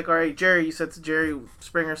get to is like, all right, Jerry. You said to Jerry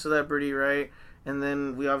Springer celebrity, right? And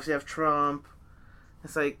then we obviously have Trump.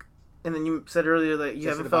 It's like, and then you said earlier that you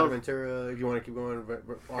haven't felt. Ventura, if you want to keep going, Like,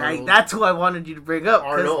 Arnold. that's who I wanted you to bring up.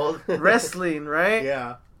 'cause Arnold. wrestling, right?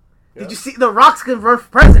 Yeah. Did you see The Rock's gonna run for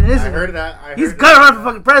president? Isn't I he? heard that. He's gonna run for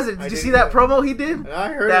fucking president. I Did you did see that hear promo he did?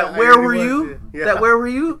 I heard That I where heard he were was- you? Yeah. That where were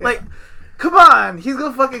you? Yeah. Like, come on, he's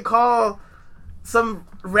gonna fucking call some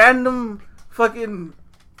random fucking.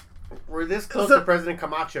 We're this close So- to President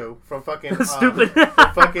Camacho from fucking Stupid. from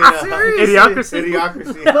fucking Seriously?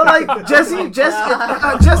 Idiocracy. But like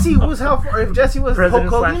Jesse was how far? If Jesse was President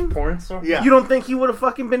Hulk slash Hogan, porn star. Yeah. you don't think he would have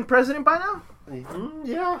fucking been president by now?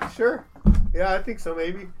 Yeah, sure. Yeah, I think so.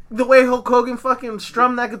 Maybe. The way Hulk Hogan fucking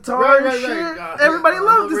strummed that guitar and shit, everybody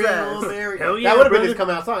loved his ass. Hell yeah, that would have been brother. his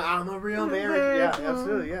coming out song. I'm a real American. Yeah,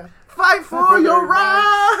 absolutely. Yeah. Fight for your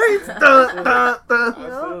rights. Dun, dun, dun, you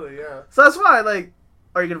know? Absolutely. Yeah. So that's why, like,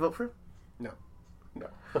 are you gonna vote for him? No.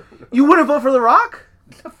 You wouldn't vote for The Rock?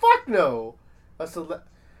 Fuck no.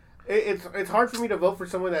 It's hard for me to vote for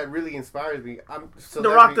someone that really inspires me. The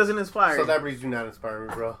Rock doesn't inspire you. Celebrities do not inspire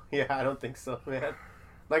me, bro. Yeah, I don't think so, man.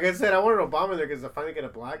 Like I said, I wanted Obama in there because I finally get a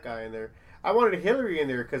black guy in there. I wanted Hillary in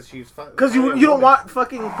there because she's Because you don't want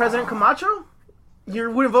fucking President Camacho? You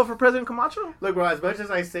wouldn't vote for President Camacho? Look, bro. As much as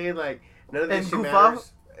I say, like none of this And shit goof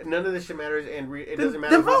matters. None of this shit matters, and it doesn't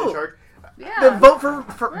matter then who's in vote. charge. Yeah. Then vote for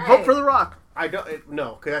Right. vote for The Rock. I don't.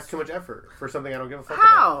 No, because that's too much effort for something I don't give a fuck about.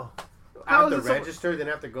 How? I How have to is it so- register, then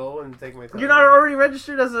have to go and take my time. You're not already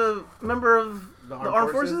registered as a member of the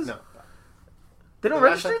Armed Forces? No. They don't The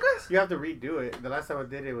last register time- you guys? You have to redo it. The last time I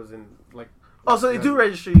did it was in like. Oh, so they do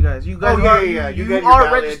register you guys. You guys Oh yeah, are, yeah. you get your are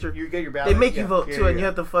ballot, registered. You get your ballot. They make you yeah, vote yeah, too, and yeah. you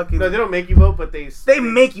have to fucking. No, they don't make you vote, but They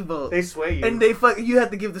make you vote. They sway you. And you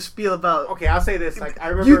have to give the spiel about. Okay, I'll say this. Like I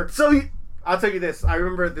remember. You I'll tell you this. I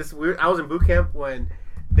remember this. I was in boot camp when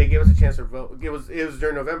they gave us a chance to vote. It was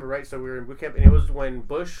during November, right? So we were in boot camp, and it was when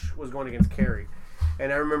Bush was going against Kerry.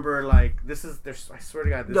 And I remember like I swear to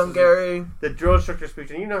God, this young is Gary. the drill instructor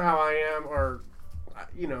speech, and you know how I am, or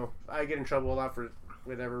you know, I get in trouble a lot for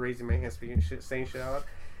whatever raising my hand, speaking shit, saying shit out loud.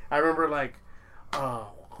 I remember like, oh,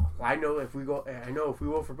 I know if we vote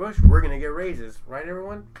for Bush, we're gonna get raises, right,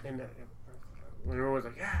 everyone? And everyone was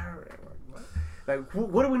like, yeah. What? Like,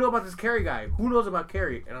 what do we know about this Kerry guy? Who knows about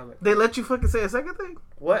Kerry? And I'm like, They let you fucking say a second thing?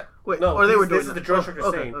 what? Wait, no, or they were this doing is the that. drill Oh, instructor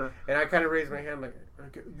okay, saying, okay. and I kind of raised my hand like,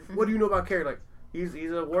 okay, what do you know about Kerry? Like. He's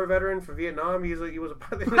a war veteran from Vietnam. He was a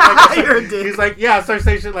You're a dick. He's like, yeah, I started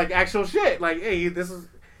saying shit like actual shit. Like, hey,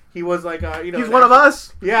 he was like, you know, He's one of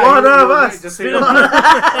us. Yeah, one he of was, us. Just so you know,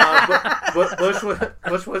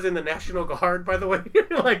 Bush was in the National Guard, by the way.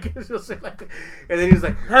 Like, it's just like, and then he was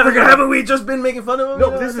like, Haven't we just been making fun of him? no,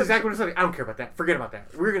 You know, this is that's- exactly what it's like. I don't care about that. Forget about that.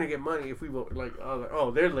 We're gonna get money if we vote. Like,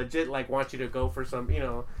 oh, they're legit. Like, want you to go for some, you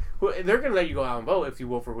know, They're gonna let you go out and vote if you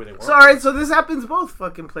vote for who they want. So alright, so this happens both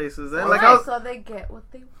fucking places. And like, so they get what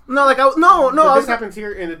they. no, like This happens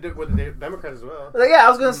here with the Democrats as well. Like, yeah, I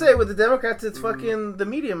was gonna say with the Democrats, it's fucking the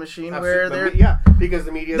media machine where because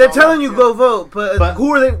the media. they're telling you go vote, but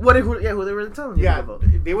who are they? Who they really telling you? Yeah, to go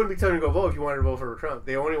vote? they wouldn't be telling you to go vote if you wanted to vote for Trump.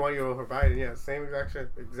 They only want you to vote for Biden. Yeah, same exact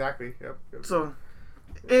shit. Exactly. Yep. So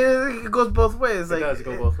it goes both ways. It does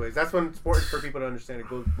go both ways. That's when it's important for people to understand. It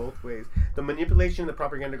goes both ways. The manipulation, the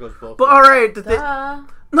propaganda goes both. But ways. all right,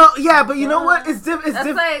 but you know what? It's different.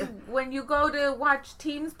 That's like when you go to watch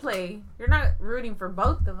teams play. You're not rooting for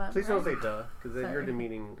both of them. Please right? don't say duh, because then you're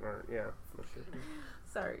demeaning. Or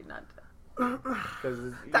Sorry, not duh. Because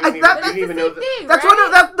you That's the same thing, That's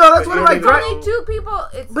right? that's one of my gripes. Only two people.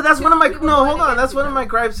 But that's one of my hold on. That's one of my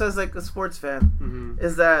gripes as like a sports fan.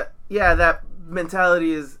 Is that that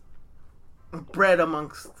mentality is bred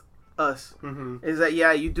amongst us. Is that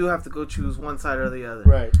you do have to go choose one side or the other,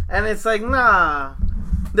 right? And it's like nah,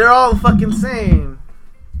 they're all fucking same.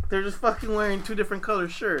 They're just fucking wearing two different color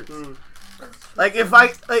shirts. Like if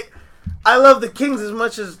I love the Kings as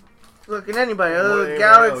much as fucking anybody, the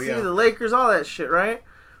Galaxy, the Lakers, all that shit, right?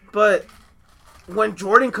 But when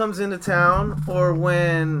Jordan comes into town, or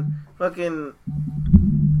when fucking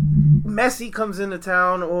Messi comes into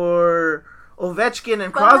town, or Ovechkin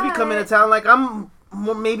and Crosby come into town, like I'm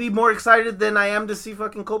maybe more excited than I am to see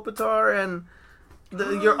fucking Kopitar and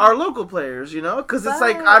our local players, you know? Because it's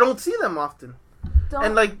like I don't see them often.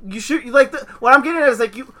 And like you should what I'm getting at is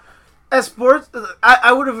like you. As sports,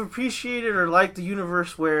 I would have appreciated or liked the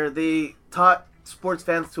universe where they taught sports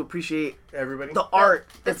fans to appreciate everybody, the art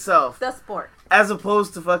itself, the sport, as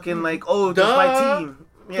opposed to fucking like, oh, just my team.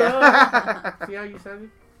 Yeah. See how you said it?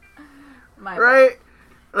 Right?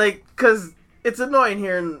 Like, cause it's annoying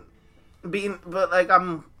hearing but like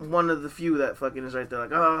I'm one of the few that fucking is right there,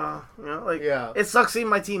 like, oh, you know, like it sucks seeing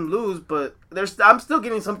my team lose, but I'm still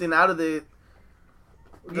getting something out of the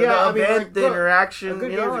event, the interaction. A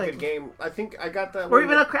good you game know, is like, a good game. I think I got that. Or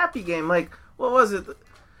even a crappy game. Like, what was it?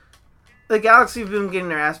 The Galaxy have been getting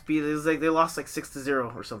their ass beat. It was like they lost like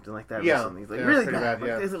 6-0 or something like that recently. Like really bad.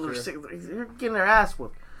 They're getting their ass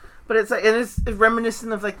whooped. But it's like, and it's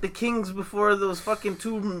reminiscent of like the Kings before those fucking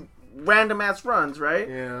two random ass runs, right?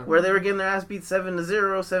 Yeah. Where they were getting their ass beat 7-0,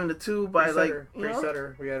 7-2 by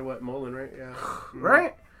Setter. We had Mullen, right? Yeah.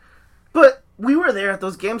 Right. But we were there at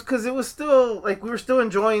those games because it was still like we were still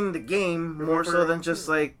enjoying the game more so than just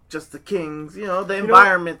the Kings, you know, the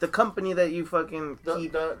environment, the company that you fucking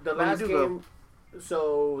keep. The last game.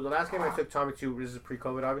 So the last game I took Tommy to, this is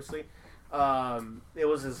pre-COVID, obviously. It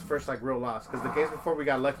was his first like real loss because the games before we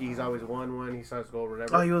got lucky. He's always won one. He starts to go or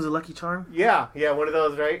whatever. Oh, he was a lucky charm. Yeah, one of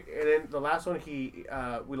those, right? And then the last one we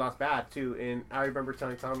lost bad too. And I remember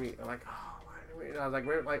telling Tommy like, I was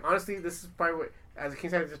like honestly, this is probably what. As a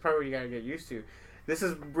Kings fan, this is probably what you gotta get used to. This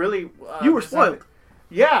is really... you were spoiled.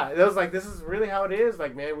 Yeah, it was like, this is really how it is.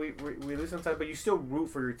 Like, man, we lose sometimes, but you still root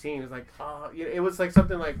for your team. It's like, it was like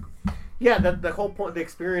something like... Yeah, the whole point, the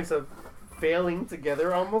experience of failing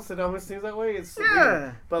together almost, it almost seems that way. It's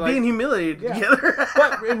weird, but like, being humiliated together.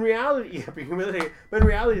 But in reality, being humiliated. But in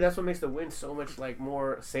reality, that's what makes the win so much like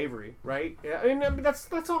more savory, right? Yeah, I mean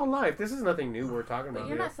that's all life. This is nothing new we're talking about. But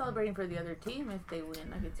you're not celebrating for the other team if they win.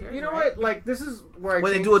 Like it's yours. You know what? Like this is where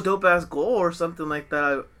when they do a dope ass goal or something like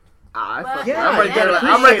that. I'm right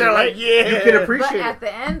there, like yeah. You can appreciate. But at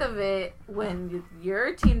the end of it, when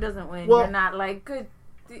your team doesn't win, you're not like good.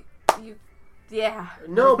 Yeah.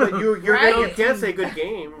 No, but you can't say good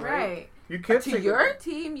game, right? You can't say your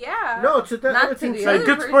team, yeah. No, to the other team. Like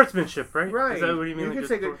good sportsmanship, right? Right. Is that what you mean? You can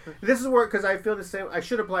say good. This is where because I feel the same. I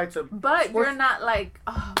should apply it to. But sports. You're not like,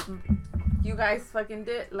 oh, you guys fucking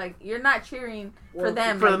did. Like you're not cheering for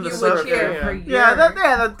them. For them you to would cheer for you.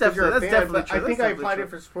 That's definitely true. I think I applied it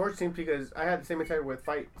for sports teams because I had the same mentality with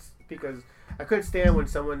fights because I couldn't stand when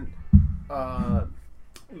someone.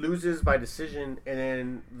 Loses by decision, and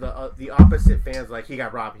then the opposite fans like he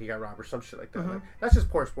got robbed or some shit like that. Like, that's just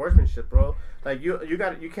poor sportsmanship, bro. Like you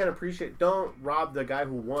can't appreciate. Don't rob the guy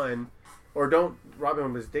who won, or don't rob him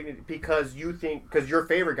of his dignity because your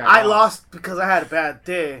favorite guy. I lost because I had a bad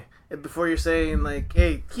day. Before you're saying like,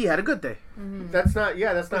 hey, he had a good day. That's not.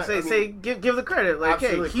 Yeah, that's not. Give the credit. Like,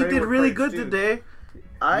 hey, he did really good today.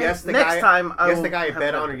 The guy I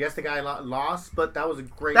bet on, or the guy lost, but that was a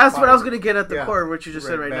great. That's what I was gonna get at the core, what you just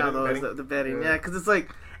said right now, though, is the betting. Yeah, because it's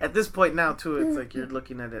like at this point now too, it's like you're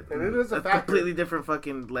looking at it. And it is a completely different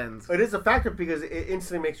fucking lens. It is a factor because it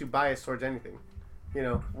instantly makes you biased towards anything. You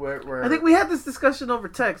know, where I think we had this discussion over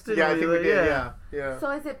text, didn't we? I think we did. Yeah.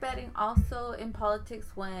 So is it betting also in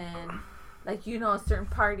politics when, like, certain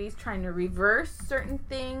parties trying to reverse certain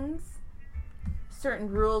things? certain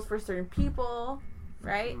rules for certain people,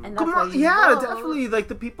 right? And that's Come why on, you yeah, vote. definitely. Like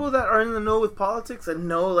the people that are in the know with politics and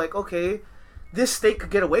know, like, okay, this state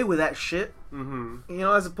could get away with that shit. Mm-hmm. You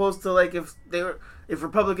know, as opposed to like if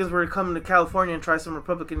Republicans were to come to California and try some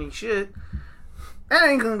Republican-y shit, that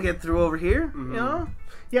ain't gonna get through over here. Mm-hmm. You know?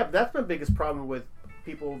 Yeah, but that's my biggest problem with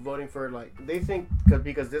people voting for, like, they think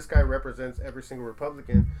because this guy represents every single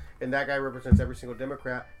Republican and that guy represents every single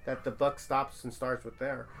Democrat, that the buck stops and starts with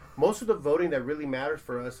there. Most of the voting that really matters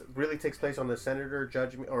for us really takes place on the senator,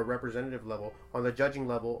 judge, or representative level, on the judging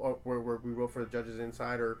level, or where we vote for the judges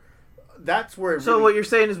inside, or that's where. So what you're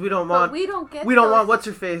saying is we don't want we don't get we don't those- want what's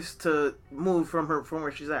her face to move from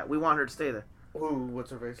where she's at. We want her to stay there. Who? What's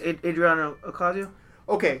her face? Adriana Ocasio.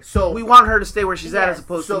 Okay, so We want her to stay where she's at Yes. as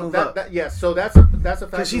opposed so to move that, up. that yes, so that's a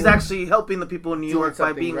fact. Because she's actually helping the people in New Doing York by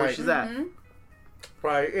something being where right. she's at. Mhm.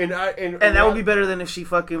 right, and And that would be better than if she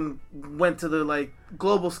fucking went to the like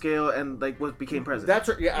global scale and like became president. That's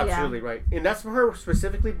her, yeah, absolutely right, and that's for her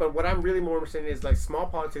specifically. But what I'm really more interested in is like small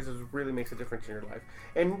politics is really makes a difference in your life,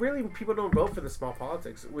 and really people don't vote for the small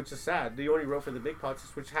politics, which is sad. They only vote for the big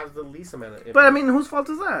politics, which has the least amount of impact. But I mean, whose fault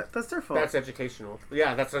is that? That's their fault. That's educational.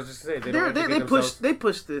 Yeah, that's what I was just saying. They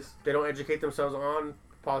push this. They don't educate themselves on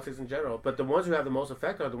politics in general. But the ones who have the most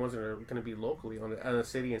effect are the ones that are going to be locally on a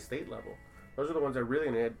city and state level. Those are the ones that are really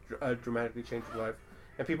going to dramatically change your life.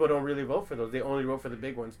 And people don't really vote for those. They only vote for the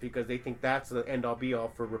big ones because they think that's the end all be all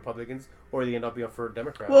for Republicans or the end all be all for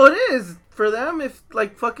Democrats. Well, it is for them if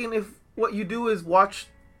what you do is watch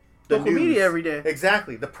The local news. media every day.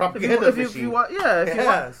 Exactly, the If propaganda you machine. watch, yeah. If you watch,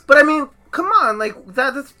 Yes. but I mean, come on, like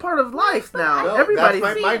that's part of life now. No, Everybody.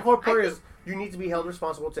 that's my whole point I is you need to be held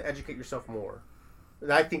responsible to educate yourself more.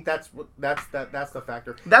 And I think that's the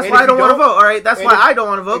factor. That's And why if I don't you want to vote. All right, that's and why if- I don't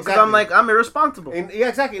want to vote because I'm Exactly. like I'm irresponsible. And, yeah,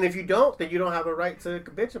 exactly. And if you don't, then you don't have a right to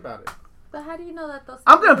bitch about it. But how do you know that those?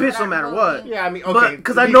 I'm gonna people bitch that no are matter voting- what. Yeah, I mean, But okay.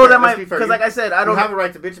 because to I be know fair, that let's be fair, because you- like I said, I you don't. have a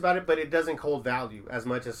right to bitch about it, but it doesn't hold value as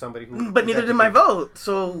much as somebody who. But neither did my vote.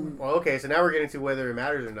 So Well, okay, so now we're getting to whether it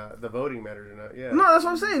matters or not. The voting matters or not. Yeah. no, that's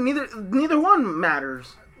what I'm saying. Neither one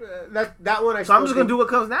matters. That one I. So I'm still just gonna think- do what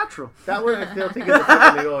comes natural. That one I still think is a flip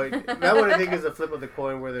of the coin. That one I think is a flip of the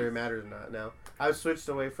coin whether it matters or not. Now I've switched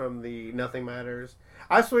away from the nothing matters.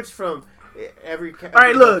 I switched from every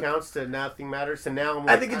right, look. counts to nothing matters. So now I'm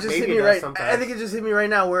I like, think it just maybe hit me it does right. sometimes. I think it just hit me right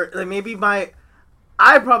now where like maybe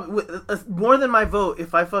I probably more than my vote.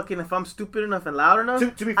 If I'm stupid enough and loud enough,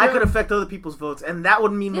 To be I fair- could affect other people's votes, and that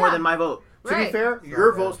would mean more Yeah. than my vote. To be Right. fair,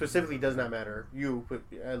 your vote specifically does not matter. You,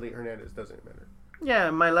 Elliot Hernandez, doesn't matter.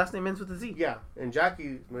 Yeah, my last name ends with a Z Yeah, and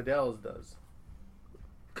Jackie Medell's does.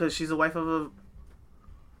 because she's the wife of a.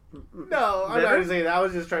 No, I'm not Better? gonna say that. I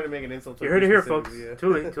was just trying to make an insult. To You her heard it here, folks. specifically, yeah.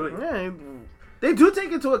 Too late, too late. Yeah, they do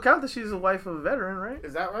take into account that she's the wife of a veteran, right?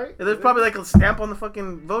 Is that right? Yeah, there's Is probably like a stamp on the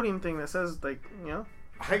fucking voting thing that says like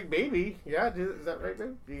maybe. Yeah, is that right,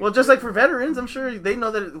 man? Well, just like for veterans, I'm sure they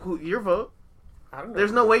know that your vote. I don't know.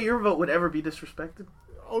 There's no way your vote would ever be disrespected.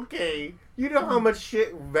 Okay, you know how much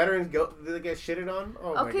shit veterans they get shitted on.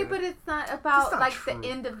 Oh my Okay, God. but it's not about not like true. the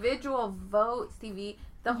individual vote, Stevie.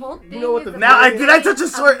 The whole thing know what is the Now, about did I touch a getting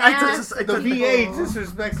sword? I mass touched a- I the touched- VA people.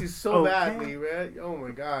 disrespects you so Okay. badly, man. Oh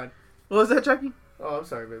my God. What was that, Chucky? Oh, I'm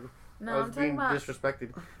sorry, baby. No, I I'm was talking being about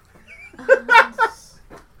disrespected.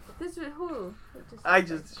 this. Is who? I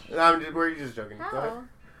just. We're just joking. Go ahead. How?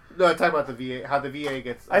 No, I'm talking about the VA. How the VA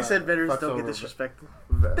gets. I said veterans fucks don't get over-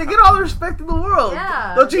 disrespected. They get all the respect in the world.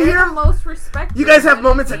 Yeah. Don't you they're hear? the most respected. You guys have What do you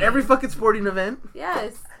moments at mean? every fucking sporting event.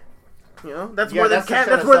 Yes. You know, that's Yeah, more than to shut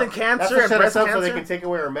that's us more up. than cancer That's to and shut breast us up so cancer. they can take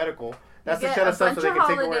away our medical. That's You to get shut a us up so bunch they of can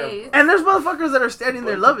take away. holidays. And there's motherfuckers that are standing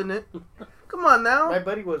there loving it. Come on now. My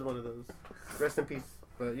buddy was one of those. Rest in peace.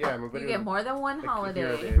 But yeah, my buddy. You get was more than one like holiday.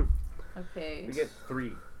 hero day. Okay. We get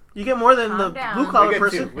 3. You get more than Calm the down. blue We collar get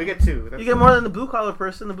person. 2. We get 2. That's You get more than the blue collar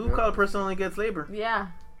person. The blue Yeah. collar person only gets labor. Yeah.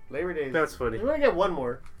 Labor Day. That's funny. We're gonna get one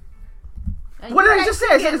more. And What you did I guys just say?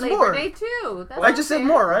 can I said get it's Labor more. Day too. That's I just said okay.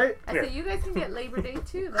 more, right? I said you guys can get Labor Day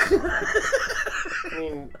too. That's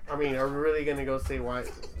I mean, are we really gonna go say why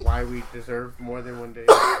we deserve more than one day?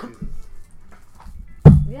 Jesus.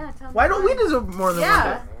 yeah. Tell me Why don't we why. deserve more than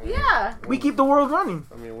Yeah. one Yeah. day? We keep the world running.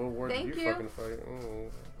 I mean, what war did Thank you you. fucking fight?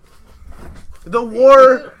 Oh. The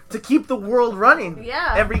war to keep the world running.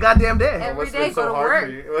 Yeah. Every goddamn day. Every What's day been so go to hard work. for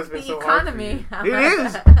you? What's been The so hard for economy. It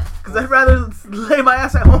is. Because I'd rather lay my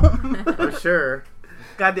ass at home. For sure.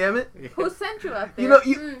 God damn it. Who sent you up there? You know,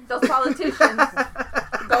 you- Those politicians.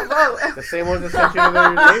 Go vote. The same ones that sent you to their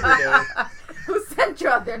Labor Day. Who sent you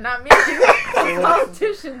out there? Not me. Those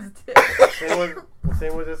politicians did.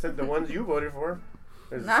 Same ones that sent the ones you voted for.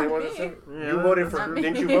 It's the Not same ones that me. sent, Yeah, you voted for. Not me.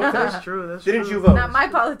 Didn't you vote for Yeah. that? That's true. That's Didn't true. you vote? Not my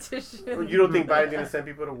politician. You don't think Biden's gonna send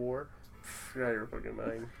people to war? You're out of your fucking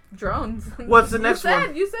mind. Drones. What's the next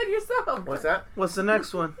one? You said yourself. What's that? What's the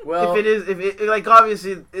next one? Well, if it like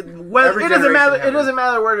obviously whether every it doesn't matter. generation It doesn't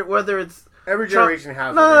matter whether it's every Trump- generation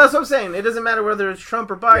has. no, it. that's what I'm saying. It doesn't matter whether it's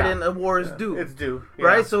Trump or Biden. A war is due, It's due. Yeah.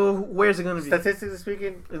 right? So where's it gonna be? Statistically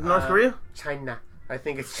speaking, Is North Korea? China. I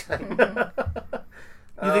think it's China.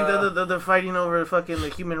 You think that the fighting over fucking the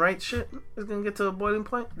human rights shit is gonna get to a boiling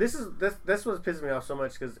point? This that's what pisses me off so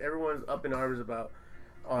much because everyone's up in arms about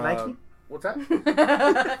Nike? What's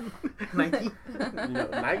that? Nike.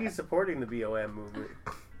 Nike's supporting the BLM movement,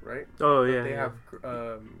 right? Oh yeah. They have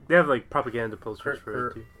They have like propaganda posters for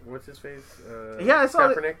it too. what's his face? Yeah, I saw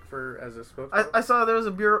it. Kaepernick as a spokesman. I saw there was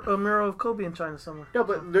a mural of Kobe in China somewhere. No,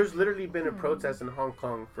 but there's literally been a protest in Hong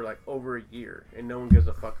Kong for like over a year, and no one gives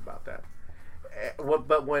a fuck about that.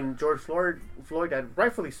 But when George Floyd died,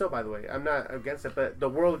 rightfully so, by the way, I'm not against it, but the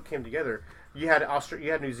world came together. You had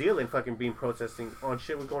you had New Zealand fucking being protesting on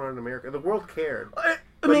shit was going on in America. The world cared, but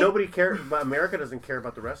nobody cared. But America doesn't care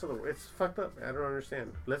about the rest of the world. It's fucked up. I don't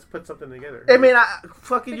understand. Let's put something together. I mean,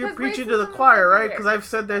 fucking, you're Because preaching to the racism is choir, right? everywhere. Because I've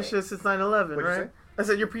said that shit since 9/11, What'd you right? say? I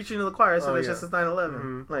said you're preaching to the choir. I said that yeah. shit since 9/11.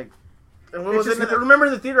 Mhm. Like, and what It's was it? just- Remember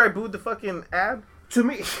in the theater I booed the fucking ad? To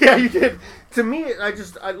me, yeah, you did. To me,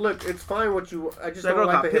 I look. It's fine what you. I just That girl don't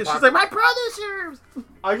like got the pissed. She's hypocrisy. like, my brother's here.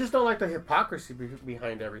 I just don't like the hypocrisy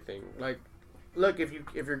behind everything. Like, look, if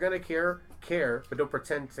you're gonna care, but don't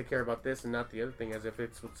pretend to care about this and not the other thing, as if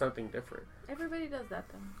it's something different. Everybody does that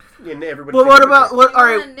though. And everybody. Well, what about You all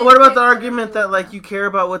right? wanna What about the nitpick argument that whatever like you care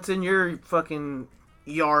about what's in your fucking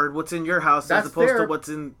yard, what's in your house, That's as opposed to fair. what's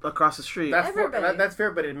in across the street? That's Everybody. that's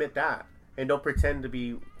fair, but admit that and don't pretend to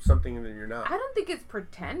be something that you're not. I don't think it's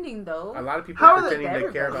pretending though. A lot of people How are are they- pretending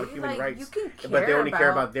they care about Everybody, human like, rights, you can but they care only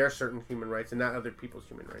care about- about their certain human rights and not other people's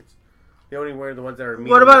human rights. They only wear the ones that are.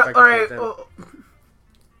 What about affected all right? towards them.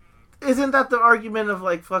 Isn't that the argument of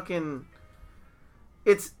like fucking?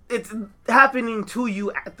 It's happening to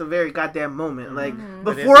you at the very goddamn moment. Like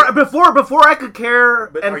But is before I could care.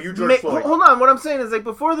 But and are you George Floyd? Hold on, what I'm saying is like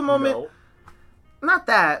before the moment. No. Not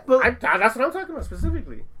that, but That's what I'm talking about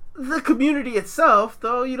specifically. the community itself,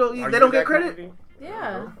 though, Are they you don't get that credit. community?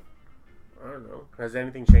 Yeah. I don't know. Has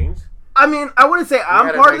anything changed? I mean, I wouldn't say I'm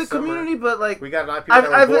had a part of nice the community, but like We got a lot of people that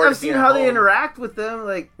were bored I've of seen being how at they home. interact with them.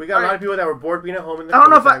 Like We got a lot of people that were bored being at home in the I don't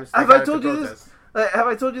know if times. They have got I into told you this. protests. Have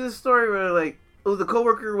I told you this story where like the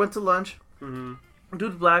coworker went to lunch, Mm-hmm.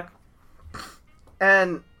 dude's black,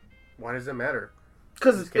 and Why does it matter?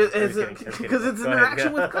 because Just kidding, just kidding, just kidding. it's Go ahead, interaction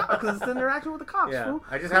yeah. with cops, because it's the interaction with the cops. Yeah, Fool.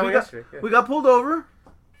 I just So had we one got- yesterday. Yeah. We got pulled over,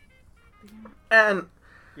 and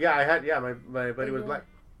My buddy was black,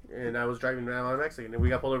 and I was driving around on Mexican, and we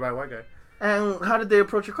got pulled over by a white guy, how did they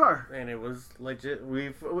approach your car? and it was legit.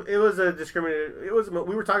 It was a discriminated.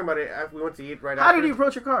 We were talking about it after we went to eat right How after. did he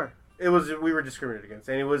approach your car? We were discriminated against,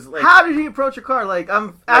 and it was like How did he approach your car? Like I'm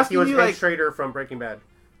like asking he was you, Hank like Schrader from Breaking Bad.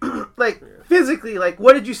 like physically, like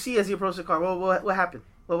what did you see as he approached the car? What happened?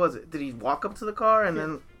 What was it? Did he walk up to the car and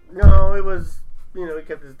then? No, it was he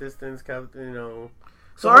kept his distance, kept So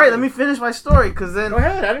all right, let me finish my story, because then. Go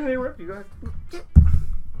ahead, I didn't interrupt you. Go ahead.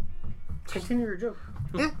 Continue your joke.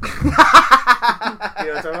 You know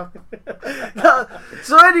what I'm talking about? No,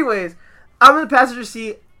 so anyways, I'm in the passenger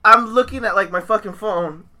seat. I'm looking at like my fucking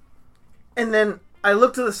phone, and then I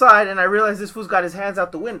look to the side and I realize this fool's got his hands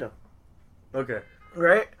out the window. Okay.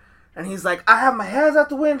 Right? And he's like, I have my hands out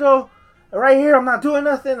the window right here. I'm not doing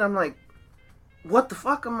nothing. I'm like, what the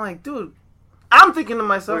fuck? I'm like, dude. I'm thinking to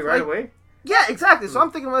myself, Wait, right like, away? yeah, exactly. So I'm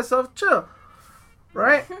thinking to myself, chill.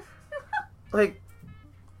 Right? Like,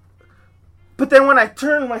 but then when I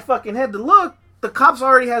turn my fucking head to look, the cops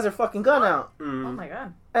already has their fucking gun out. Oh Mm. my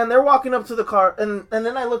god. And they're walking up to the car, and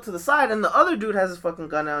then I look to the side, and the other dude has his fucking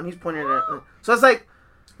gun out, and he's pointing it at me. So it's like,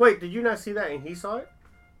 Wait, did you not see that and he saw it?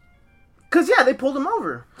 cause yeah, they pulled him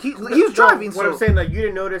over. He was driving. What So I'm saying, like, you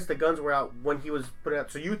didn't notice the guns were out when he was putting out,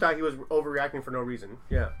 so you thought he was overreacting for no reason.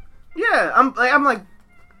 Yeah. yeah, I'm like,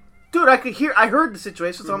 dude, I heard the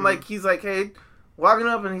situation. So I'm like, he's like, hey, walking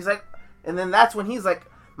up, and he's like, and then that's when he's like,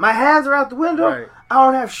 my hands are out the window. Right. I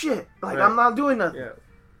don't have shit. Like Right. I'm not doing nothing. Yeah.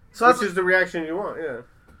 So Which that's, is the reaction you want, yeah.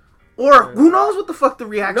 or who knows what the fuck the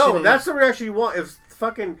reaction No, is. that's the reaction you want. If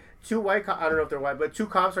fucking two white cops, I don't know if they're white, but two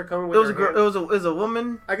cops are coming with It was a their girl. hands. It was a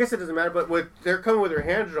woman. I guess it doesn't matter, but they're coming with their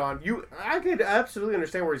hands drawn. I could absolutely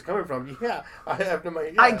understand where he's coming from. Yeah, I have no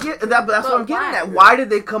idea. I get that, but that's what I'm getting why? at. Why did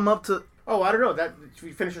they come up to? Oh, I don't know. That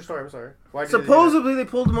you finish your story. I'm sorry. Why did Supposedly they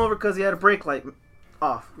pulled him over because he had a brake light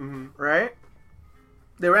off. Mm-hmm. Right?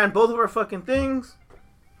 They ran both of our fucking things.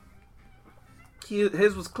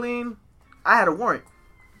 His was clean. I had a warrant.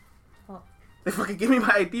 Oh. They fucking give me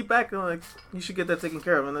my ID back and like, you should get that taken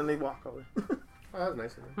care of, and then they walk over. Oh, that was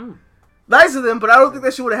nice of him. Nice of them, but I don't think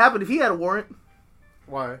that shit would have happened if he had a warrant.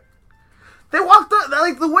 Why? They walked up,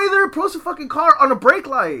 like, the way they approached the fucking car on a brake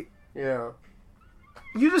light. Yeah.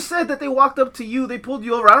 You just said that they walked up to you, they pulled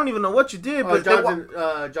you over. I don't even know what you did, but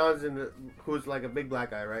Johnson, who's like a big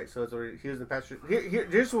black guy, right? So he was in the passenger.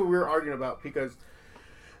 Here's what we were arguing about, because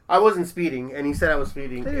I wasn't speeding, and he said I was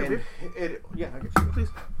speeding. Hey, and I get you. please.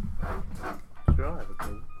 Sure, I'll have a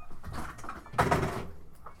thing.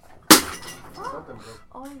 Something broke.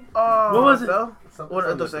 Oh, What was it? Fell? Something What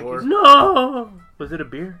from are the those door. No! Was it a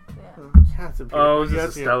beer? Yeah, it's a beer. Oh, it was Yeah,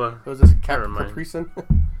 just a Stella. It was this Never mind. Capri Sun.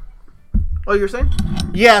 Oh, you were saying?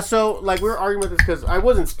 Yeah, so like we were arguing with this because I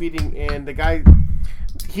wasn't speeding, and the guy,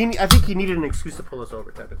 I think he needed an excuse to pull us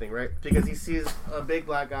over, type of thing, right? Because he sees a big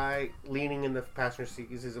black guy leaning in the passenger seat.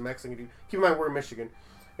 He sees a Mexican dude. Keep in mind, we're in Michigan,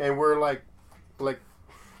 and we're like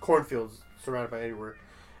cornfields surrounded by anywhere.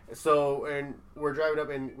 So, and we're driving up,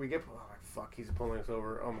 and we get, oh fuck, he's pulling us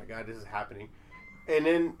over. Oh my god, this is happening. And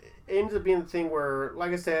then it ends up being the thing where,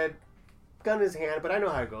 like I said, gun in his hand, but I know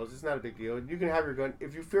how it goes. It's not a big deal. You can have your gun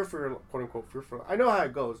if you fear for your quote unquote fear for. I know how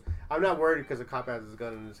it goes. I'm not worried because the cop has his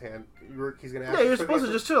gun in his hand. He's gonna ask. Yeah, you're supposed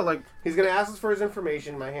to just chill, like. He's gonna ask us for his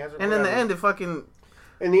information. My hands are. And in the end, it fucking.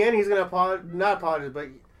 In the end, he's gonna not apologize, but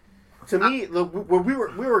to me, look, we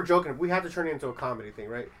were joking. We had to turn it into a comedy thing,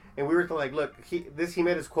 right? And we were like, look, he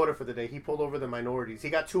made his quota for the day. He pulled over the minorities. He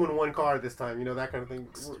got 2 in 1 car this time. You know, that kind of thing.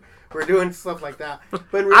 We're doing stuff like that.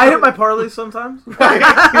 But I hit my parlay sometimes.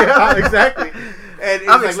 Yeah, exactly. And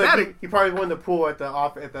I'm it's like, ecstatic. look, he probably won the pool at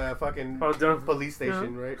the fucking police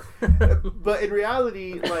station, right? But in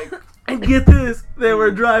reality, like, And get this, they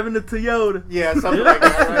were driving a Toyota. yeah, something like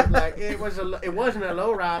that, right? Like it wasn't a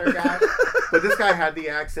low rider guy, but this guy had the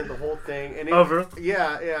accent, the whole thing, and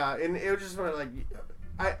yeah, and it was just like,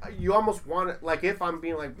 you almost want it, like, if I'm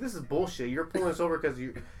being like, this is bullshit, you're pulling us over because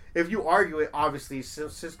if you argue it, obviously it's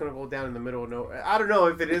just gonna go down in the middle of nowhere. I don't know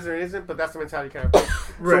if it is or isn't, but that's the mentality kind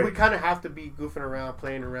of. Right. So we kind of have to be goofing around,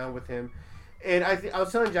 playing around with him. And I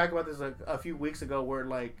was telling Jack about this a few weeks ago, where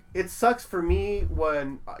like it sucks for me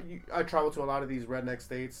when I travel to a lot of these redneck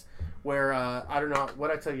states where I don't know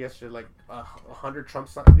what I tell you yesterday, like 100 Trump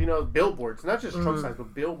signs, billboards, not just Trump signs,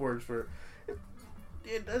 but billboards for.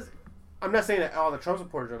 It does. I'm not saying that all the Trump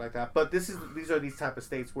supporters are like that, but these are these type of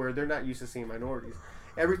states where they're not used to seeing minorities.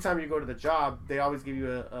 Every time you go to the job, they always give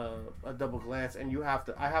you a double glance, and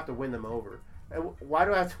I have to win them over. And why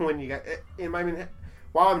do I have to win you guys?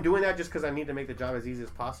 While I'm doing that, just because I need to make the job as easy as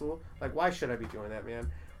possible, like, why should I be doing that,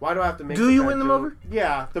 man? Why do I have to make? Do you win them over?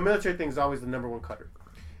 Yeah, the military thing is always the number one cutter.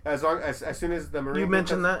 As soon as the Marine. You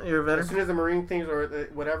mentioned that you're a veteran. As soon as the Marine things or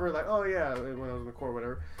whatever, like, oh yeah, when I was in the Corps,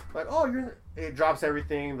 whatever, like, oh, it drops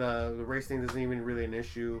everything. The race thing isn't even really an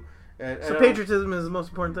issue. So patriotism is the most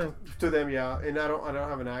important thing to them, yeah. And I don't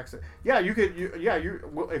have an accent. Yeah,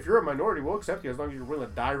 if you're a minority, we'll accept you as long as you're willing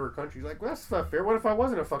to die for a country. Like, well, that's not fair. What if I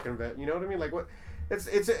wasn't a fucking vet? You know what I mean? Like, what? It's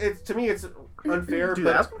to me, it's unfair. Do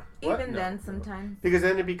but that? Even then, sometimes. Because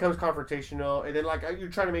then it becomes confrontational, and then like you're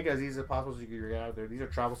trying to make it as easy as possible so you can get out of there. These are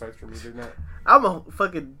travel sites for me. They're not. I'm a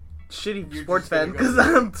fucking shitty You're sports just gonna fan go- because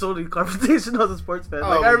I'm totally confrontational as a sports fan.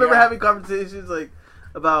 Like, Oh, I remember yeah. having conversations like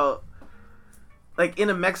about like in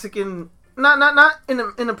a Mexican, not in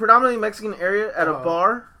a predominantly Mexican area at a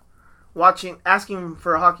bar, asking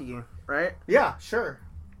for a hockey game, right? Yeah, sure.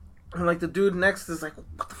 And like the dude next is like,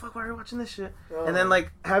 "What the fuck? Why are you watching this shit?" Oh. And then like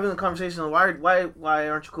having a conversation, why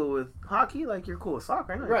aren't you cool with hockey? Like, you're cool with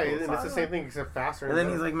soccer, right? Right, and it's the same thing except faster. And then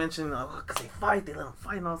he's like mentioning, oh, because they fight, they let them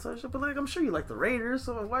fight and all that sort of shit. But like, I'm sure you like the Raiders,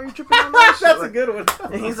 so why are you tripping on that shit? that's Like, a good one.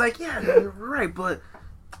 and he's like, yeah, no, you're right, but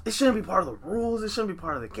it shouldn't be part of the rules. It shouldn't be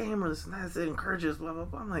part of the game or this and that. It encourages blah, blah,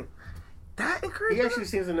 blah. I'm like, that encourages? He actually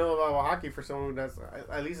seems to know about hockey for someone that's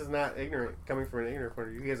at least is not ignorant, coming from an ignorant point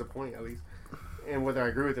of view. He has a point at least, and whether I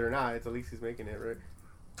agree with it or not, it's at least he's making it right.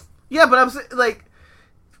 Yeah, but I'm saying, like,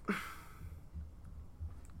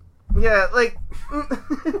 yeah, like,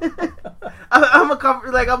 I'm a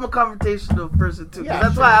confrontational person too. Yeah,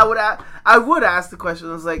 That's sure. why I would ask the question.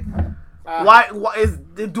 I was like, why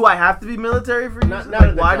do I have to be military for you? Not Like,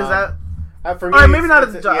 at the why job. does that? For me, All right, maybe it's- not at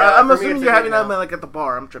it's the a- job. yeah, I'm for me, assuming it's you're a having in-and-out. that like at the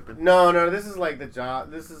bar. I'm tripping. No, this is like the job.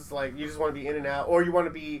 This is like you just want to be in and out, or you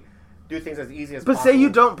want to do things as easy as But possible. say you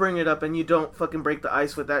don't bring it up and you don't fucking break the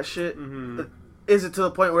ice with that shit. Mhm. Is it to the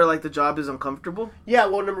point where like the job is uncomfortable, Yeah,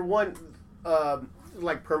 well, number one,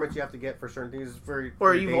 like permits you have to get for certain things is very. or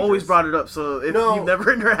very you've dangerous. always brought it up? So if No. you've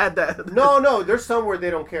never had that, No, there's some where they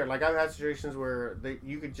don't care. Like I've had situations where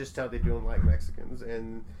you could just tell they don't like Mexicans,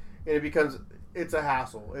 and it's a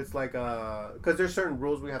hassle. It's like because there's certain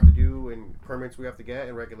rules we have to do and permits we have to get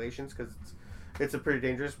and regulations because it's a pretty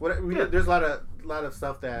dangerous. Yeah. There's a lot of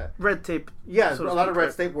stuff that red tape. yeah, so to a lot of speak, red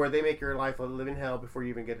right? tape where they make your life a living hell before you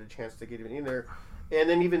even get a chance to get even in there, and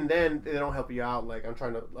then even then they don't help you out. Like I'm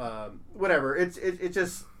trying to whatever. It's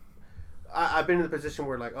just. I've been in the position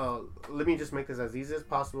where like, oh, let me just make this as easy as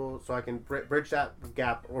possible so I can bridge that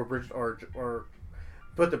gap or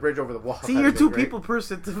put the bridge over the wall. See, you're a two-people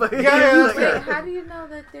person. To Yeah, that's Wait, fair. how do you know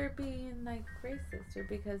that they're being like racist or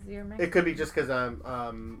because you're Mexican? It could be just because I'm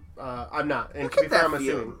not, and You to be get fair, that I'm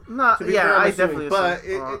feel. assuming. Not, To be yeah, fair, I'm I assuming. definitely But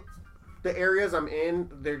assume. the areas I'm in,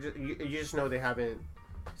 they're just you just know they haven't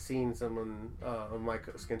seen someone of my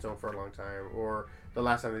skin tone for a long time, or the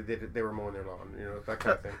last time they did it, they were mowing their lawn. You know, that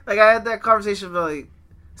kind of thing. Like I had that conversation about like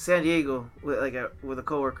San Diego with a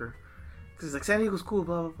coworker. Cause he's like, San Diego's cool,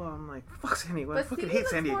 blah blah blah. I'm like, fuck San Diego. I But fucking see, hate he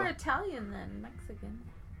San looks Diego. more Italian than Mexican,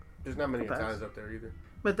 There's not many Pass. Italians up there either.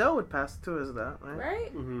 But that would pass too as that, right?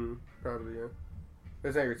 right? Mm-hmm. Probably, yeah.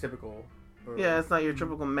 It's not your typical. Yeah, it's not your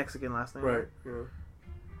typical Mexican last name. Right. Yeah.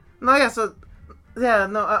 No, yeah. So, yeah,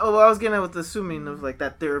 no. I was getting at with the assuming of like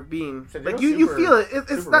that they're being San like Diego's you super- feel it. It's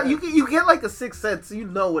super not red. you get like a sixth sense. So you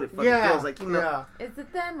know what it fucking Yeah. feels like. You know. Yeah. Is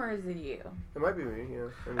it them or is it you? It might be me. Yeah.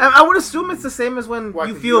 I mean, I would assume it's the same as when why,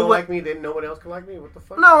 you 'cause feel don't what. like me, then no one else can like me. What the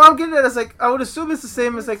fuck? No, I'm getting at it as like I would assume it's the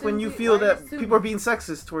same as like when you Susie, feel why that you people are being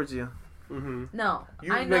sexist towards you. Mm-hmm. No,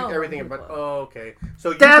 You I make know everything people. about. Oh, okay.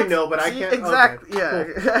 So you That's- can know, but I see, can't. Exactly.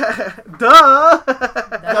 Okay. Yeah. Duh.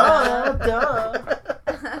 Duh.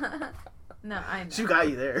 No, I know. She got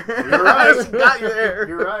you there. You're right. She got you there.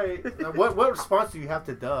 You're right. Now, what response do you have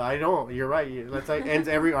to duh? I don't. You're right. That's like ends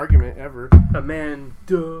every argument ever. A man,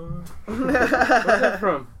 duh. Where's that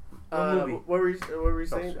from? What movie? What were you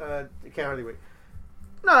saying? Oh, I can't hardly wait.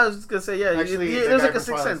 No, I was just gonna say, yeah. Actually, the there's guy like a from sixth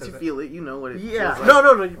Twilight sense. You says feel it. You know what it. Yeah. feels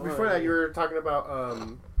like. No. Before Oh, that, yeah. you were talking about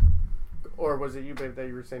or was it you, babe, that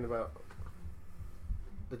you were saying about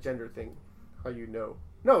the gender thing? How you know?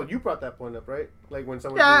 No, you brought that point up, right? Like when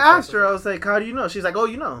someone. Yeah, I asked her. I was like, "How do you know?" She's like, "Oh,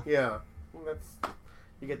 you know." Yeah, well, that's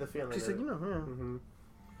you get the feeling. She said, "You know." Yeah. Mm-hmm.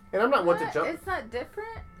 And I'm not one to What? jump. It's not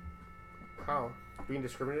different. How being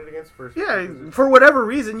discriminated against for Yeah, for whatever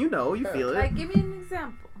reason, you know, you Yeah. feel it. Like, give me an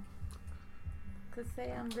example. Cause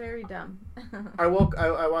say I'm very dumb. I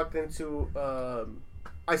walked into.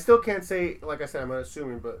 I still can't say, like I said, I'm not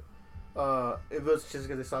assuming, but it was just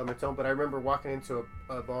because they saw my tone. But I remember walking into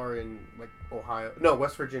a bar in like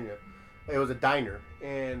West Virginia. It was a diner,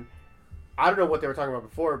 and I don't know what they were talking about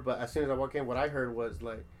before. But as soon as I walked in, what I heard was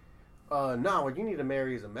like, "No, what you need to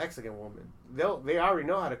marry is a Mexican woman. They already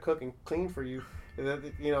know how to cook and clean for you.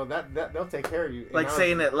 You know that they'll take care of you." And Like I was-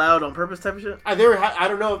 saying it loud on purpose type of shit. I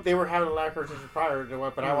don't know if they were having a lot of conversations prior to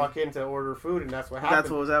what, but I walk in to order food, and that's what happened. That's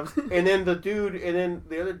what was happening. And then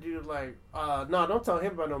the other dude like, no, don't tell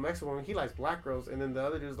him about no Mexican woman. He likes black girls. And then the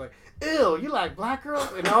other dude's like, ew, you like black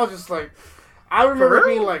girls? And I was just like, I remember real?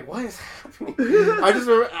 being like, what is happening?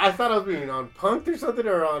 I thought I was being on Punk'd or something,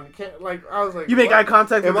 or on, like, I was like, You make what? eye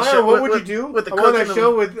contact Am with the I show. on What with, Would You Do? with the I'm on that cooking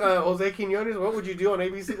show with Jose Quinones. What would you do on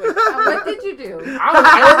ABC? Like, What did you do? I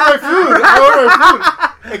ordered my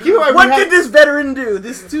food. Like, you know, What did this veteran do?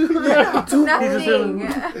 This two. Yeah. two Nothing.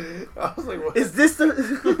 I was like, what? Is this the?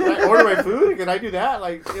 I order my food? Can I do that?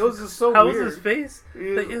 Like, it was just so How was weird. his face?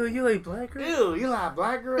 Ew. Like, ew, you like black girl? Ew, you like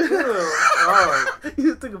black girl? Ew. Oh,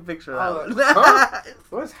 You took a picture of Oh, that. huh?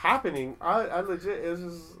 What's happening? I legit,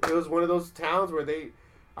 it was one of those towns where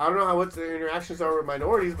I don't know what the interactions are with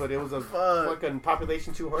minorities, but it was a Fuck. fucking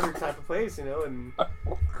population 200 type of place, you know, and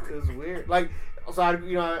it was weird. Like, so I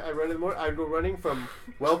go running from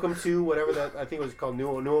Welcome to whatever that, I think it was called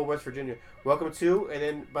Newell, West Virginia. Welcome to, and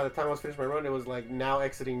then by the time I was finished my run, it was like now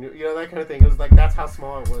exiting, you know, that kind of thing. It was like, that's how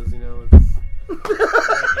small it was, you know.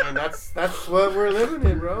 And that's what we're living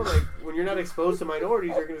in, bro. Like, when you're not exposed to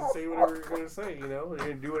minorities, you're gonna say whatever you're gonna say, you know. You're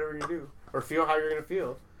gonna do whatever you're gonna do, or feel how you're gonna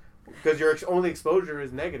feel, because your only exposure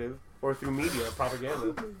is negative, or through media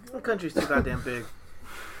propaganda. The country's too goddamn big.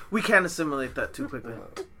 We can't assimilate that too quickly.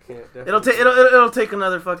 Can't It'll take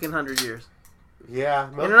another fucking 100 years. Yeah,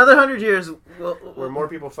 In another 100 years, where more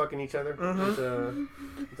people fucking each other. Mhm.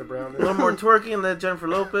 It's a brown. a little more twerking. Let Jennifer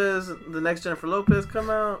Lopez, the next Jennifer Lopez, come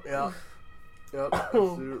out. Yeah. Yep.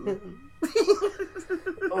 Absolutely.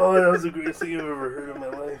 Oh, that was the greatest thing I've ever heard in my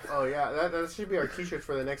life. Oh yeah, that should be our T-shirts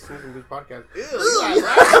for the next Snooze and Booze podcast.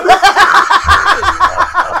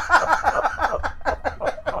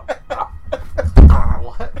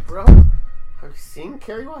 What, bro? Have you seen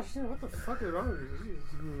Kerry Washington? What the fuck is wrong with you?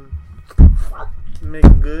 Jeez.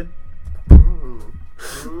 Making good.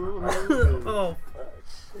 Oh,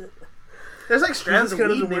 There's like strands of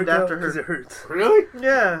weed named after because her. it hurts. really?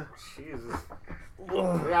 Yeah. Jesus.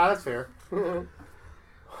 Yeah, that's fair. I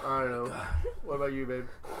don't know. What about you, babe?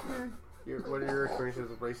 What are your experiences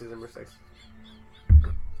with racism or sex?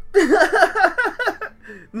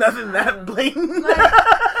 Nothing that blatant.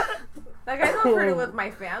 Like I don't heard it with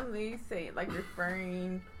my family, saying like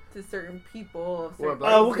referring to certain people. Of certain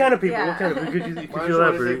What kind of people? Yeah. What kind of? Could you Why don't you wanna say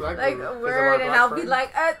elaborate? black like people? a 'Cause of word, our and black I'll be friends?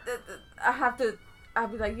 like, I'll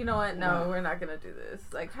be like, you know what? No, we're not gonna do this.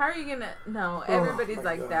 Like, how are you gonna? No, everybody's my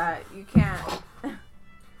like God. that. You can't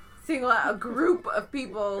single out a group of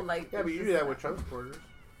people. Like, Yeah, but you do that with Trump supporters.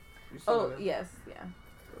 You still Oh do that. yes, yeah.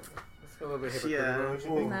 It's a little bit hypocritical, don't you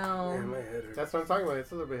think? No, Yeah, my head hurts. That's what I'm talking about.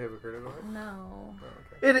 It's a little bit hypocritical. no.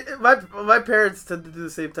 Oh, okay. My parents tend to do the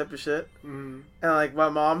same type of shit, Mm-hmm. and like my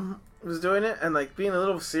mom was doing it, and like being a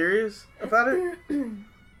little serious about it,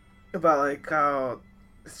 about like how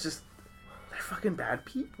it's just they're fucking bad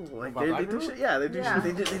people. Like About they black do people? shit. Yeah, they do Yeah.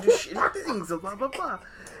 shit. They do shitty things. And blah blah blah.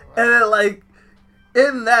 And then like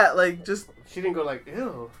in that like just She didn't go like,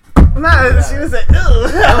 ew. nah. She was like ew.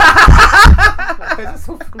 It's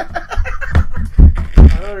so funny.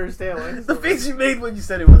 I don't understand why. it's The so face you made when you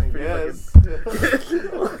said it was pretty Yes.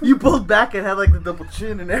 fucking... You pulled back and had like the double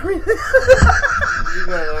chin and everything. You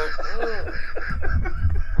got like,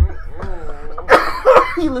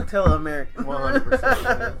 You looked hella American.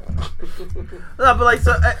 100%. No, but like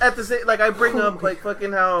so at the same like I bring up like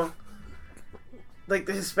fucking how like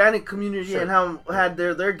the Hispanic community Sure. and how had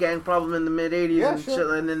their gang problem in the mid '80s Yeah, and sure. shit,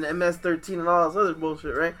 and then MS-13 and all this other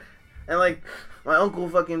bullshit, right? And like my uncle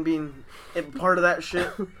fucking being a part of that shit,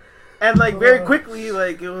 and like very quickly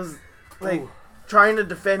like it was like Ooh. trying to I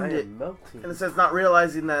defend it am melting. in a sense, not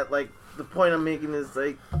realizing that like the point I'm making is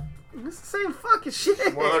like it's the same fucking shit.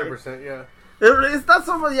 100%, yeah. It's not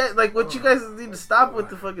so much like what you guys need to stop with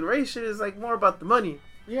the fucking race shit is like more about the money.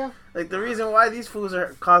 Yeah. Like the reason why these fools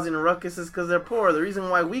are causing a ruckus is because they're poor. The reason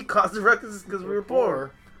why we caused the ruckus is because we were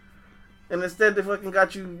poor. And instead they fucking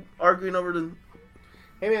got you arguing over the.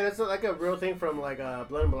 Hey man, that's like a real thing from like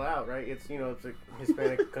Blood and Blood Out, right? It's it's a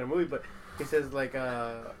Hispanic kind of movie, but he says like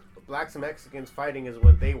blacks and Mexicans fighting is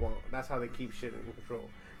what they want. That's how they keep shit in control.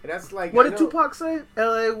 And that's like What I did know- Tupac say?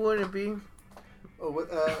 L.A. wouldn't be.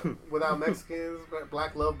 Without Mexicans,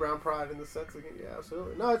 black love, brown pride in the sex again. Yeah,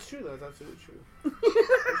 absolutely. No, it's true though. It's absolutely true.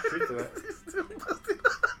 There's truth to that.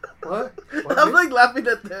 What? I'm like laughing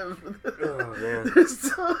at them. Oh man, They're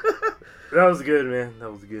so- that was good, man.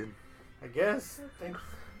 That was good. I guess. Thanks.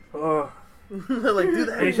 Oh, like do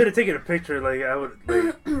that. hey, you should have taken a picture. Like I would.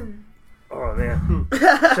 Like, oh man,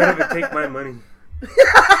 shut up and take my money.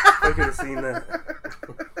 I could have seen that.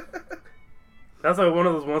 That's like one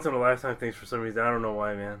of those once in a lifetime things for some reason. I don't know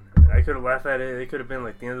why, man. I could have laughed at it. It could have been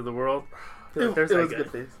like the end of the world. It There's was that good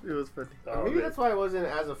guy. face. It was funny. Oh, Maybe man. that's why I wasn't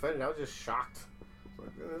as offended. I was just shocked. Like,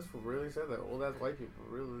 this fool really said that. Old ass white people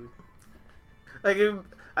really. Like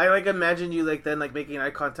I like imagine you like then like making eye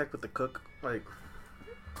contact with the cook. Like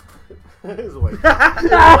It was white.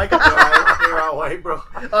 White guy. They're all white, bro.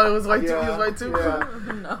 Oh, it was white too. He Yeah, was white too. yeah.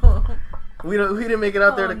 No. We didn't make it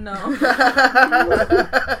out there. Oh, To... no.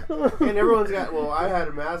 And everyone's got. Well, I had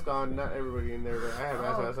a mask on. Not everybody in there, but I had a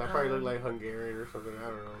mask Oh, on. So I probably God. looked like Hungarian or something. I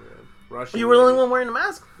don't know, man. Russian. You were the only maybe. one wearing a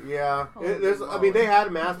mask. Yeah. Oh, There's. I mean, they had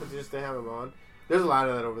a mask, but they just didn't have them on. There's a lot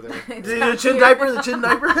of that over there. The chin diaper. The chin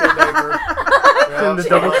diaper. Diaper. And the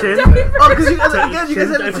double chin? Oh, because you guys Chin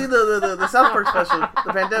haven't diaper. seen the South Park special,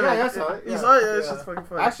 the pandemic. Yeah, I saw it. You Yeah. saw it. Yeah, it's Yeah. just fucking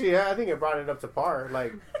funny. Actually, yeah, I think it brought it up to par.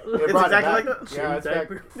 Like, it It's brought exactly it like back. that? Yeah, it's back.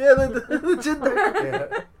 Diaper. Yeah, the chin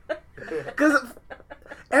diaper. Yeah. Because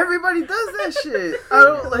everybody does that shit. I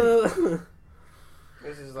don't like.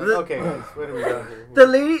 This is like, The- okay, guys, what are we doing here?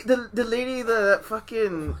 The lady that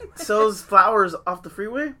fucking sells flowers off the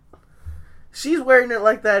freeway, she's wearing it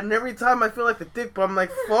like that, and every time I feel like a dick, but I'm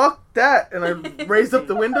like, fuck that, and I raise up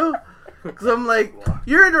the window, because I'm like,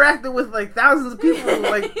 you're interacting with like thousands of people,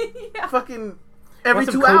 like Yeah. fucking every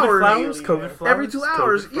Want some 2 COVID hours. Flowers? COVID flowers? Every 2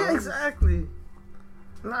 hours. COVID Yeah, flowers? exactly.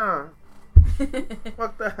 Nah,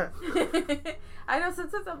 fuck that. I know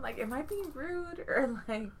sometimes I'm like, am I being rude or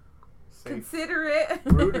like Safe. considerate?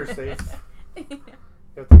 Rude or safe? Yeah. You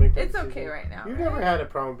have to make that It's decision. okay right now. You've right? never had a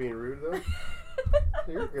problem being rude, though.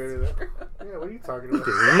 You're good at that. Yeah, what are you talking about?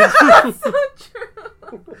 That's so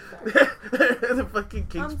true. The fucking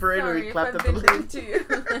King's I'm Parade where sorry he if clapped I've at the been lady. rude to you.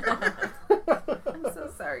 I'm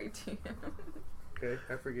so sorry to you. Okay,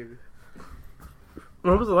 I forgive you.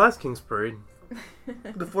 When was the last King's Parade?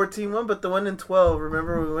 The 14 one, but the one in 12.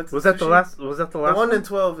 Remember we went to Was that the sushi? last? Was that the The last one in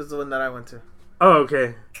 12 is the one that I went to. Oh,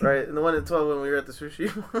 okay. Right, and the one in 12 when we were at the sushi,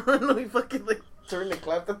 and we fucking like turned and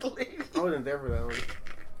clapped at the lady. I wasn't there for that one.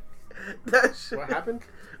 That shit. What happened?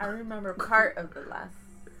 I remember part of the last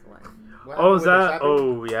What Oh, happened is with the that? shopping?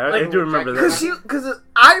 Oh, yeah. I Like, do remember Jackie- that. Because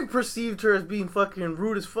I perceived her as being fucking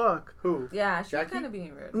rude as fuck. Who? Yeah, she was Jackie? kind of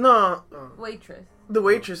being rude. No, Oh. Waitress. the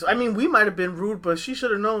waitress. I mean, we might have been rude, but she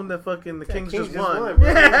should have known that fucking the Yeah, Kings Kings just just won. won, bro.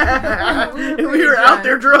 Yeah. We were And we pretty were out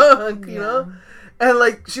there drunk, you Yeah. know? And,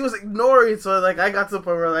 like, she was ignoring, so, like, I got to the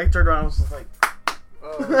point where, like, I turned around and was just like...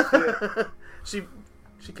 Oh, shit.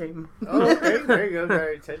 she came. Oh, okay. There you go. Got her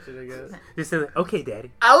attention, I guess. You said, like, okay,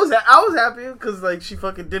 daddy. I was happy because like she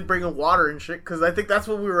fucking did bring in water and shit because I think that's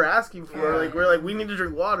what we were asking for. Yeah. Like we're like we need to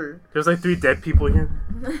drink water. There's like 3 dead people here.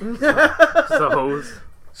 Just a hose.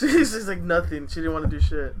 She's just like nothing. She didn't want to do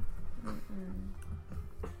shit.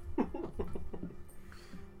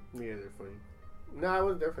 Yeah, they're funny. No, I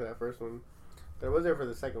wasn't there for that first one. But I was there for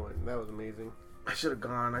the second one. That was amazing. I should have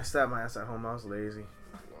gone. I sat my ass at home. I was lazy.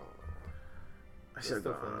 I should have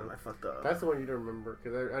still gone. fun. I fucked up. That's the one you don't remember.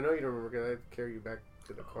 Because I know you don't remember because I carry you back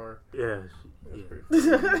to the car. Yeah. That's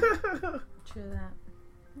Yeah. pretty funny. True that.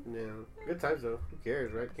 Yeah. Good times, though. Who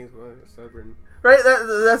cares, right? Kings won. Celebrating. Right.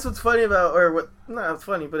 That's what's funny about or what? Not it's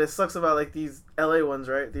funny, but it sucks about like these LA ones,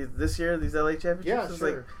 right? This year, these LA championships. Yeah, It's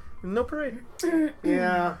sure. like no parade.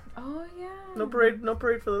 Yeah. Oh yeah. No parade. No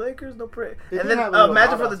parade for the Lakers. No parade. They And did then have a little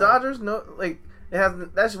imagine loud for the outside. Dodgers. No, like it has.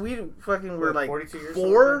 That's we fucking were What, like 42 years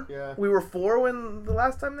 4. old? Yeah. We were 4 when the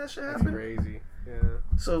last time that shit That's happened. crazy. Yeah.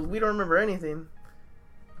 So we don't remember anything.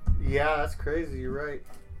 Yeah, that's crazy. You're right.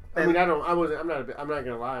 I And- mean, I'm not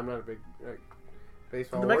gonna lie. I'm not a big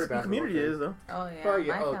baseball The or Mexican basketball community fan. is though. Oh yeah. Oh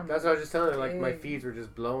yeah, My oh, family that's what I was just telling you. Like my big. feeds were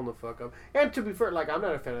just blown the fuck up. And to be fair, like I'm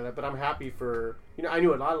not a fan of that, but I'm happy for I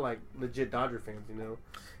knew a lot of like legit Dodger fans.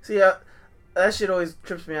 See, that shit always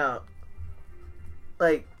trips me out.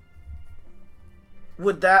 Like,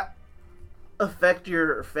 would that affect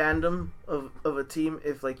your fandom of a team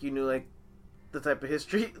if like you knew like the type of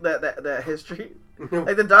history that history?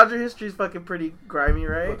 Like the Dodger history is fucking pretty grimy,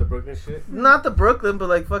 right? With the Brooklyn shit, Not the Brooklyn, but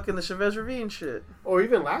like fucking the Chavez Ravine shit. or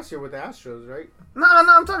even last year with the Astros, right? No,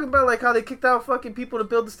 I'm talking about like how they kicked out fucking people to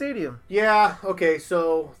build the stadium, Yeah. Okay.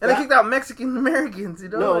 So and they kicked out Mexican Americans. You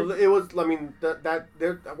know? No, Like- it was. I mean,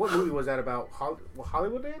 what movie was that about?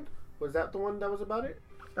 Hollywoodland? Was that the one that was about it?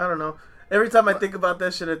 I don't know. Every time I think about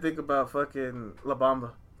that shit, I think about fucking La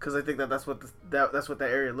Bamba. Because I think that's what that's what that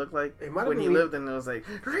area looked like It might have when been he me- lived, and it was like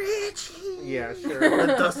Richie. Yeah, sure. The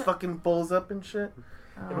dust fucking pulls up and shit.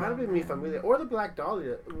 It might have been Mi Familia or the Black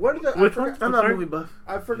Dahlia. What are the? Which I one? forgot, I'm not a sorry? movie buff.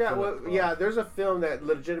 I forgot what. Yeah, there's a film that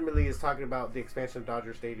legitimately is talking about the expansion of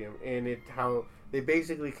Dodger Stadium and how they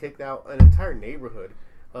basically kicked out an entire neighborhood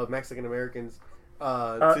of Mexican Americans.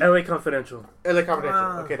 To LA Confidential. LA Confidential.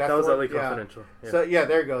 Ah. Okay, that's That was the LA one. Yeah. Confidential. Yeah. So yeah,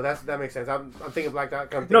 there you go. That makes sense. I'm thinking Black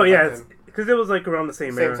Dahlia. No, yeah, because it was like around the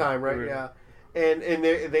same Same era. time, right? Yeah, and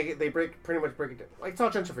they pretty much break it down. Like it's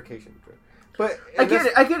all gentrification. But I get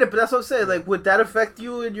it, but that's what I'm saying. Like, would that affect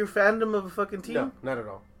you and your fandom of a fucking team? No, not at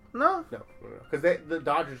all. No? No, because the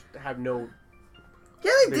Dodgers have no.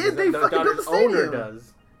 Yeah, they did. They the fucking built Dodgers the owner stadium.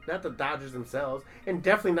 does, not the Dodgers themselves, and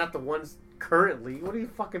definitely not the ones currently. What are you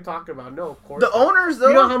fucking talking about? No, of course. The not. owners, though.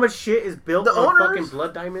 You know how much shit is built The on owners? fucking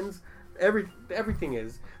blood diamonds? Everything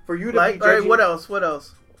is for you to like, be all right, judging. what else? What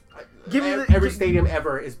else? Give me the- Every stadium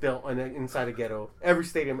ever is built inside a ghetto. Every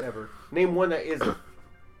stadium ever. Name one that isn't.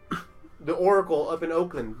 The Oracle up in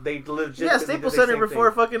Oakland. They legitimately Yeah, Staples Center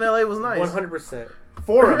before fucking LA was nice. 100%.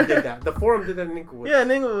 Forum did that. The Forum did that in Inglewood. Yeah,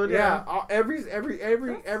 in Inglewood. Yeah, Yeah. every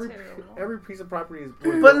terrible. every piece of property is.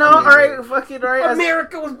 But no, all right, fucking all right.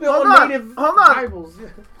 America was built Hold on on, native hold on.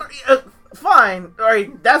 tribals. Fine. All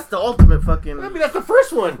right, that's the ultimate fucking. I mean, that's the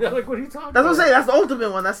first one. Like, what are you talking? That's what I'm about? saying. That's the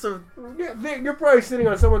ultimate one. That's the. Yeah, you're probably sitting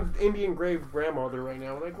on someone's Indian grave grandmother right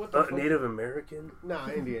now. Like, what the fuck? Native American? Nah,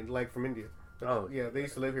 Indian, like from India. Oh. Yeah, they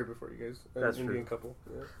used to live here before you guys. That's an Indian true. couple.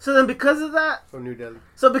 Yeah. So then, because of that, From New Delhi.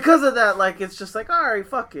 like, it's just like, all right,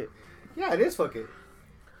 fuck it. Yeah, it is fuck it.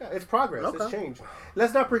 Yeah, it's progress. Okay. It's change.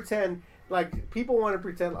 Let's not pretend like people want to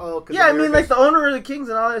pretend. Oh, cause Yeah, I mean, like America's- the owner of the Kings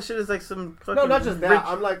and all that shit is like some fucking. No, not just that. rich-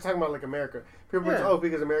 I'm like talking about like America. People Yeah. pretend,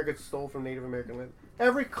 because America stole from Native American land.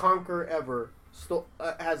 Every conqueror ever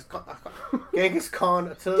has Genghis Khan,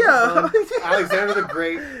 Attila the Yeah. Hun, Alexander the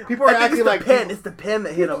Great. People are I think acting it's the like pen. It's the pen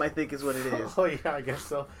that hit him. I think is what it is. Oh yeah, I guess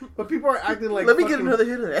so. But people are acting like Let me get fucking- another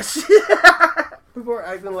hit of that shit. People are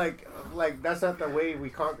acting like that's not the way we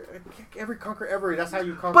conquer. Every conquer ever. That's how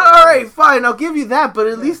you conquer. But all right, fine, I'll give you that. But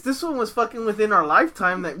at least this one was fucking within our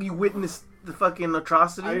lifetime that you witnessed the fucking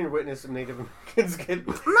atrocity. I didn't witness some Native Americans get.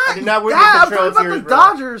 Not I did not witness that, the I'm Trail talking of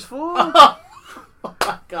about Tears, the bro. Dodgers, fool. Oh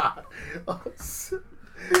my god.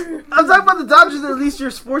 I'm talking about the Dodgers. At least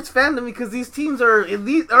your sports fandom, because these teams are at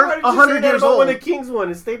least Why did you say 100 that years about old. when the Kings won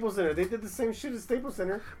in Staples Center? They did the same shit at Staples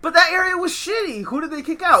Center. But that area was shitty. Who did they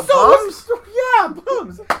kick out? So Bums? yeah,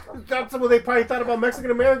 bums. That's what they probably thought about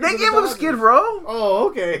Mexican Americans. They gave them Skid Row. Oh,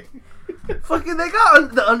 okay. Fucking, they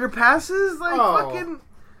got the underpasses. Like, Oh. fucking.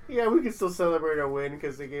 Yeah, we can still celebrate our win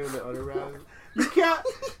because they gave him the other round. You can't.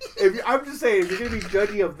 I'm just saying, if you're gonna be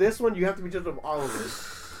judgy of this one, you have to be judgy of all of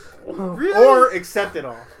it, Really? or accept it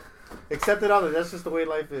all. Accept it all. That's just the way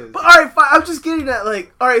life is. But alright, fine. I'm just getting at,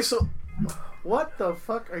 like, alright, so. What the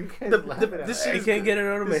fuck are you guys The- laughing at? this I is- can't get it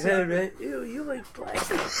out of my head, man. Ew, you like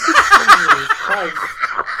plastic. Jesus Christ.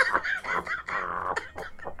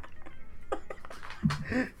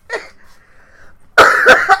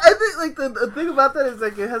 I think, like, the thing about that is,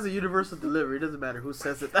 like, it has a universal delivery. It doesn't matter who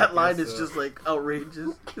says it. That line is so. just, like,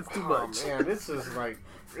 outrageous. It's too Oh much. man, this is like,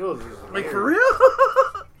 it was just Like, weird. for real?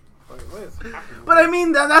 Like, what is happening? But I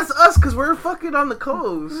mean, that's us, because we're fucking on the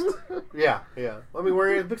coast. Yeah. I mean,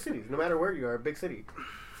 we're in big cities. No matter where you are, big city.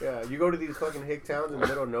 Yeah, you go to these fucking hick towns in the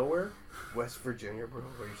middle of nowhere, West Virginia, bro.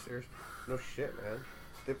 Are you serious? No shit, man.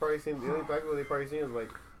 They probably seen the only black people they probably seen is like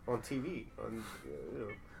on TV. On, you know.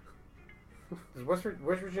 West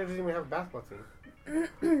Virginia doesn't even have a basketball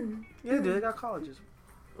team. Yeah, dude, they got colleges.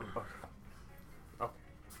 Oh,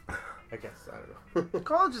 I guess I don't know.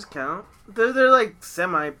 Colleges count. They're like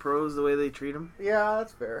semi-pros the way they treat them. Yeah,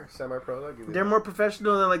 that's fair. Semi-pro. I'll give you They're that. more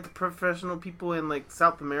professional than like the professional people in like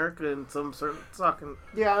South America and some certain soccer.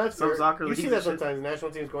 Yeah, that's some fair. soccer You see leagues that and shit. sometimes.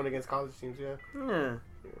 National teams going against college teams. Yeah. Yeah.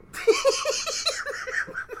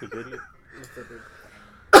 You idiot.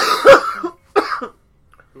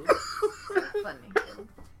 Funny.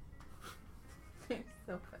 You're so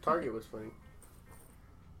funny. Target was funny.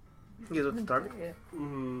 You guys went to Target?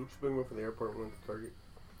 Mm-hmm. Spring went for the airport. Went to Target.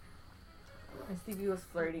 And Stevie was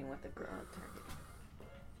flirting with the girl at Target.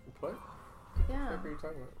 What? Yeah, What are you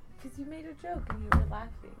talking about? because you made a joke and you were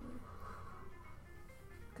laughing.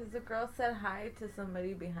 Because the girl said hi to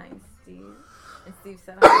somebody behind Steve, and Steve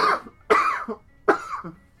said hi,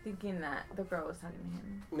 thinking that the girl was talking to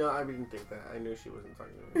him. No, I didn't think that. I knew she wasn't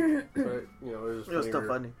talking to me. But, you know, it was It was still funnier.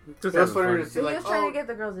 funny. It was funnier to see, So he like, was trying oh, to get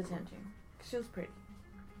the girl's attention. She was pretty.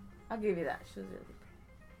 I'll give you that. She was really pretty.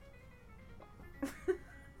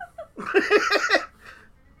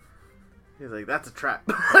 He's like, that's a trap.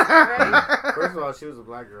 Right? first of all, she was a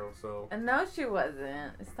black girl, so. And no, she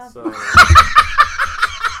wasn't. Stop. So,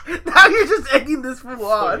 Now you're just egging this fool so,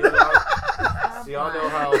 on. you know, so y'all know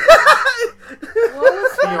how. What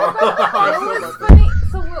was funny Y'all know about, how I what feel was about that. funny?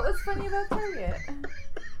 So what was funny about Target?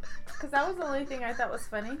 Because that was the only thing I thought was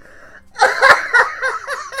funny.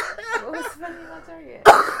 What was funny about Target?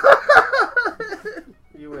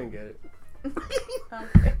 You wouldn't get it.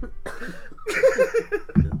 Okay.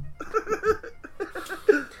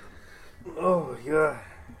 Oh, yeah.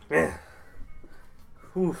 Man.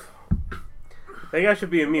 Oof. That guy should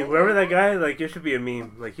be a meme. Whoever that guy, like, it should be a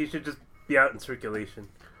meme. Like, he should just be out in circulation.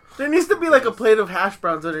 There needs to be like a plate of hash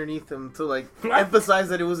browns underneath him to like emphasize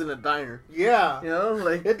that it was in a diner. Yeah. You know,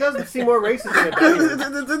 like It doesn't seem more racist than a it's,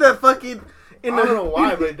 diner. it's in that fucking I don't know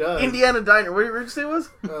why, but it does. Indiana diner. Where did you say it was?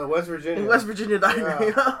 West Virginia. In West Virginia diner. Yeah.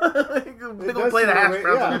 You know, like a It big does old plate of seem hash more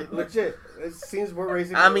browns. yeah, underneath. legit. It seems more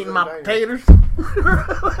racist. I'm than eating a my diner. potatoes. Potatoes?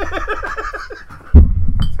 I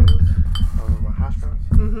don't know about hash browns.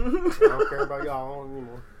 I don't care about y'all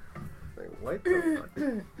anymore. Like, what the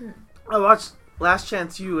fuck? I watched Last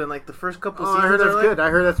Chance U, and like the first couple Oh, seasons. I heard that's are, like, good. I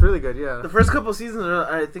heard that's really good, yeah. The first couple seasons are,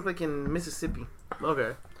 I think, like in Mississippi.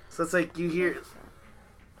 Okay. So it's like you hear.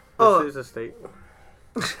 This is a state.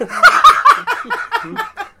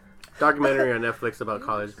 Documentary on Netflix about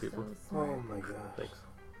college people. Oh, my God. Thanks.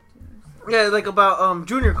 Yeah, like about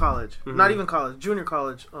junior college, Mhm. not even college, junior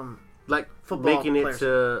college. Like Football making it players.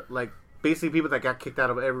 to like basically people that got kicked out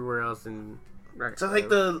of everywhere else and right. So like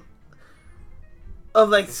the of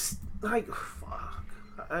like fuck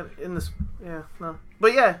in this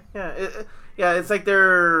but yeah it's like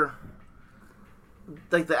they're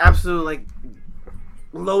like the absolute like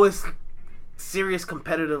lowest serious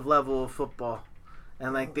competitive level of football,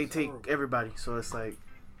 and like they take everybody, so it's like,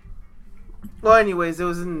 well, anyways, it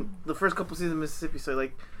was in the first couple seasons of Mississippi, so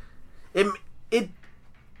like it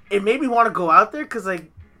made me want to go out there, because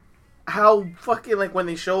like how fucking like when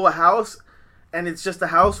they show a house and it's just a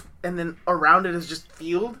house and then around it is just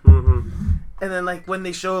field, Mm-hmm. and then like when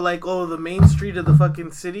they show like, oh, the main street of the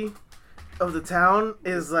fucking city of the town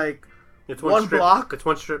is like It's one strip. block. It's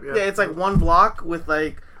one strip. Yeah. yeah, it's like one block with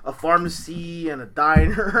like a pharmacy and a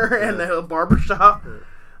diner and a barbershop. Yeah.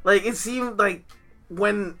 Like it seemed like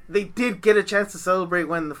when they did get a chance to celebrate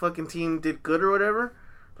when the fucking team did good or whatever,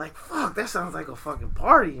 Like, fuck, that sounds like a fucking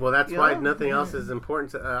party. Well, that's you why know? nothing else is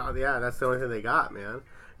important to. Yeah, that's the only thing they got, man.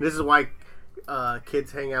 This is why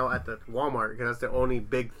kids hang out at the Walmart because that's the only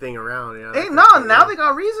big thing around. You know? Hey, no, now they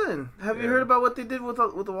got reason. Have you heard about what they did with the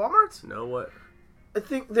Walmarts? Know what? I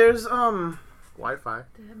think there's Wi-Fi.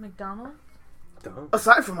 They have McDonald's.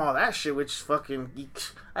 aside from all that shit, which fucking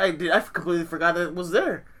I completely forgot that it was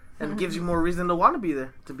there, and gives you more reason to want to be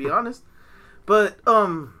there. To be honest, but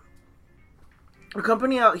a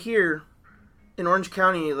company out here in Orange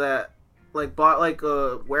County that like bought like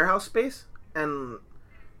a warehouse space and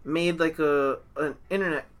made like an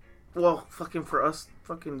internet, well, fucking for us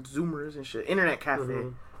fucking Zoomers and shit, internet cafe,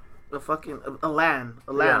 a fucking a LAN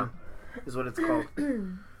is what it's called,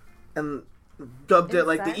 and dubbed it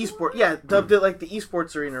like the esport, dubbed it like the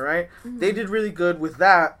esports arena, right? They did really good with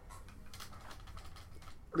that.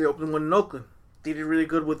 They opened one in Oakland. They did really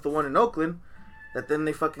good with the one in Oakland. That then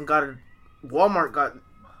they fucking Walmart got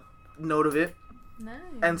note of it. Nice.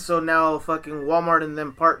 And so now fucking Walmart and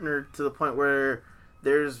them partnered to the point where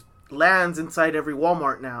there's LANs inside every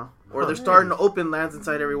Walmart now. Or they're starting to open LANs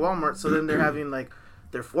inside every Walmart. So then they're having like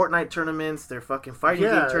their Fortnite tournaments, their fucking fighting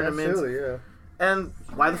game tournaments. Absolutely, yeah. And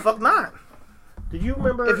why the fuck not? Did you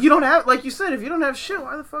remember? If you don't have, like you said, if you don't have shit,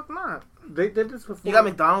 why the fuck not? They did this before. You got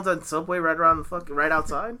McDonald's and Subway right around the fucking, right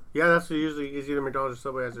outside? Yeah, that's what usually is either McDonald's or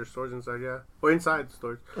Subway has their stores inside, or inside the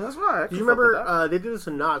stores. Yeah, that's why. Do you remember, they did this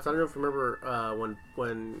in Knott's. I don't know if you remember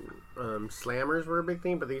when Slammers were a big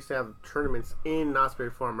thing, but they used to have tournaments in Knott's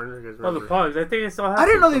Berry Farm. I don't know if you guys Oh, remember. the Pogs. I think I still have. I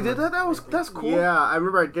didn't know they some did that. That's cool. Yeah, I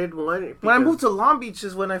remember I did one. When I moved to Long Beach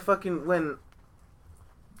is when I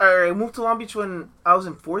moved to Long Beach when I was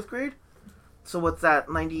in 4th grade. So what's that,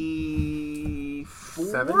 94?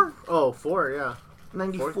 7? Oh, 4, yeah.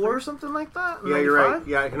 94 or something like that? Yeah, you're 95?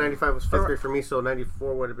 right. Yeah, 95 was 5th grade for me, so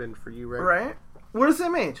 94 would have been for you, right? Right. We're the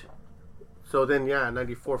same age. So then, yeah,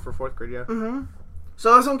 94 for 4th grade, yeah. Mm-hmm.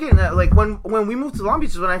 So that's what I'm getting at. Like, when we moved to Long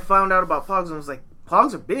Beach is when I found out about Pogs and was like,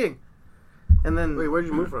 Pogs are big. And then... Wait, where'd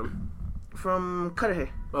you move from? From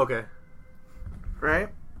Cudahy. Okay. Right?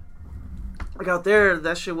 Like, out there,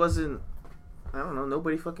 that shit wasn't... I don't know,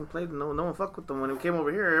 nobody fucking played. No one fucked with them. When it came over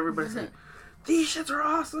here, everybody's like, these shits are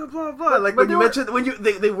awesome, blah, blah. Like, when you mentioned...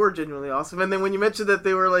 They were genuinely awesome. And then when you mentioned that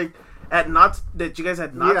they were, like, at Knott's... That you guys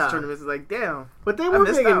had Knott's tournaments, it's like, damn. But they were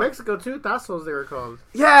big in Mexico, too. Tassos, they were called.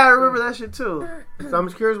 Yeah, I remember that shit, too. So I'm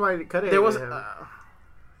just curious why Cudahy There was...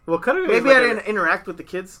 well, Cudahy maybe is I like didn't interact with the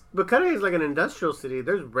kids. But Cudahy is like an industrial city.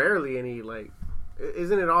 There's rarely any, like...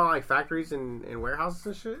 Isn't it all, like, factories and warehouses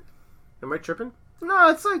and shit? Am I tripping? No,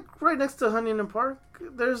 it's, like, right next to Huntington Park.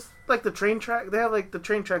 There's, like, the train track. They have, like, the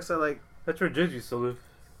train tracks that, like... That's where Jizz used to live.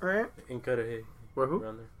 Right? In Cudahy. Where who?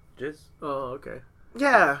 Around there. Jizz? Oh, okay.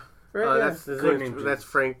 Yeah. Right, yeah. That's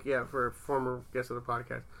Frank, for a former guest of the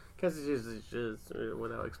podcast. Guess it's just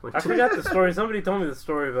without explaining. I forgot the story. Somebody told me the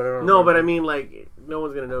story, but I don't know. No, but I mean, like, no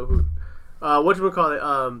one's going to know who...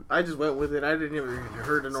 whatchamacallit, I just went with it. I didn't even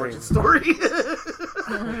heard an origin story.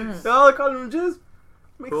 No, I called him Jizz.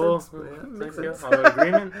 Makes cool. sense. Yeah, Makes thank sense. you. All in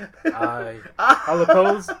agreement? Aye. All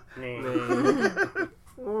opposed? saying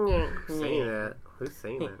that? Who's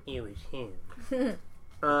saying that? It was him.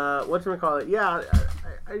 Whatchamacallit? Yeah,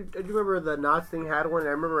 I do remember the Knott's thing had one. I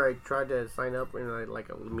remember I tried to sign up and I like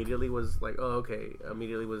immediately was like, oh okay,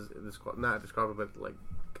 immediately was not disqualified but like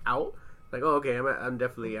out. Like, oh okay, I'm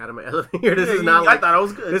definitely out of my element here. This is not. I thought I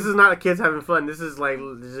was good. This is not kids having fun. This is like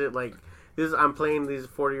legit like. I'm playing these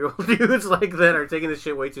 40-year-old dudes like that are taking this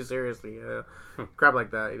shit way too seriously. Crap like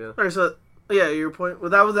that, you know. Alright, so yeah, your point. Well,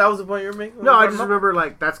 that was the point you were making. No, I just remember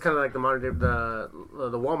like that's kind of like the modern day, the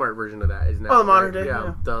Walmart version of that is now. Oh, the modern day,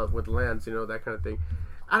 yeah. With lands, you know, that kind of thing.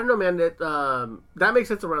 I don't know, man. That makes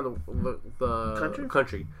sense around the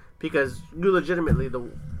country because you legitimately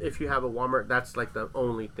if you have a Walmart, that's like the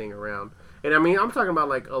only thing around. And I mean, I'm talking about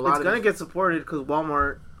like a lot. It's gonna get supported because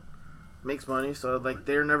Walmart makes money, so like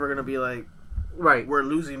they're never gonna be like, right, we're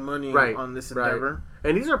losing money on this endeavor. Right.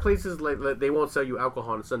 And these are places like they won't sell you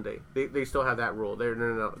alcohol on a Sunday. They still have that rule.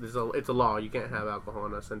 It's a law. You can't have alcohol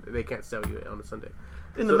on a Sunday. They can't sell you it on a Sunday.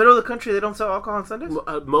 In the middle of the country, they don't sell alcohol on Sundays.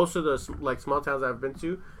 Most of the like small towns I've been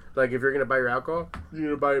to, like if you're gonna buy your alcohol, you're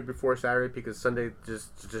gonna buy it before Saturday because Sunday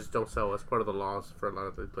just don't sell. It's part of the laws for a lot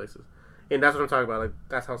of the places. And that's what I'm talking about. Like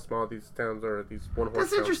that's how small these towns are. These one-horse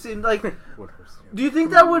towns. That's interesting. Like, do you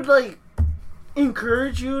think that would like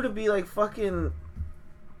encourage you to be like fucking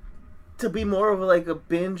to be more of like a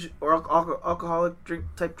binge or alcoholic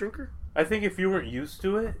type drinker? I think if you weren't used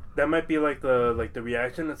to it, that might be like the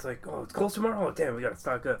reaction. It's like, oh, it's close tomorrow. Oh, damn, we gotta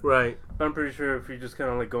stock up. Right. But I'm pretty sure if you're just kind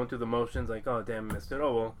of like going through the motions, like, oh, damn, missed it.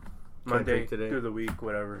 Oh well, Monday today through the week,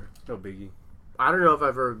 whatever, no biggie. I don't know if I've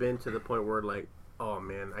ever been to the point where like, oh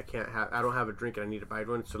man, I don't have a drink and I need to buy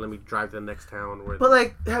one, so let me drive to the next town. But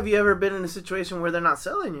like, have you ever been in a situation where they're not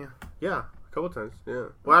selling you? Yeah, a couple times. Yeah.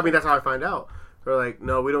 Well, I mean, that's how I find out. They're like,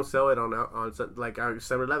 no, we don't sell it on like our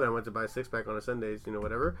 7-Eleven. I went to buy a 6-pack on a Sundays,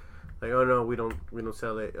 whatever. Like, oh no, we don't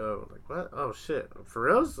sell it. Oh, like what? Oh shit, for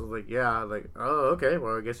reals? I was like, yeah. Like, oh okay.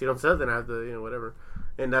 Well, I guess you don't sell it, then I have to, whatever.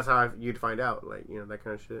 And that's how you'd find out, like, that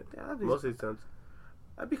kind of shit. Yeah, most of these times.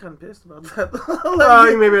 I'd be kind of pissed about that.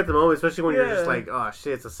 Like, maybe at the moment, especially when you're just like, oh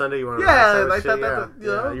shit, it's a Sunday, you want to like shit,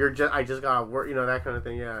 that. You're just, I just got work, that kind of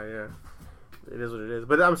thing. Yeah. It is what it is.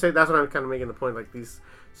 But I'm saying that's what I'm kind of making the point. Like these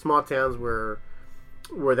small towns where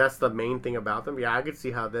that's the main thing about them. Yeah, I could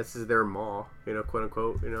see how this is their mall, quote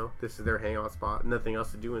unquote. This is their hangout spot. Nothing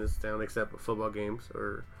else to do in this town except football games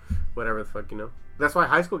or whatever the fuck. That's why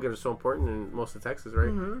high school games are so important in most of Texas, right?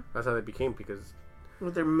 Mm-hmm. That's how they became because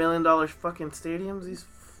with their $1 million fucking stadiums,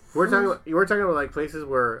 we're talking about like places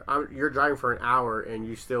where you're driving for an hour and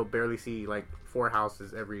you still barely see like 4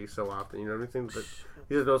 houses every so often. You know what I mean? But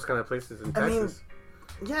these are those kind of places in Texas.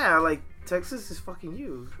 Yeah, like Texas is fucking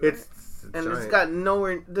huge. Right? And it's got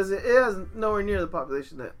nowhere. It has nowhere near the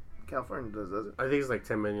population that California does it? I think it's like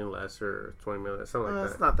 10 million less or 20 million, something like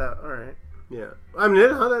that. It's not that. All right. Yeah, I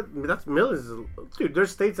mean that's millions. Dude,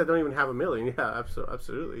 there's states that don't even have 1 million. Yeah,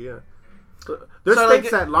 absolutely. Yeah. There's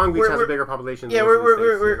states that Long Beach has a bigger population. Yeah,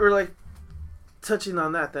 we're like touching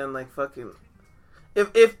on that then. Like fucking,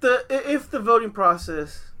 if the voting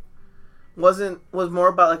process was more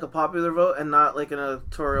about like a popular vote and not like an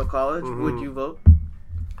electoral college, would you vote?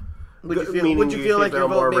 Would you feel like your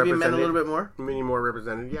vote maybe meant a little bit more? Meaning more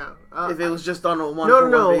represented, yeah. If it was just on a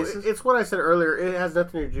one-for-one basis? It's what I said earlier. It has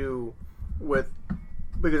nothing to do with...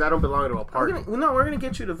 Because I don't belong to a party. We're going to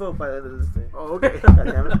get you to vote by the end of this day. Oh, okay. God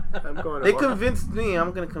damn it. I'm going to They convinced me.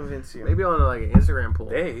 I'm going to convince you. Maybe on like an Instagram poll.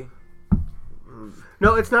 They?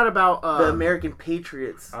 No, it's not about... the American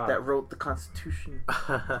patriots that wrote the Constitution.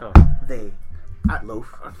 They.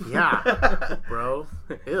 Loaf. Yeah. Bro.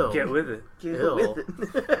 Ill. Get with it. Ill.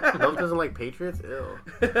 Loaf doesn't like Patriots? Ill.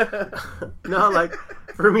 No, like,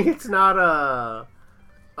 for me, it's not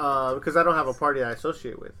because I don't have a party that I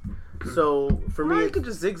associate with. So, for me... you could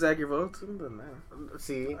just zigzag your votes. It doesn't matter.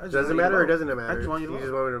 See, does it matter or doesn't it matter? I just want you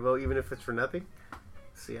just want me to vote even if it's for nothing?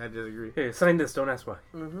 See, I disagree. Hey, sign this. Don't ask why.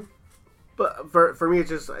 Mm-hmm. But for me, it's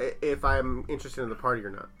just if I'm interested in the party or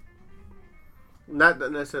not. Not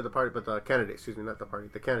necessarily the party, but the candidate. Excuse me, not the party.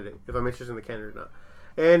 The candidate. If I'm interested in the candidate or not.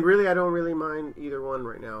 And really, I don't really mind either one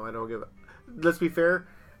right now. I don't give a... Let's be fair.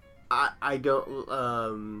 I don't...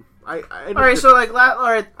 all right, so like... All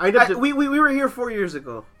right. We were here 4 years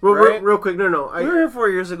ago. Real quick. No. We were here 4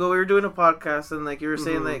 years ago. We were doing a podcast, and like you were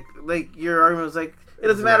saying, like your argument was like, it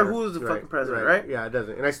doesn't matter who's the fucking president, right? Yeah, it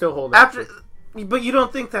doesn't. And I still hold that. But you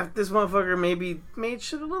don't think that this motherfucker maybe made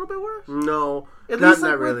shit a little bit worse? No, at least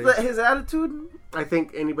like, not really. With his attitude. I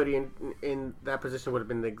think anybody in that position would have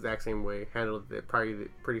been the exact same way, handled it probably the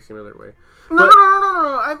pretty similar way. No.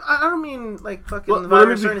 I don't mean like fucking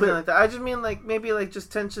virus or anything like that. I just mean like maybe like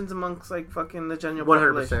just tensions amongst like fucking the general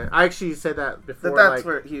population. 100%. I actually said that before. That's like,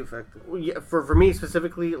 where he affected. Yeah, for me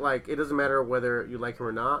specifically, like it doesn't matter whether you like him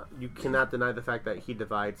or not. You cannot deny the fact that he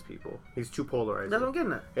divides people. He's too polarized. That's what I'm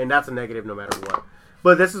getting at. And that's a negative no matter what.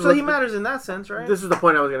 But this is so he matters in that sense, right? This is the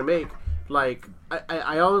point I was gonna make. Like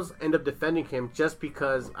I always end up defending him just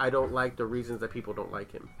because I don't like the reasons that people don't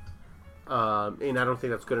like him. And I don't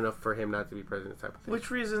think that's good enough for him not to be president type of thing. Which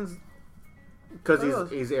reasons? Because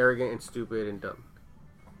he's arrogant and stupid and dumb.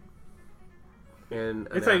 And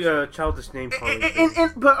it's like a childish name calling.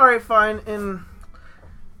 But all right, fine. In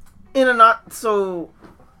a not so.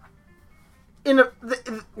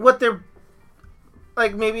 What they're.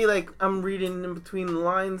 Like, maybe, like, I'm reading in between the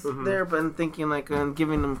lines there, but I'm thinking, like, I'm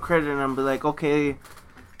giving him credit, and I'm like, okay,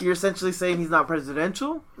 you're essentially saying he's not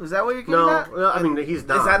presidential? Is that what you're getting at? No, I mean, he's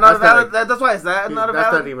not. Is that not a valid... That's why, is that not a valid...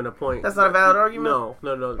 That's not even a point. That's not a valid argument?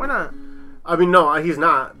 No. Why not? I mean, no, he's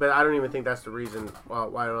not, but I don't even think that's the reason why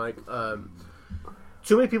I don't like...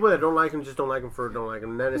 Too many people that don't like him just don't like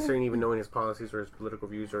him, not necessarily even knowing his policies or his political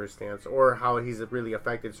views or his stance or how he's really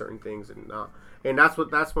affected certain things and not. And that's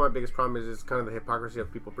my biggest problem is kind of the hypocrisy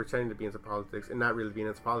of people pretending to be into politics and not really being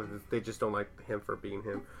into politics. They just don't like him for being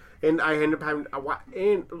him. And I end up having,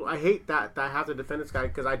 and I hate that I have to defend this guy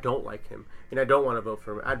because I don't like him and I don't want to vote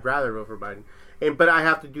for him. I'd rather vote for Biden. But I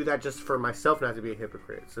have to do that just for myself, not to be a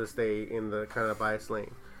hypocrite, to stay in the kind of biased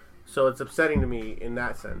lane. So it's upsetting to me in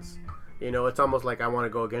that sense. You know, it's almost like I want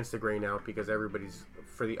to go against the grain now because everybody's,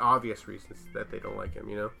 for the obvious reasons that they don't like him,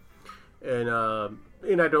 you know?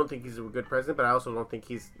 And I don't think he's a good president, but I also don't think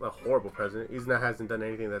he's a horrible president. Hasn't done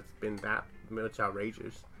anything that's been that much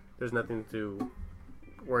outrageous. There's nothing to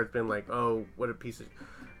where it's been like, oh, what a piece of.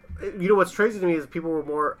 You know what's crazy to me is people were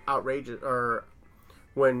more outrageous, or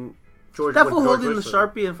when George. That when fool George holding the Bush was-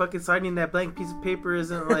 Sharpie and fucking signing that blank piece of paper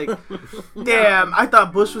isn't like, damn, I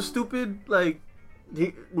thought Bush was stupid. Like,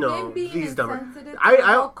 No, Him being he's dumber. insensitive to I- the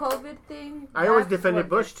whole COVID thing. I always that's defended what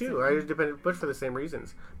Bush gets too. me. I always defended Bush for the same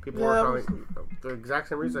reasons. People Yeah, were that calling the exact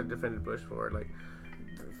same reason I defended Bush for. Like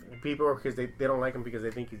people are because they don't like him because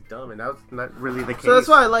they think he's dumb, and that was not really the case. so that's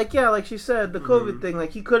why, like, yeah, like she said, the COVID Mhm. thing,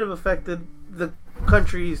 like, he could have affected the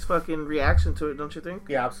country's fucking reaction to it, don't you think?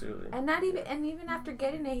 Yeah, absolutely. And even after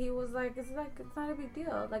getting it, he was like, it's not a big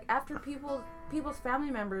deal. Like after people's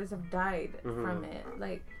family members have died Mhm. from it,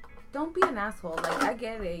 like don't be an asshole. Like I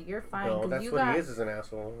get it, you're fine No, because that's you what got he is an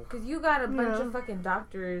asshole. because you got a bunch Yeah. of fucking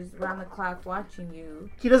doctors around the clock watching you.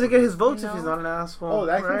 He doesn't get his votes You if he's know? not an asshole. Oh,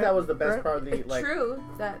 I think right? that was the best Right? part of the like. True,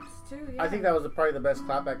 that's true. Yeah. I think that was probably the best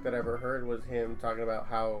clapback that I ever heard was him talking about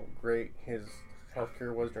how great his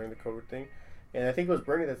healthcare was during the COVID thing. And I think it was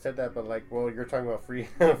Bernie that said that, but like, well, you're talking about free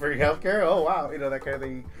free healthcare? Oh wow, that kind of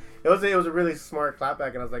thing. It was a really smart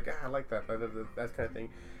clapback, and I was like, I like that that kind of thing.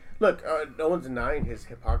 Look, no one's denying his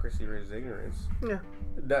hypocrisy or his ignorance. Yeah.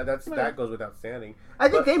 That goes without saying. I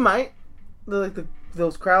think But- they might.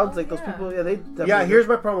 Those crowds, Oh, like those yeah. people, yeah, they definitely. Yeah, here's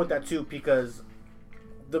my problem with that too, because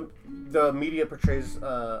the media portrays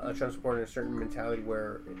a Trump supporter in a certain mentality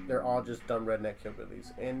where they're all just dumb redneck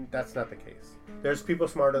hillbillies, and that's not the case. There's people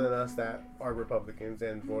smarter than us that are Republicans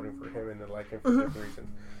and voting for him and they like him for different reasons.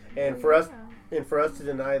 And for us to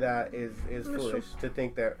deny that is foolish. To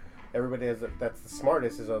think that everybody that's the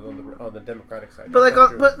smartest is on the Democratic side. But That's like, not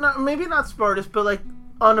true. but not, maybe not smartest, but like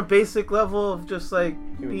on a basic level of just like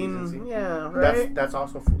Human decency. being, yeah, right. That's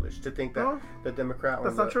also foolish to think that Well, the Democrat on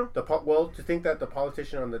that's the, not true. to think that the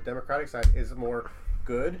politician on the Democratic side is more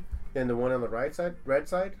good than the one on the red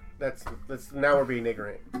side. That's now we're being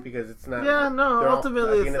ignorant because it's not. Yeah, no, they're all- ultimately at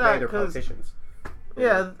the it's end of the day, that, they're 'cause- politicians.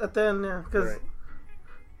 Yeah, at the end, yeah, because Right.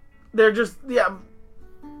 they're just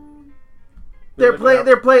They're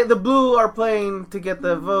they're playing the blue are playing to get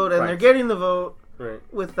the vote, and Right. they're getting the vote Right.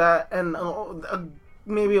 with that, and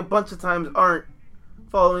maybe a bunch of times aren't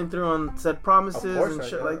following through on said promises Of course and not,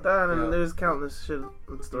 shit yeah. like that, and Yeah. there's countless shit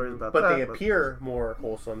and stories about But that. they appear more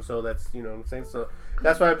wholesome, so that's what I'm saying. So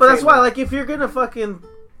that's why. But that's why, like, if you're gonna fucking,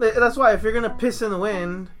 that's why if you're gonna piss in the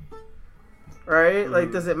wind, right? Like,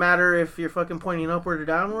 Mhm. does it matter if you're fucking pointing upward or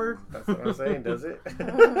downward? That's what I'm saying. Does it? Yeah.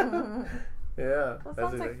 That That's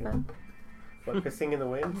sounds like exactly. fun. What, pissing in the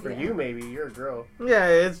wind for Yeah. you? Maybe you're a girl. Yeah,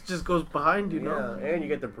 it just goes behind you, Yeah, know. and you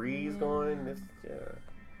get the breeze going.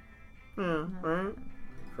 Yeah, right.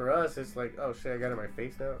 For us, it's like, oh shit, I got it in my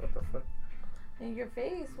face now. What the fuck? In your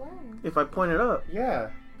face, when? If I point it up, Yeah,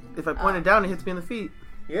 if I point it down, it hits me in the feet.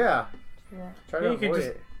 yeah. Yeah. Try Yeah, to you could avoid just-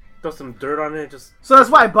 it. Throw some dirt on it. Just So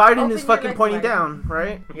that's why Biden Open is your fucking legs pointing wide. down,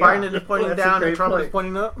 right? Yeah. Biden is pointing That's a down, and great Trump is point.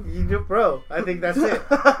 pointing up. You do, bro. I think that's it.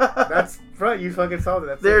 That's bro. You fucking solved it.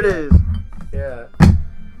 That's There it is. Yeah.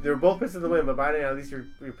 They're both pissed in the wind, but Biden, at least you're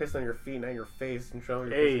pissed on your feet, not your face, and Trump,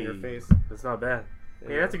 you're pissed in your Hey. face. it's not bad.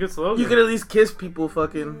 Yeah, that's a good slogan. You could at least kiss people,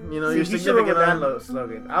 fucking, your See, you should go significant with that other.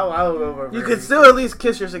 slogan. I'll go over. You could still at least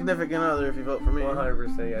kiss your significant other if you vote for me.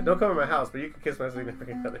 100%. Yeah. Don't come to my house, but you can kiss my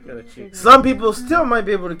significant other on the cheek. Some people still might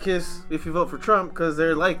be able to kiss if you vote for Trump because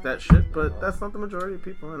they're like that shit, but that's not the majority of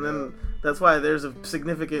people. And then that's why there's a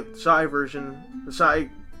significant shy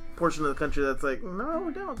portion of the country that's like, no,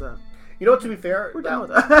 we're down with that. You know what? To be fair, We're down with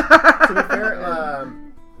that. to be fair,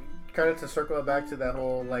 kind of to circle it back to that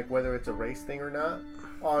whole like whether it's a race thing or not,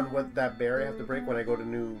 on what that barrier I have to break when I go to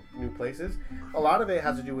new places. A lot of it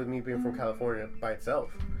has to do with me being from California by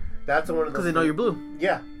itself. That's one of those. Because they know you're blue.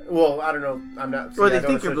 Yeah. Well, I don't know. I'm not. Or they I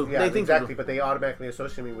don't think you're blue. associate- Yeah, They think you're exactly. But they automatically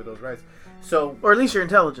associate me with those rights. So, Or at least you're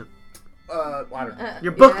intelligent. I don't know.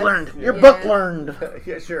 You're book Yes. learned. You're Yes. book learned.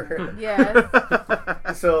 Yeah, sure.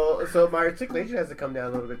 Yes. So my articulation has to come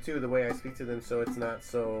down a little bit too, the way I speak to them, so it's not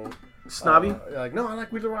so Snobby. like, no, I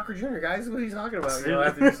like Wheeler Walker Jr. Guys, what are you talking about? I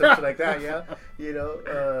have to do something like that, yeah.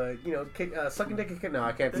 Sucking dick. No,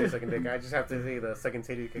 I can't say sucking dick. I just have to say the second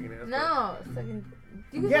titty kicking ass. No. Second.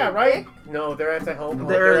 You can Yeah, say right. dick. No, they're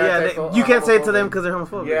anti-homo. You can't say it to them because they're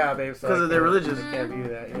homophobic. Yeah, babe. So 'Cause I of their can't- religion. I can't do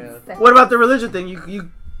that. Yeah, Second. What about the religion thing? You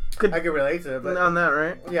could I can relate to it, but on that,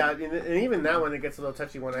 right? yeah, and even that one it gets a little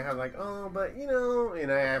touchy when I have like, oh, but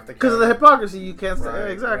and I have to Because of the hypocrisy, you can't say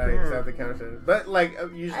Right, exactly. Right, yeah. so I have to counter it. But like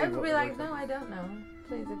usually, I would be like, no, I don't know.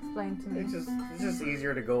 Please explain to me. it's just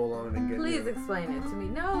easier to go along and get. Please explain it to me.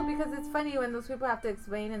 No, because it's funny when those people have to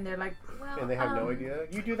explain and they're like, well, And they have no idea.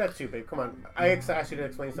 You do that too, babe. Come on, I ask you to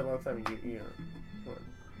explain stuff all the time. You know. Come on.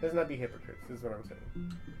 Let's not be hypocrites. This is what I'm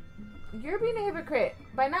saying. You're being a hypocrite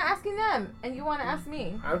by not asking them, and you want to ask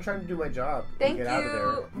me. I'm trying to do my job. Thank get you. Out of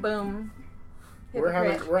there. Boom. We're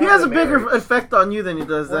he has a having bigger effect on you than he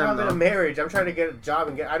does We're them. having a marriage. I'm trying to get a job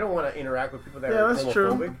and get. I don't want to interact with people that are that's homophobic.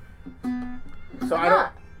 True. So Why I don't.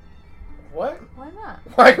 not? What? Why not?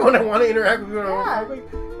 Why don't I want to interact with people that are Yeah.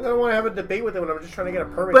 homophobic? Because I don't want to have a debate with them when I'm just trying to get a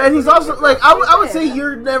permit. But and he's also like, I would say Yeah.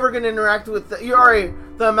 you're never gonna interact with. You're already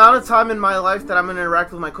the amount of time in my life that I'm gonna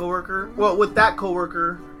interact with my coworker. Well, with that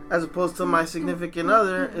coworker, as opposed to my significant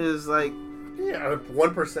other, is like. Yeah,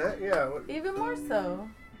 1%. Yeah. Even more so.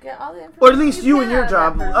 Get all the information. Or at least you and can your out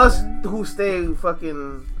job. of that Us person. who stay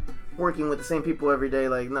fucking working with the same people every day,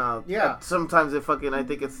 like, no. Yeah. Sometimes it fucking, I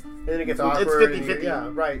think it's And then it gets awkward. It's 50-50. Yeah,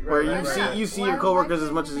 right. where you right. see Why your would coworkers I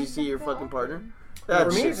as much as you make see your them fucking feel partner. awkward? That For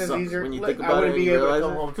me, shit it's just sucks easier. when you Like, think I about it wouldn't and be you able to realize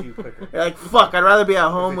come it. home to you quicker. You're like, fuck, I'd rather be at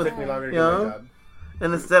home It with, took me longer to you do my know, job.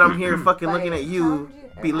 and instead I'm here fucking By looking at you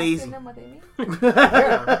telling be or lazy. asking them what they mean.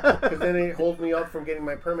 Yeah, because then it holds me up from getting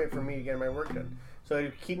my permit for me to get my work done. So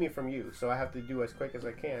it keep me from you. So I have to do as quick as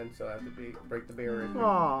I can. So I have to break the barrier.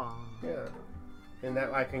 Aww. Yeah, and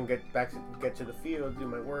that I can get to the field, do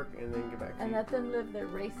my work, and then get back to And you. let them live their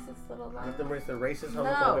racist little life. Let them raise the racist, No.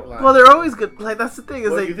 homophobic life. Well, they're always good. Like, that's the thing.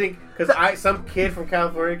 Is What do like, you think? Because some kid from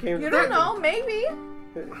California came. You don't know, maybe.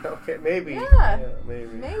 Okay, maybe. Yeah. Maybe.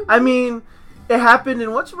 Maybe. I mean, it happened in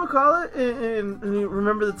whatchamacallit, and you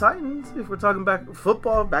remember the Titans. If we're talking back to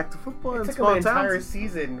football It in took small them an entire towns.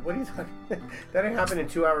 season. What are you talking? That didn't happen in a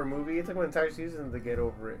 2-hour movie. It took them an entire season to get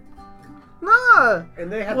over it. Nah,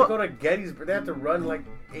 And they had Well- to go to Gettysburg. They had to run like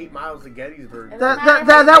 8 miles to Gettysburg. And-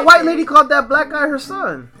 that white lady called that black guy her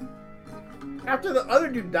son. After the other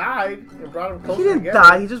dude died and brought him closer He didn't together.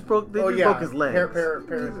 die. He just broke. They just broke his leg.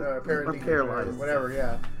 Paralyzed. Whatever,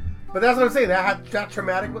 yeah. But that's what I'm saying. That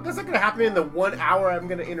traumatic. But that's not gonna happen in the 1 hour I'm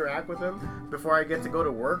gonna interact with them before I get to go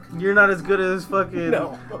to work. You're not as good as fucking.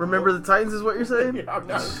 No. Remember the Titans is what you're saying? Yeah, I'm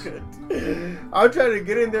not as good. I'm trying to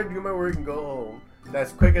get in there, do my work, and go home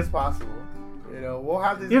as quick as possible. You know, we'll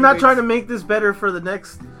have this. You're not trying to make this better for the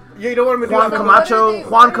next Yeah, you know what I'm gonna Juan do? Camacho.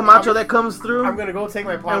 Juan Camacho that comes through. I'm gonna go take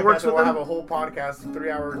my podcast works and with we'll them? have a whole podcast,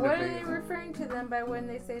 3-hour What are debate. they referring to them by when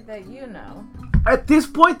they say that you know? At this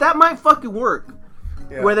point, that might fucking work.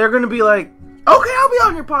 Yeah. Where they're gonna be like, "Okay, I'll be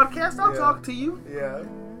on your podcast. I'll Yeah. talk to you." Yeah.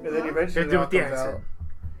 And then eventually Gotta do it all with the comes accent. out.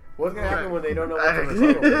 What's gonna happen when they don't know what to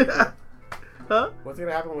rebuttal with? Huh? What's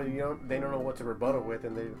gonna happen when they don't know what to rebuttal with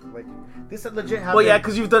and they like this legit happened? Well, yeah,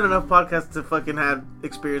 because you've done enough podcasts to fucking have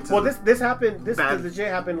experiences. Well, this happened. This Bad. legit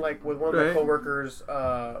happened like with one of my Right. coworkers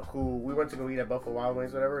who we went to go eat at Buffalo Wild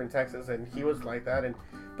Wings, whatever, in Texas, and he was like that.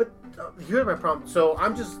 But here's my problem. So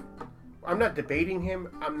I'm not debating him.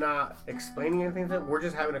 I'm not explaining anything to him. We're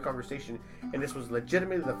just having a conversation, and this was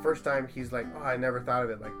legitimately the first time he's like, "Oh, I never thought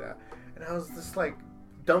of it like that," and I was just like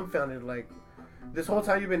dumbfounded, like. This whole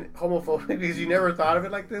time you've been homophobic because you never thought of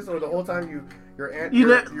it like this, or the whole time you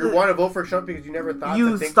want to vote for Trump because you never thought you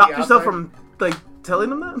to think stopped the yourself outside? from like telling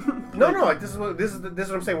them that. No, like this is what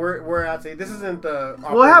I'm saying. We're at this isn't the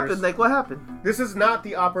operators. What happened? Like, what happened? This is not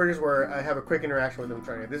the operators where I have a quick interaction with them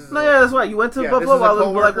trying to. This is No, yeah, that's right. You went to Yeah, Buffalo this is a Wild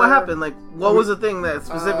Wings, but like, what coworker. happened? Like, what was the thing that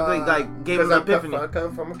specifically like gave him an epiphany? I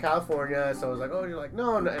come from California, so I was like, oh, you're like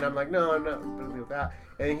no, and I'm like no, I'm not gonna do that.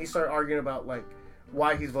 And then he started arguing about like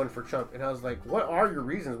why he's voting for Trump, and I was like, what are your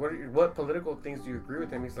reasons? What political things do you agree with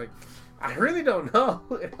him? He's like, I really don't know.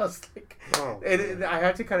 And I was like, and I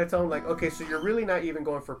had to kind of tell him like, okay, so you're really not even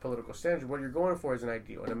going for political standards. What you're going for is an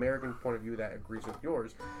ideal, an American point of view that agrees with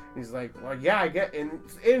yours. And he's like, well, yeah, I get. And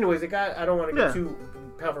anyways, I don't want to get too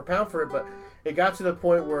pound for pound for it, but it got to the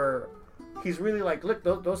point where he's really like, look,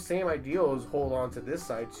 those same ideals hold on to this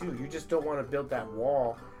side too. You just don't want to build that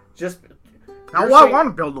wall. I want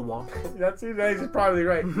to build a wall. That's he's probably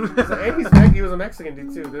right. And he was a Mexican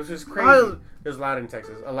dude too. This was crazy. There's a lot in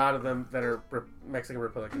Texas. A lot of them that are Mexican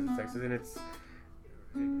Republicans in Texas,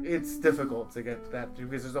 and it's difficult to get that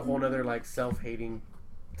because there's a whole other like self-hating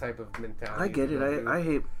type of mentality. I get it. I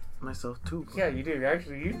hate myself too. Yeah, you do.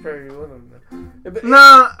 Actually, you'd probably be one of them.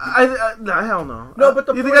 Nah, hell no. No, but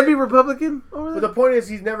you think I'd be Republican over But there? the point is,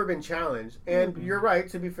 he's never been challenged, and you're right.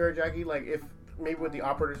 To be fair, Jackie, like if. Maybe with the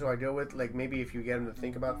operators who I deal with, like maybe if you get them to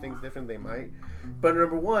think about things different, they might. But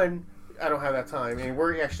number one, I don't have that time, and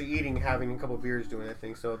we're actually having a couple beers, doing that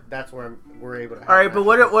thing. So that's where we're able to. All right, but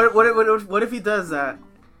what if he does that?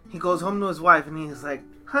 He goes home to his wife and he's like,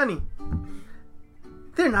 "Honey,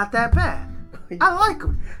 they're not that bad. I like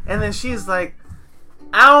them." And then she's like,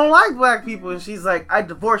 "I don't like black people," and she's like, "I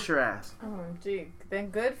divorce your ass." Oh, gee. Then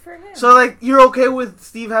good for him. So, like, you're okay with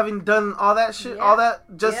Steve having done all that shit, Yeah. all that,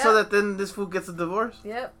 just so Yeah. that then this fool gets a divorce?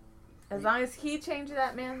 Yep. As long as he changes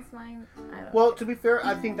that man's mind, I don't. Well, to be fair,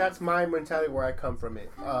 I think that's my mentality where I come from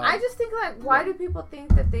it. I just think like, why do people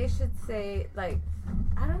think that they should say like,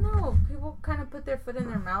 I don't know. People kind of put their foot in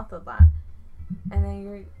their mouth a lot, and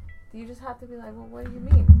then you just have to be like, well, what do you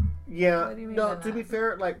mean? Yeah, What do you mean no, by to that? be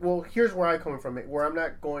fair, like, well, here's where I come from it, where I'm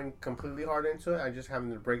not going completely hard into it. I just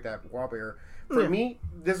having to break that wall barrier. For me,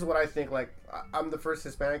 this is what I think. Like, I'm the first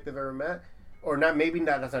Hispanic they've ever met, or not. Maybe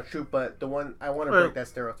that's not true, but the one I want to break that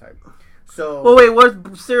stereotype. So, Well, wait,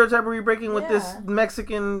 what stereotype are you breaking with this Yeah.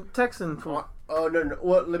 Mexican Texan? For? oh no.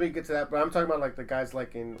 Well, let me get to that. But I'm talking about like the guys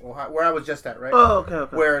like in Ohio, where I was just at, right? Oh,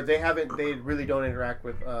 okay. Where they really don't interact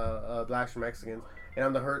with blacks or Mexicans,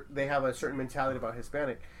 and they have a certain mentality about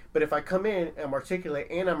Hispanic. But if I come in and I'm articulate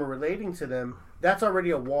and I'm relating to them, that's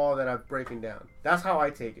already a wall that I'm breaking down. That's how I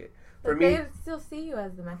take it. For But me, they still see you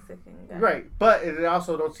as the Mexican guy. right? But it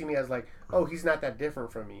also don't see me as like, oh, he's not that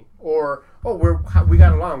different from me, or oh, we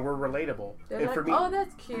got along, we're relatable. They're and like, for me, oh,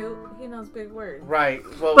 that's cute. He knows big words. right?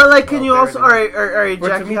 Well, But like, can well, you fair also? enough. All right, But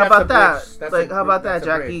to Jackie. me, How that's about a that? bridge. That's Like, a- how about that, that's a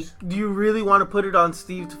Jackie? bridge. Do you really want to put it on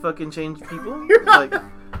Steve to fucking change people? Like,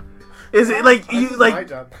 is it like This you is my like?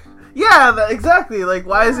 job. Yeah, exactly. Like,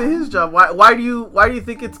 why is it his job? Why do you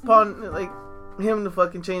think it's upon like him to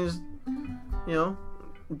fucking change? You know,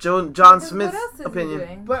 John Because Smith's what else is opinion. He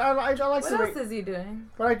doing? But I like What to else is he doing?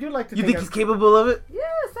 but I do like to You think I'm- he's capable of it?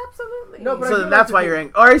 Yes, absolutely. No, but I So do then like that's to why think- you're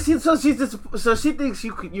angry. All right, see, so she thinks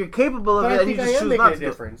you're capable of But it, I and you think I just am choose not making a to. Do it.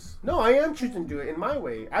 difference. No, I am choosing to do it in my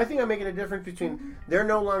way. I think I'm making a difference between they're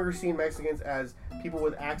no longer seeing Mexicans as people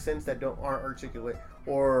with accents that aren't articulate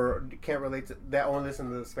or can't relate to that only listen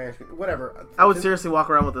to the Spanish, whatever. I would seriously walk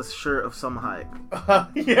around with a shirt of some height.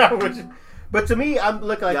 Yeah, but to me, I'm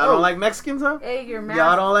looking like Y'all don't like Mexicans, huh? Hey, your mask.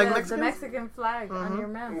 Y'all don't like the Mexicans? Mexican flag on your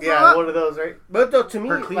mask. yeah, one of those, right? But though, to me,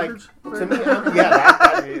 Her like cleavage? to me, I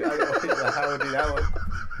would do that one.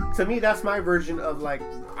 To me, that's my version of like,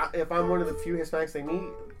 if I'm one of the few Hispanics they meet,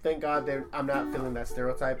 thank God I'm not feeling that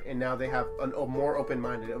stereotype, and now they have a more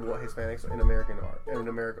open-minded of what Hispanics in America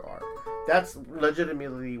are. That's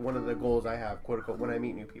legitimately one of the goals I have, quote unquote, when I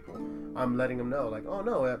meet new people. I'm letting them know, like, oh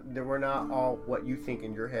no, we're not all what you think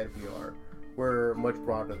in your head we are. We're much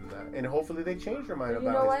broader than that, and hopefully they change their mind You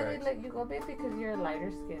about know why they Hispanics. let you go, babe? Because you're a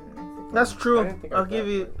lighter skinned Mexican. That's I true. didn't think I'll of give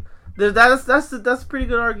that, you. but- That's a pretty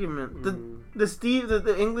good argument. The Steve,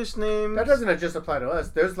 the English name. That doesn't just apply to us.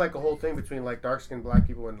 There's like a whole thing between like dark skinned black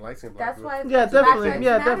people and light skinned black That's people. why. Yeah, the definitely, Black Lives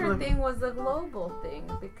yeah, Matter definitely. thing was a global thing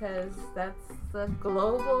because that's the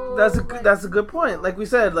global. That's a good point. Like we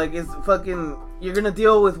said, like it's fucking. You're gonna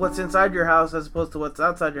deal with what's inside your house as opposed to what's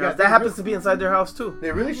outside your Yeah, house. That they happens really- to be inside their house too.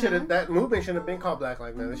 They really should have. That movement shouldn't have been called Black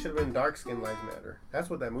Lives Matter. It should have been Dark Skin Lives Matter. That's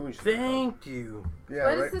what that movie should have been Thank you. called. Yeah,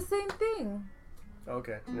 But right. it's the same thing.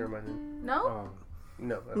 Okay, never mind. Then. No. Oh.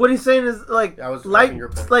 No. What he's saying is like, I was like, making your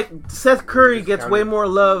point. like Seth Curry Just gets counted. way more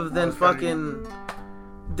love I than was counting.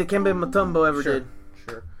 fucking Dikembe Mutombo ever Sure. did.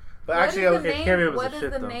 Sure. But What actually, does I was. the It can't be name? able What to does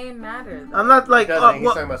shit, the though. name matter? I'm not like. Doesn't. He's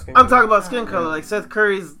well, talking about skin I'm color. talking about skin color. Like Seth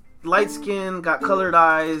Curry's light skin, got colored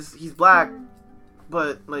eyes. He's black,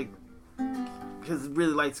 but like, he's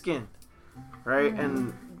really light skin, right?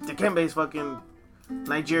 And Dikembe's fucking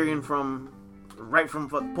Nigerian pulled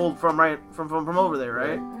from over there,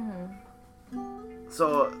 right? Mm-hmm.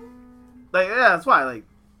 So, like, yeah, that's why. Like,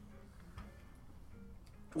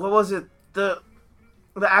 what was it? The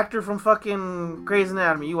actor from fucking Grey's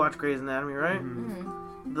Anatomy. You watch Grey's Anatomy, right?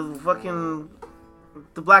 Mm-hmm.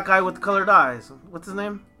 The black guy with the colored eyes. What's his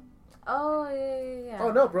name? Oh yeah. Oh,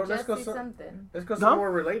 no, bro, let's Jesse go something. Let's go No? somewhere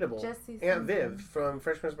relatable. Jesse Aunt something. Viv from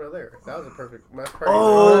Fresh Prince of Bel-Air. That was a perfect. That's probably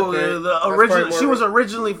Oh, more- the that's original. probably She more- was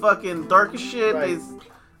originally fucking dark as shit. Right.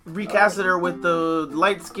 They recasted her with the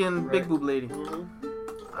light skinned big Right. boob lady. Mhm.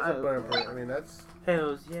 That's a better point. I mean, that's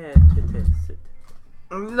Hells yeah.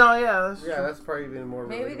 No, yeah, that's true. that's probably even more.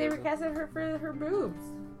 Maybe they relatable. recasted her for her boobs.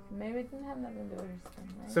 Maybe it didn't have nothing to do with her skin,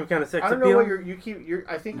 right? Some kind of sex I don't appeal. know what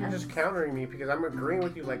I think you're just countering me because I'm agreeing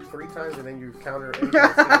with you like 3 times and then you counter. What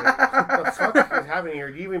the fuck is happening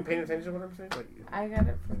here? Do you even pay attention to what I'm saying? Like, I got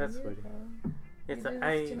it from That's you, funny. though. It's You a do this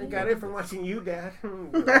I. to I me. got it from watching you, Dad.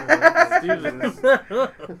 This is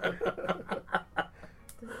What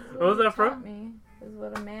was you that from? taught me. This is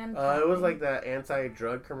what a man. It taught was me. like that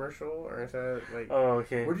anti-drug commercial or like. Oh,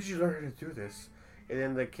 okay. Where did you learn how to do this? And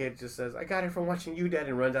then the kid just says, "I got it from watching you, Dad,"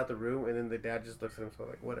 and runs out the room. And then the dad just looks at himself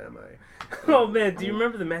like, "What am I?" Oh man, do you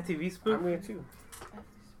remember the Matt TV spoof? I'm here too.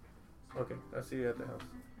 Okay, I'll see you at the house.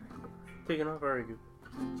 Taking off already.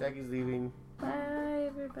 Jackie's leaving. Bye,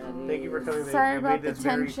 everybody. Thank you for coming. Sorry You about made the this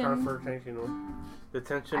very tension. confrontational. The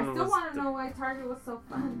tension I still was. want to know why Target was so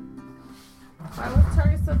fun. Why was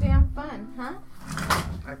Target so damn fun, huh?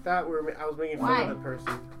 I thought I was making fun Why? of the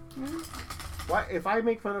person. Why? If I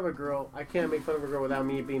make fun of a girl, I can't make fun of a girl without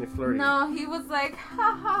me being flirty. No, he was like,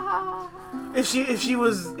 ha ha ha. If she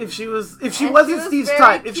wasn't And Steve's she was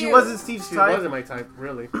type, very if she cute. wasn't Steve's She type, wasn't my type,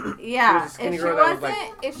 really. Yeah, She was a skinny if she girl that was wasn't,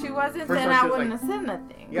 like- if she wasn't, First then off, she I was wouldn't like- have said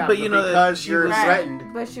nothing. Yeah, But you know that because she you're was-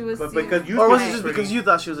 threatened. But she was. But Steve's because you or was think it she's just pretty, because you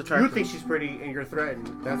thought she was attractive? you think she's pretty and you're threatened?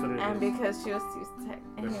 That's what it is. And because she was Steve's type,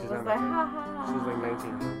 and But he she's was not like, my ha type. ha ha. She was like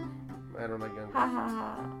 19. I don't like young. Ha ha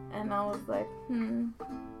ha. And I was like,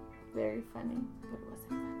 very funny, but it wasn't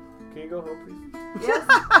funny. Can you go home, please? Yes,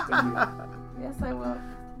 Thank you. yes, I will.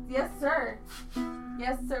 Yes, sir.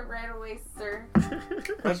 Yes, sir. Right away, sir.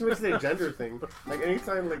 Why she makes it a gender thing? Like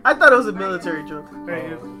anytime, like I thought it was a military joke. oh,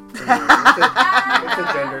 it's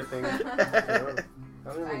a gender thing.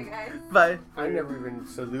 I don't Bye, even, guys. But I never even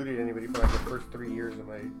saluted anybody for like the first 3 years of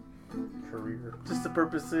my career. just to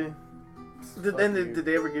purposely. Fuck Did you.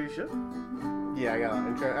 they ever give you shit? Yeah, I got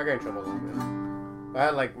in trouble a little bit. I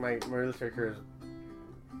had like my military career.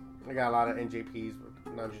 I got a lot of NJPs,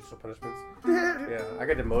 non-judicial punishments. Yeah, I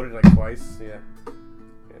got demoted like twice. Yeah.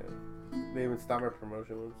 They even stopped my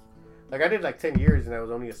promotion once. Like I did like 10 years and I was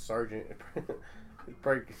only a sergeant.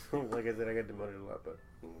 Probably, like I said, I got demoted a lot, but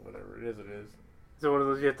whatever. It is, it is. So one of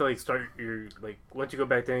those you have to like start your like once you go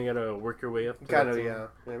back then you gotta work your way up. to Kind that of, team. yeah.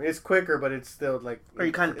 I mean, it's quicker, but it's still like. Are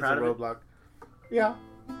you kinda proud of of a it? roadblock? Yeah.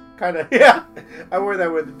 Kind of, yeah. I wore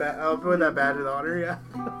that with I'll put that badge with honor, yeah.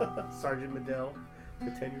 Sergeant Medell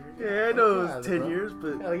for 10 years. Yeah, I know it Yeah, was 10 bro. years,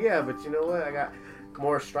 but Hell yeah, but you know what? I got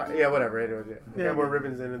more yeah, whatever. Anyways, yeah. I Yeah. got more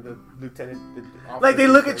ribbons than the lieutenant. The like they officer.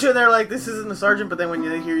 look at you and they're like, "This isn't a sergeant," but then when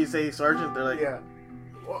they hear you say sergeant, they're like, Yeah.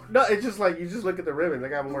 Well, no, it's just like you just look at the ribbons. I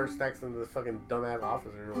got more stacks than the fucking dumbass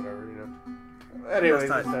officer or whatever, you know. Anyways,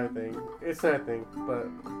 That's it's tight. not a thing. It's not a thing, but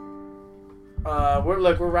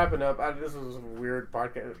we're wrapping up. This was a weird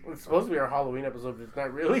podcast. It's supposed to be our Halloween episode, but it's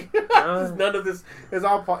not really. None of this is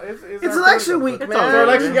all. It's It's our election first week, episode. man. It's our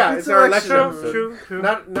election. Yeah, it's our election True, episode. true.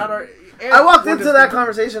 Not our. and I walked when into this that comes-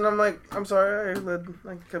 conversation. I'm like, I'm sorry. And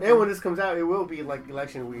when this comes out, it will be like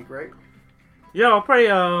election week, right? Yeah, I'll probably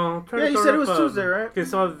try Yeah, to you throw said it up, was Tuesday, right? Okay,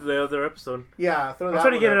 saw the other episode. Yeah, throw that. I'll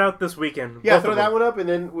try to one get up. it out this weekend. Yeah, Both throw of that them. one up, and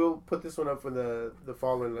then we'll put this one up for the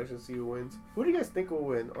following election. See who wins. Who do you guys think will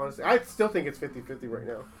win? Honestly, I still think it's 50-50 right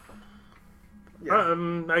now.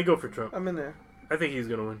 Yeah. I go for Trump. I'm in there. I think he's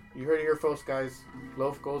gonna win. You heard it here first, guys.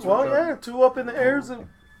 Loaf goes. Well, for Trump. yeah, 2 up in the airs and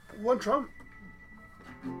 1 Trump.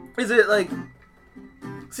 Is it like?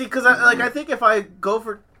 See, because I think if I go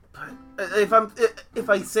for, if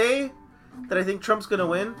I say that I think Trump's gonna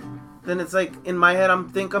win, then it's like in my head I'm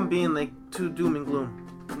being like too doom and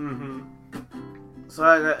gloom. Mm-hmm. So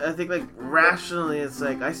I think like rationally it's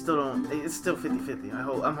like I still don't. It's still 50-50.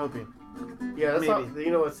 I'm hoping Yeah, that's Maybe. not,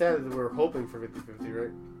 you know what's sad is we're hoping for 50-50,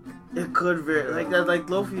 right? it could very like that. Like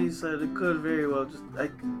Lofi said, it could very well just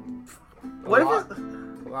like. A What lot, if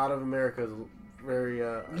it's, a lot of America is very. you?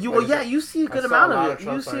 like Well, I yeah, said, you see a good I saw a amount lot of of it.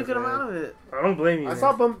 Trump You see a signs, good man. amount of it. I don't blame you. I man.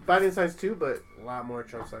 saw Biden signs too, but a lot more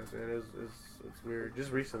Trump signs, man. It's weird.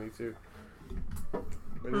 Just recently too. But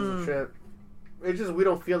it's a trip. It's just we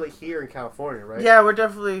don't feel it here in California, right? Yeah, we're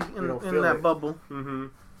definitely We don't in feel that it. bubble. Mm-hmm.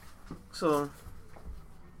 So,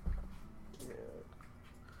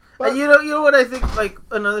 Yeah. and you know what I think? Like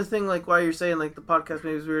another thing, like why you're saying like the podcast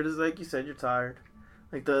maybe is weird is like you said you're tired,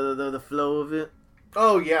 like the flow of it.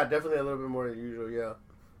 Oh yeah, definitely a little bit more than usual. Yeah.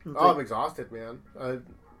 It's Oh, like- I'm exhausted, man. A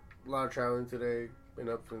lot of traveling today. Been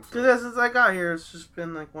up since. Cause since I got here, it's just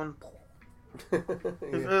been like one.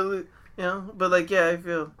 Yeah. You know, but like yeah, I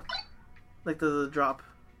feel like the drop.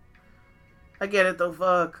 I get it though.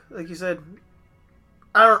 Fuck, like you said,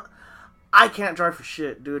 I can't drive for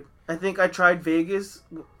shit, dude. I think I tried Vegas.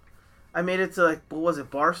 I made it to like what was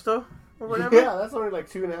it, Barstow or whatever. Yeah, that's only like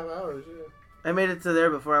 2.5 hours. Yeah. I made it to there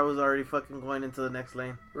before I was already fucking going into the next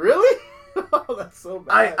lane. Really? Oh, that's so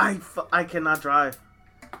bad. I cannot drive.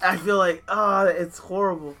 I feel like it's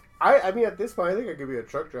horrible. I mean, at this point, I think I could be a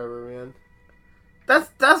truck driver, man. That's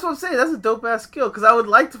what I'm saying. That's a dope ass skill because I would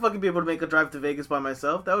like to fucking be able to make a drive to Vegas by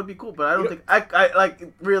myself. That would be cool. But I don't think I like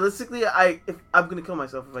realistically. If I'm gonna kill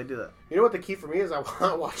myself if I do that. You know what the key for me is? I want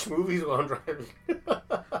to watch movies while I'm driving.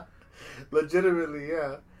 Legitimately,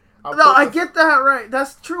 yeah. No, I get that right.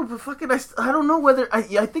 That's true. But fucking, I don't know whether I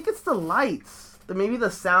think it's the lights, maybe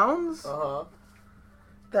the sounds Uh-huh.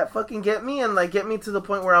 that fucking get me and like get me to the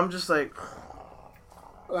point where I'm just like.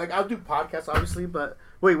 Like, I'll do podcasts, obviously, but...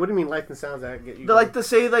 Wait, what do you mean lights and sounds that get you...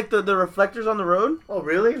 The reflectors on the road. Oh,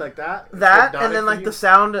 really? Like that? It's That hypnotic and then for like you? the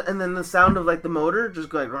sound and then the sound of like the motor just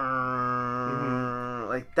go like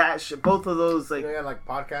like that shit. Both of those like You have like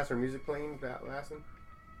podcasts or music playing that lasting?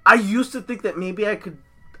 I used to think that maybe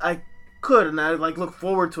I could, and I like look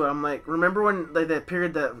forward to it. I'm like, remember when like that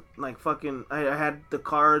period that like fucking I had the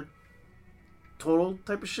car total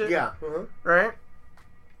type of shit? Yeah. Right?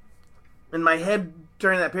 In my head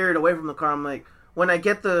during that period away from the car, I'm like, when I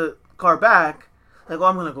get the car back, like, oh,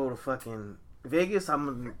 I'm gonna go to fucking Vegas. I'm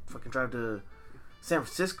gonna fucking drive to San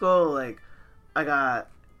Francisco. Like, I got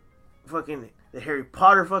fucking the Harry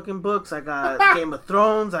Potter fucking books. I got Game of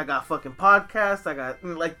Thrones. I got fucking podcasts. I got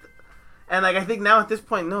like, and like I think now at this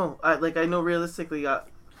point, no, I know realistically,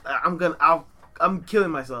 I'm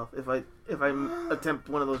killing myself if I attempt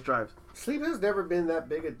one of those drives. Sleep has never been that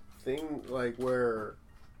big a thing, like where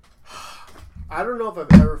I don't know if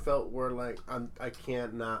I've ever felt where like I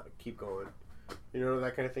can't not keep going. You know,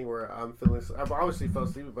 that kind of thing where I'm feeling. I've obviously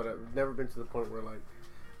felt sleepy, but I've never been to the point where like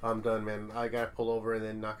I'm done, man. I gotta pull over and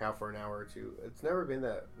then knock out for an hour or two. It's never been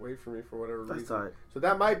that way for me for whatever reason. That's right. So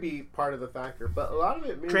that might be part of the factor, but a lot of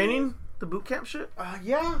it maybe Training, the boot camp shit.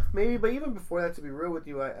 Yeah, maybe. But even before that, to be real with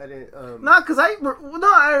you, I didn't. Nah, cause I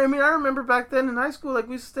remember back then in high school, like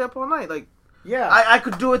we used to stay up all night. Like, yeah, I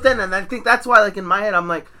could do it then, and I think that's why, like in my head, I'm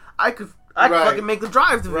like, I could fucking make the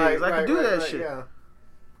drive to Vegas. I could do that shit. Yeah.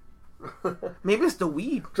 Maybe it's the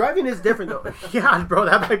weed. Driving is different though. Yeah, bro,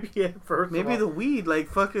 that might be it. First, maybe the weed. Like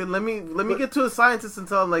fucking, let me get to a scientist and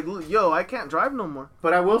tell him like, yo, I can't drive no more.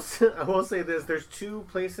 But I will say this: there's two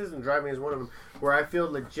places, and driving is one of them, where I feel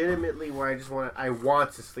legitimately where I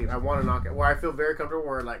want to sleep. I want to knock out. Where I feel very comfortable.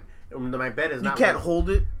 Where like my bed is not. You can't hold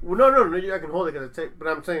it. Well, no. I can hold it but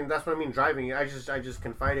I'm saying that's what I mean driving. I just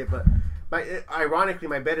can fight it, but. Ironically,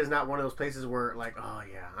 my bed is not one of those places where, like, oh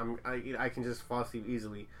yeah, I can just fall asleep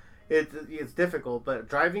easily. It's difficult, but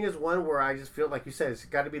driving is one where I just feel like you said it's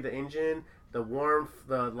got to be the engine, the warmth,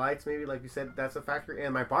 the lights, maybe like you said that's a factor,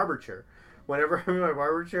 and my barber chair. Whenever I'm in my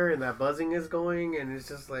barber chair and that buzzing is going, and it's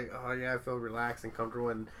just like, oh yeah, I feel relaxed and comfortable,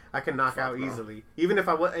 and I can knock out easily, even if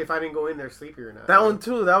I didn't go in there sleepy or not. That one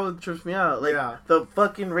too. That one trips me out. Like the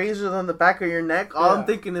fucking razors on the back of your neck. All I'm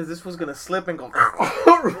thinking is this was gonna slip and go.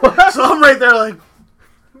 So I'm right there like.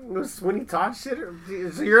 Sweeney Todd shit?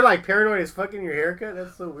 So you're like paranoid as fucking your haircut?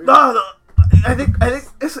 That's so weird. No, I think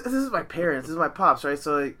this is my parents. This is my pops, right?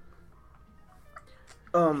 So like,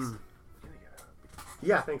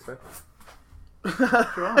 yeah, thanks, man.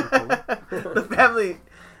 The family,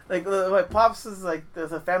 like my pops is like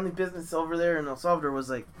there's a family business over there in El Salvador was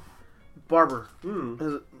like barber.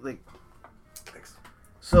 Like,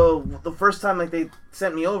 so the first time like they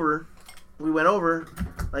sent me over. We went over,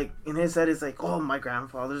 like in his head, it's like, oh, my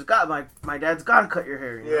grandfather's got my dad's got to cut your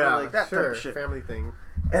hair, you know? Like that type of shit, family thing.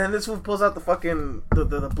 And then this one pulls out the fucking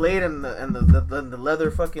the blade and the leather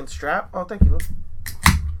fucking strap. Oh, thank you, Lou.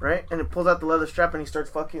 Right, and it pulls out the leather strap and he starts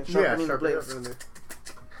fucking sharpening the blade.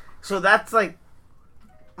 So that's like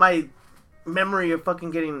my memory of fucking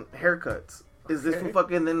getting haircuts. Is this one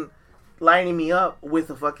fucking then lining me up with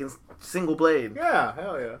a fucking single blade? Yeah,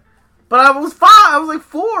 hell yeah. But I was 5. I was like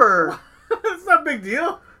 4. It's not a big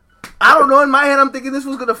deal. I don't know. In my head, I'm thinking this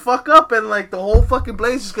was gonna fuck up, and like the whole fucking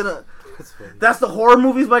blade's just gonna. That's the horror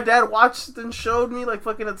movies my dad watched and showed me, like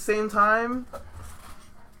fucking at the same time.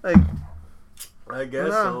 Like, I guess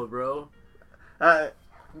so, bro.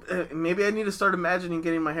 Maybe I need to start imagining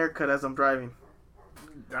getting my hair cut as I'm driving.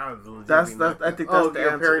 I think that's the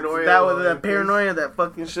answer. Paranoia. That paranoia, that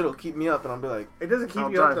fucking shit will keep me up, and I'll be like, it doesn't keep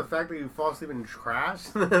you up. The fact that you fall asleep and crash,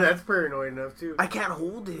 that's paranoid enough too. I can't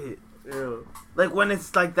hold it. Yeah. Like when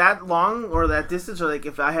it's like that long or that distance, or like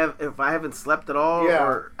if I haven't slept at all,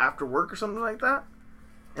 or after work or something like that,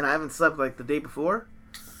 and I haven't slept like the day before,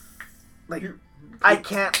 like I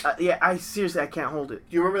can't. I seriously I can't hold it.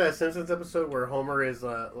 Do you remember that Simpsons episode where Homer is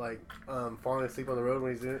falling asleep on the road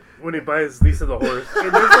when he's doing it? When he buys Lisa the horse.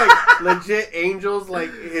 And there's like legit angels.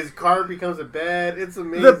 Like his car becomes a bed. It's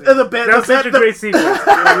amazing. The bed. That's such a great sequence.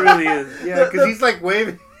 It really is. Yeah, because he's like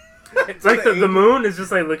waving. It's like the moon is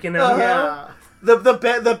just like looking at him. Yeah.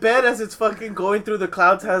 The bed as it's fucking going through the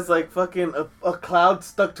clouds has like fucking a cloud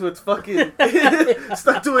stuck to its fucking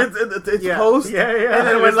stuck to its post. Yeah. And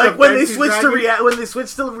then when they switch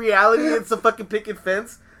to reality, it's a fucking picket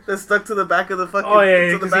fence that's stuck to the back of the fucking. Oh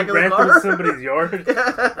yeah, to the because back he of the ran car. through somebody's yard.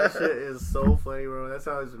 That shit is so funny, bro. That's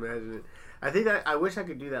how I was imagining it. I think that I wish I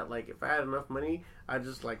could do that. Like if I had enough money, I'd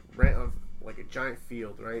just like rent like a giant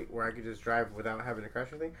field, right, where I could just drive without having to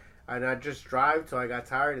crash or anything. And I'd just drive till I got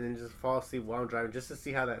tired and then just fall asleep while I'm driving just to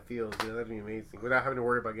see how that feels. You know, that'd be amazing. Without having to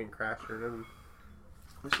worry about getting crashed or nothing.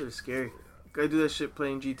 That shit is scary. I do that shit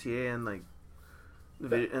playing GTA and like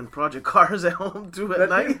and Project Cars at home too at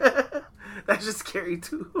night. That's just scary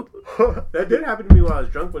too. That did happen to me while I was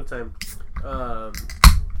drunk one time.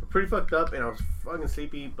 Pretty fucked up and I was fucking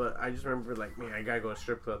sleepy, but I just remember like, man, I gotta go to a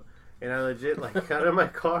strip club. and I legit like got in my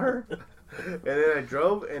car, and then I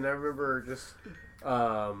drove, and I remember just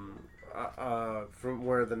from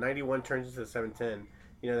where the 91 turns into the 710,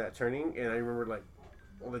 you know, that turning, and I remember like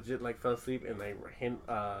legit like fell asleep and like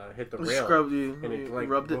hit the rail, Scrubbed you, and it like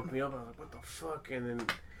rubbed woke it. me up. I was like, what the fuck? And then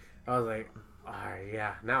I was like, alright,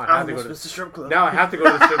 yeah, now I have to go to the strip club. Now I have to go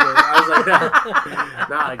to the strip club. I was like,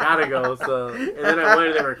 now I gotta go. So, and then I went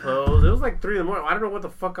and they were closed. It was like 3 a.m. I don't know what the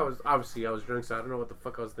fuck I was. Obviously, I was drunk, so I don't know what the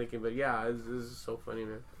fuck I was thinking. But yeah, this is so funny,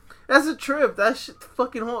 man. That's a trip. That shit, the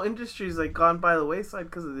fucking whole industry's like gone by the wayside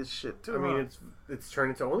because of this shit too. I mean, it's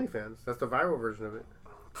turned into OnlyFans. That's the viral version of it.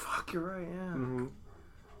 fuck, you're right. Yeah. Mm-hmm.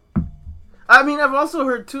 I mean, I've also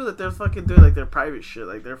heard too that they're fucking doing like their private shit.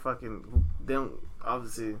 Like they're fucking. They don't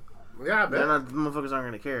obviously. Yeah, I bet. They're not. The motherfuckers aren't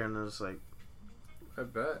gonna care, and they're just like. I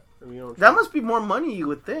bet. I mean, you don't That must be more money, you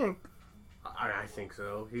would think. I think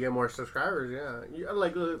so. You get more subscribers, yeah. You,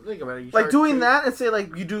 like, think about it. You Like charge doing $2. that and say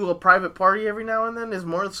like you do a private party every now and then is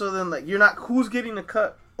more so than like you're not who's getting a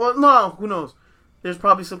cut. Well, no, who knows? There's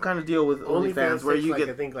probably some kind of deal with OnlyFans where you like, get.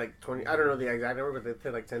 I think like 20. I don't know the exact number, but they pay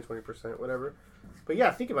like 10-20%, whatever. But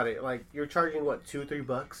yeah, think about it. Like you're charging what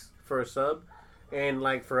 $2-3 for a sub, and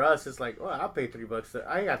like for us, it's like, well, I'll pay $3.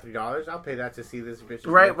 I got $3. I'll pay that to see this bitch.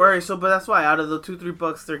 Right. So, but that's why out of the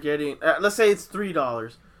 $2-3 they're getting, let's say it's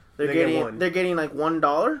 $3. They're They getting get one. they're getting like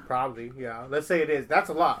 $1. Probably, yeah. Let's say it is. That's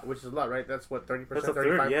a lot, which is a lot, right? That's what 30%, That's a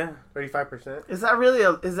third, 35, yeah. 35%. Is that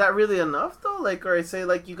really enough though? Like, or say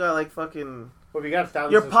like you got like fucking Well, we got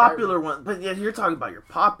 1,000. your subscribers. popular one, but yeah, you're talking about your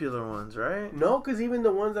popular ones, right? No, because even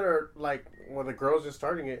the ones that are like, well, the girls are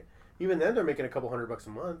starting it. Even then, they're making a couple $100 a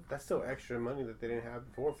month. That's still extra money that they didn't have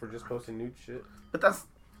before for just posting nude shit. But that's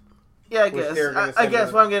yeah, I Which guess. they're gonna I send guess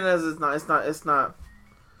us. what I'm getting at is it's not,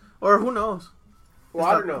 or who knows? Well, It's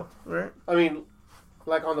I not- don't know. right? I mean,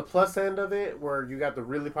 like on the plus end of it, where you got the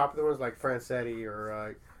really popular ones like Francetti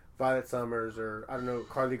or Violet Summers or I don't know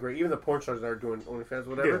Carly Gray, even the porn stars that are doing OnlyFans,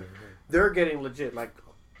 whatever, they're getting legit like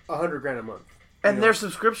 $100,000 a month. And You their know?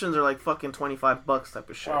 subscriptions are like fucking $25 type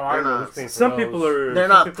of shit. Oh, I They're don't know not. who's paying for Some those. people are. They're some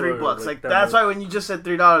not people $3. are Like that that's much. why when you just said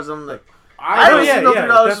 $3, I'm like, I I don't don't yeah, see no yeah, $3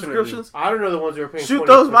 definitely. subscriptions. I don't know the ones who are paying. Shoot 20,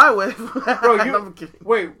 those my way, Bro, you I'm kidding.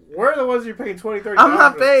 wait. Where are the ones you're paying $20-$30? I'm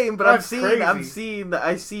not paying, but That's I'm crazy. seeing that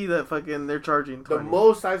I see that fucking they're charging The 20.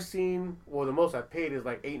 most I've seen, well, the most I've paid is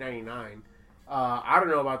like $8.99. I don't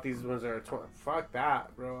know about these ones that are 20. Fuck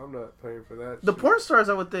that, bro. I'm not paying for that. The shit. porn stars,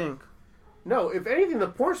 I would think. No, if anything, the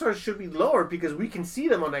porn stars should be lower because we can see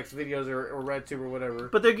them on X videos or RedTube or whatever.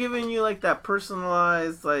 But they're giving you like that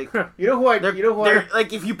personalized, like You know who I? they're, You know who they're, I?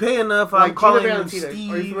 like if you pay enough, Like I'm calling Gina them Valentina. Are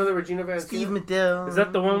you Steve. familiar with Gina Valentina? Steve Medell. Is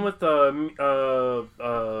that the one with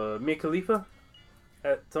Mia Khalifa?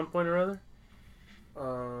 At some point or other?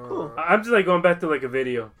 Cool. I'm just like going back to like a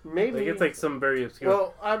video. Maybe Like it's like some very obscure.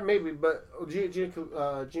 Well, maybe, but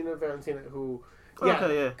Gina Valentina, who, yeah,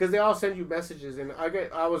 Okay, yeah. because they all send you messages, and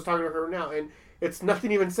I was talking to her now, and it's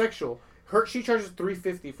nothing even sexual. She charges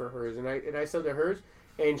 $350 for hers, and I send her hers,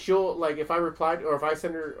 and she'll like if I replied or if I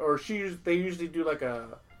send her or they usually do like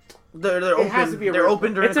a. They're It open. has to be a They're real-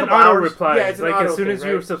 open during it's a an couple auto hours. reply. Yeah, it's an like auto as soon thing, as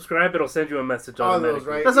you right? subscribe, it'll send you a message All automatically. those,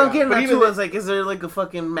 right? That's what I'm getting But at even too. then- Is like, is there like a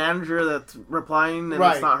fucking manager that's replying and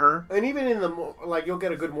Right. it's not her? And even in like you'll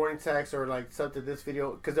get a good morning text or like sub to this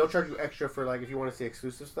video because they'll charge you extra for like if you want to see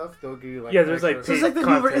exclusive stuff they'll give you like Yeah, there's, extra. like, So it's like the new.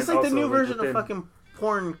 Content It's like the also, new like, version of within- fucking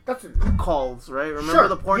porn That's calls, right? Remember sure,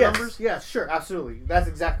 the porn yes, numbers? Yes, sure, absolutely. That's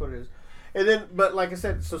exactly what it is. And then, but like I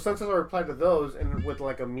said, so sometimes I reply to those and with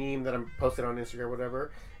like a meme that I'm posted on Instagram or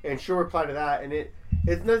whatever, and she'll reply to that, and it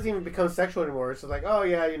doesn't even become sexual anymore. It's just like, oh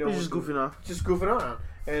yeah, you know, You're just goofing off. just goofing on,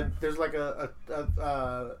 and there's like a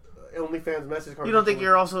OnlyFans message. You don't think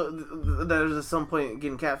you're also there's at some point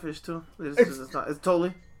getting catfish too? It's not. It's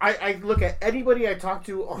totally. I look at anybody I talk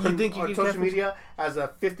to on, You think you on can social catfish? media as a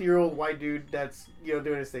 50-year-old white dude that's doing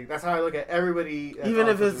his thing. That's how I look at everybody. that's Even on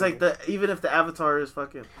if it's social like media. even if the avatar is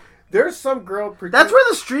fucking. There's some girl. That's where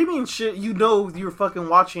the streaming shit. You know, you're fucking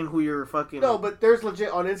watching who you're fucking. No, but there's legit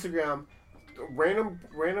on Instagram,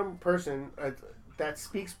 random person that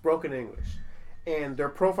speaks broken English, and their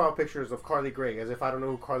profile picture is of Carly Gray, as if I don't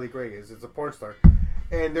know who Carly Gray is. It's a porn star,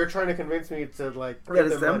 and they're trying to convince me to like That give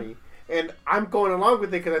is them them? money, and I'm going along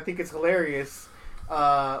with it because I think it's hilarious.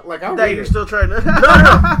 Like I'll that read you're it. still trying to.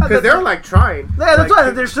 No, because they're like trying. Yeah, that's like, why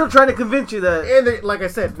they're still trying to convince you that. And they, like I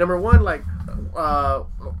said, number one, like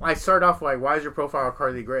I start off like, why is your profile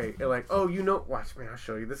Carly Gray? And like, oh, you know, watch me, I'll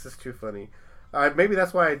show you. This is too funny. Maybe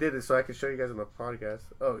that's why I did it so I could show you guys on the podcast.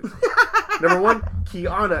 Oh, number one,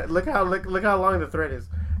 Kiana. Look how long the thread is.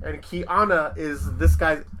 And Kiana is this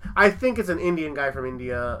guy. I think it's an Indian guy from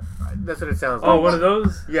India. That's what it sounds like. Oh, one of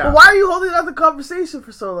those? Yeah. But why are you holding out the conversation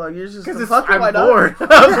for so long? You're just Because fucking I'm why not? bored.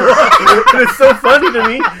 It's so funny to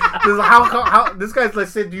me. Because how this guy's like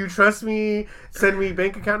said, do you trust me? Send me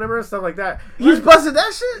bank account number and stuff like that. You just busted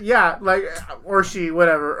that shit? Yeah, like or she,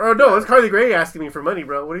 whatever. Oh no, it's Carly Gray asking me for money,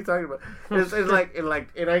 bro. What are you talking about? It's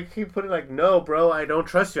and I keep putting like, no, bro, I don't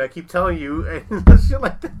trust you. I keep telling you and shit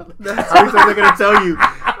like that. How many times am I gonna tell you?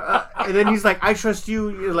 And then he's like, I trust you.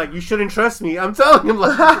 You're like, you shouldn't trust me. I'm telling him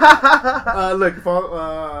like, look,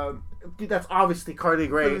 dude, that's obviously Carly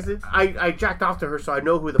Gray. I jacked off to her, so I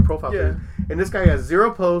know who the profile is. And this guy has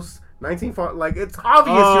 0 posts, 19 font. Like, it's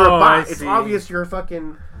obvious you're a bot. It's obvious you're a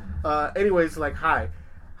fucking. Anyways, like, hi.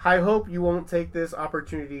 I hope you won't take this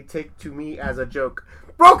opportunity to me as a joke.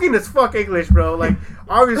 Broken as fuck English, bro. Like,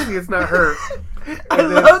 obviously it's not her. I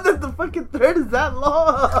love that the fucking thread is that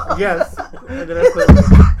long. Yes. And then I put,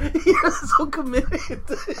 you're so committed.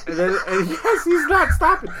 And yes, he's not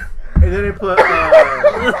stopping. And then I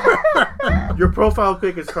put, your profile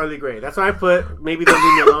pic is Carly Gray. That's what I put. Maybe they'll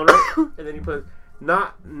leave me alone, right? And then he put,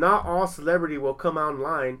 not all celebrity will come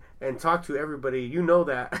online and talk to everybody. You know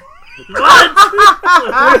that. What?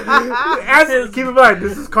 Keep in mind,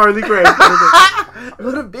 this is Carly Gray.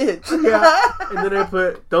 What a bitch. Yeah. And then I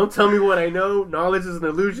put, don't tell me what I know. Knowledge is an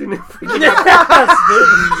illusion. If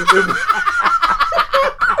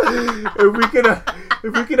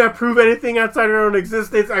we cannot prove anything outside our own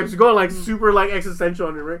existence, I'm just going like super like existential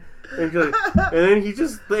on it, right? And then he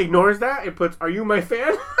just ignores that and puts, "Are you my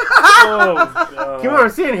fan?" Oh, God. Keep on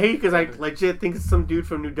saying hate because I legit think it's some dude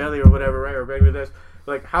from New Delhi or whatever, right? Or Bangladesh.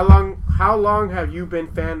 Like, how long have you been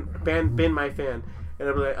my fan? And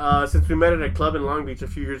I'm like, since we met at a club in Long Beach a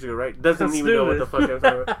few years ago, right? Doesn't That's even know what stupid. the fuck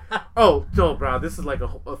I'm talking about. Oh, no, bro, this is like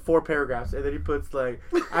a 4 paragraphs. And then he puts like,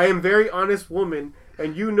 I am very honest woman,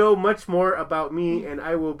 and you know much more about me, and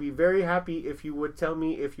I will be very happy if you would tell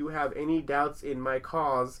me if you have any doubts in my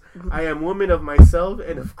cause. I am woman of myself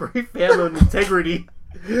and of great family integrity.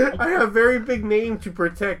 I have very big name to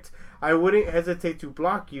protect. I wouldn't hesitate to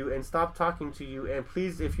block you and stop talking to you. And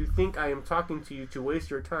please, if you think I am talking to you to waste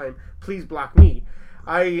your time, please block me.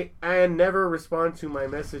 I never respond to my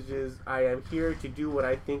messages. I am here to do what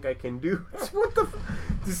I think I can do. What the?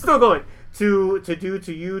 It's still going to do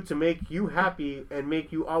to you to make you happy and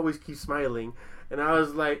make you always keep smiling. And I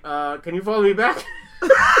was like, can you follow me back?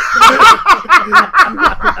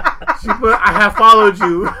 She put, I have followed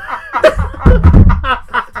you.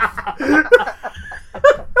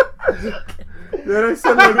 Then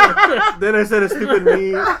I said a stupid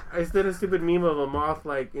meme. I said a stupid meme of a moth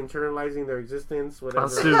like internalizing their existence, whatever.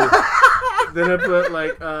 Then I put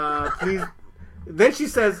like, please. Then she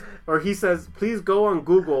says, or he says, please go on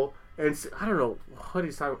Google and I don't know what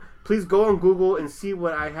he's talking about. Please go on Google and see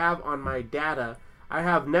what I have on my data. I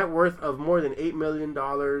have net worth of more than $8 million,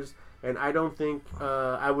 and I don't think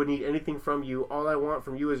I would need anything from you. All I want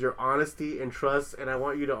from you is your honesty and trust, and I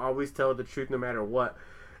want you to always tell the truth no matter what.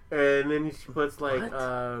 And then she puts like,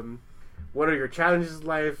 what are your challenges in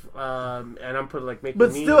life? And I'm putting like making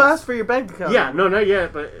But memes. still ask for your bank account. Yeah, no, not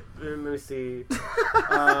yet. But let me see.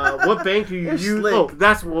 What bank do you You're use? slick. Oh,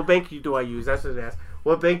 that's what bank do I use? That's what it asks.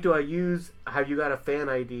 What bank do I use? Have you got a fan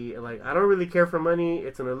ID? And like, I don't really care for money.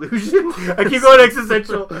 It's an illusion. I keep going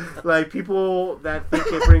existential. Like, people that think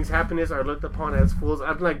it brings happiness are looked upon as fools.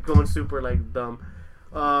 I'm like going super like dumb.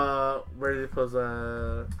 Where did it pose?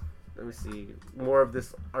 Let me see. More of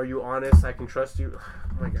this. Are you honest? I can trust you.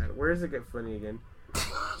 Oh my god. Where does it get funny again?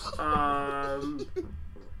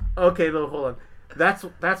 Okay, though. Hold on.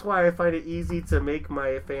 That's why I find it easy to make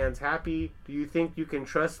my fans happy. Do you think you can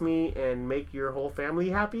trust me and make your whole family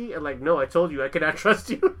happy? And like, no, I told you I cannot trust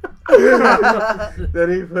you.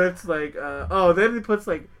 Then he puts like,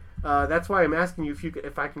 that's why I'm asking you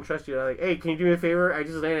if I can trust you. I'm like, hey, can you do me a favor? I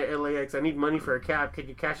just landed at LAX. I need money for a cab. Can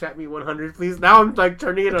you cash at me 100, please? Now I'm like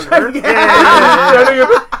turning it on her.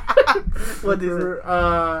 What is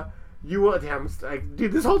it? You will, damn, like,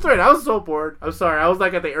 dude, this whole time I was so bored. I'm sorry, I was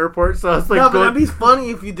like at the airport, so I was like, no, but that'd be funny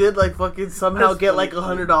if you did like fucking somehow get like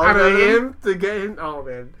 $100 out out of of him. him to get him. Oh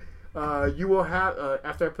man, you will have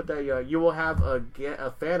after I put that, you will have a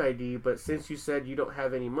fan ID. But since you said you don't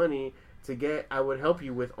have any money to get, I would help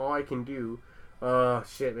you with all I can do.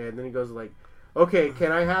 Shit, man. Then he goes like, okay,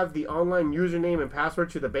 can I have the online username and password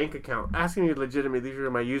to the bank account? Asking you legitimately, these are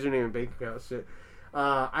my username and bank account shit.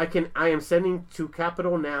 I am sending to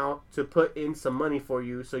Capital now to put in some money for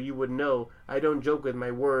you so you would know I don't joke with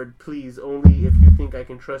my word. Please, only if you think I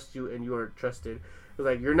can trust you and you are trusted. It's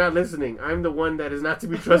like, you're not listening. I'm the one that is not to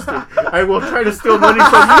be trusted. I will try to steal money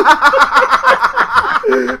from you.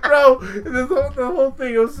 Bro, the whole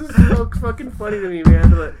thing, it was just so fucking funny to me,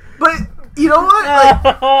 man. But you know what?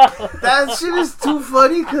 Like, that shit is too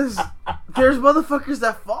funny because there's motherfuckers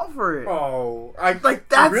that fall for it. Oh, like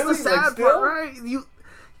that's really? the sad Like, still? part, right?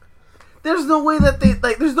 There's no way that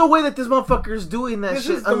there's no way that this motherfucker is doing that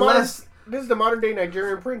shit unless. This is the modern day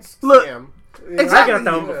Nigerian prince Look, scam. exactly. I got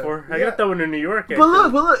that one before. I got that one in New York. But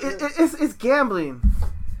look, it's gambling.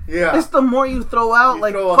 Yeah. It's the more you throw out, You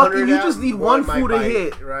like throw fucking, you out, just need one might fool to bite.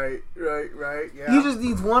 hit. Right. Yeah. You just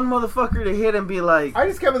need one motherfucker to hit and be like, I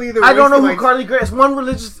just can't believe they're I don't know wasting who Carly Gray is. One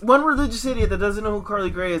religious idiot that doesn't know who Carly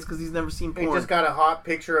Gray is because he's never seen porn. He just got a hot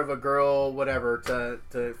picture of a girl, whatever,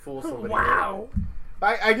 to fool somebody. Wow.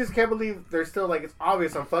 I just can't believe they're still like, it's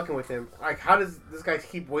obvious I'm fucking with him. Like, how does this guy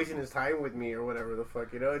keep wasting his time with me or whatever the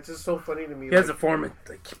fuck, you know? It's just so funny to me. He has a foreman.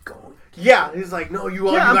 Like, keep going. Yeah, he's like, no, you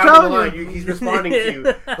I'm got telling the line. He's responding to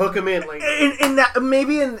you. Hook him in. Like, in that,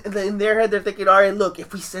 maybe in their head they're thinking, all right, look,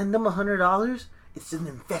 if we send them $100, it's an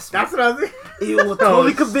investment. that's what I was thinking. It will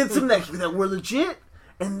totally convince them that we're legit.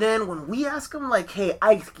 And then when we ask them, like, hey,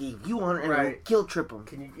 I gave you 100, and we'll Right. guilt trip them.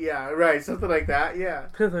 Can you? Yeah, right. Something like that. Yeah.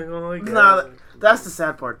 Like, oh my God. Nah, that's the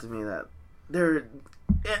sad part to me. That they're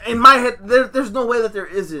in my head. There's no way that there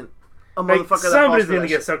isn't a Like, motherfucker that somebody's falls for gonna that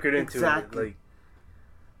get shit. suckered into Exactly. it. Like,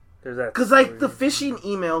 there's that. Because like the story. phishing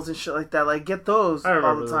emails and shit like that, like get those I all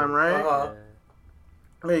remember the time, those. right? Uh-huh.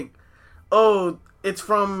 Like, oh, it's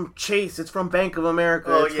from Chase, it's from Bank of America,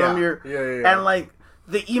 Oh, it's yeah. from your Yeah. and like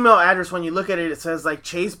the email address when you look at it, it says like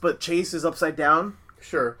Chase, but Chase is upside down.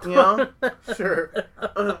 Sure. You know, Sure.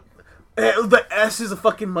 the S is a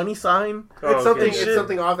fucking money sign. Oh, It's something. okay. It's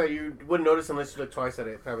something off that you wouldn't notice unless you look twice at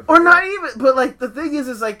it. Or not even, but like the thing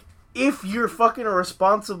is like if you're fucking a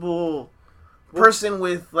responsible person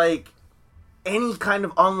with like any kind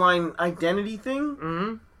of online identity thing,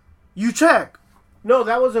 Mm-hmm. you check. No,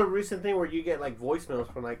 that was a recent thing where you get like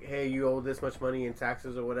voicemails from like, "Hey, you owe this much money in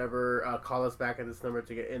taxes or whatever. Call us back at this number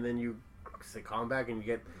to get." And then you say, "Call them back," and you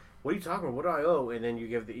get, "What are you talking about? What do I owe?" And then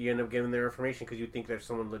you end up giving their information because you think there's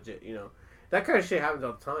someone legit. You know, that kind of shit happens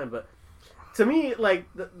all the time. But to me, like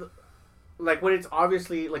like when it's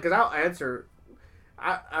obviously like, cause I'll answer.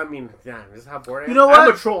 I mean, damn, this is how bored I am. You know what?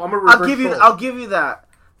 I'm a troll. I'm a reverse troll. I'll give you that.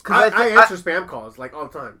 Cause I answer spam calls like all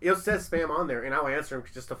the time. It says spam on there, and I'll answer them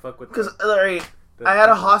just to fuck with. Because I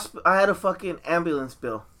had a fucking ambulance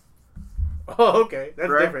bill. Oh, okay, that's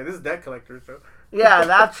Right. different. This is debt collector, so. Yeah,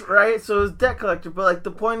 that's right. So it's debt collector, but like the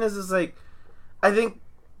point is like, I think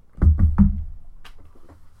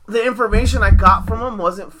the information I got from him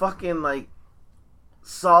wasn't fucking like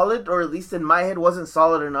solid, or at least in my head wasn't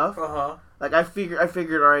solid enough. Like I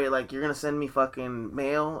figured, all right, like you're gonna send me fucking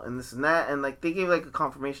mail and this and that, and like they gave like a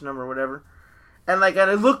confirmation number or whatever, and like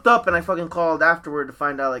I looked up and I fucking called afterward to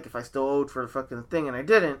find out like if I still owed for the fucking thing, and I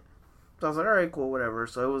didn't. So I was like, all right, cool, whatever.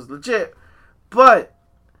 So it was legit, but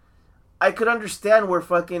I could understand where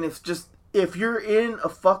fucking if you're in a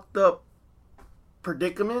fucked up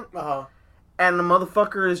predicament and the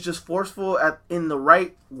motherfucker is just forceful in the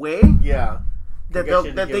right way, Yeah. that Get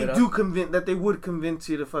you to give they it do up. convince that they would convince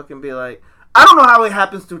you to fucking be like, I don't know how it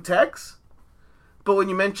happens through text, but when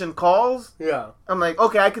you mention calls, Yeah. I'm like,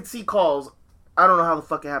 okay, I could see calls. I don't know how the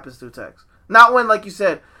fuck it happens through text. Not when, like you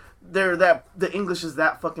said, the English is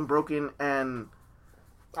that fucking broken, and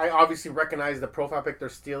I obviously recognize the profile pic they're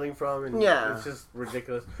stealing from, and Yeah. it's just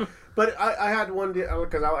ridiculous. But I had one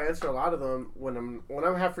because I'll answer a lot of them when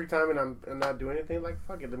I have free time and I'm not doing anything. Like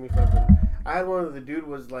fuck it, let me fucking. I had one of the dude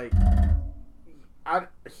was like,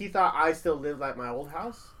 he thought I still lived at my old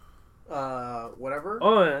house, whatever.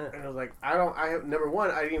 Oh, yeah. And I was like, I have number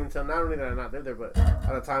one, I didn't even tell, not only that I not live there, but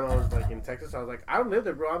at the time I was like in Texas, I was like, I don't live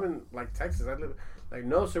there, bro. I'm in like Texas. I live like,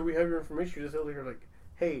 no, sir, we have your information. You just live here. Like,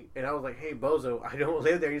 hey, and I was like, hey, bozo, I don't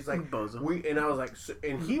live there. He's like, Bozo. and I was like,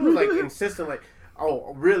 and he was like insistent, like,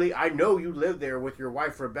 oh, really? I know you live there with your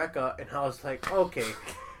wife Rebecca. And I was like, okay.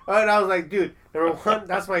 And I was like, dude, number one,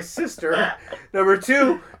 that's my sister. Number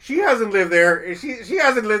two, she hasn't lived there. And she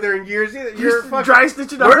hasn't lived there in years. You're fucking dry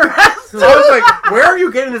stitching on her ass. So I was like, where are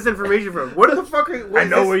you getting this information from? What the fuck are I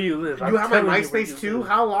know where you live. You I'm have my telling you where MySpace you too? live.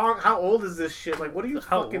 How old is this shit? Like, what are you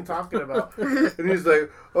How fucking old? talking about? And he's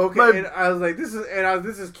like, okay. But- and I was like, this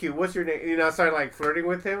is cute. What's your name? And I started like flirting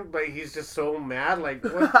with him, but he's just so mad. Like,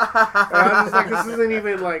 what? And I was just like, this isn't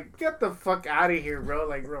even like, get the fuck out of here, bro.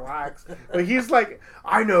 Like, relax. But he's like,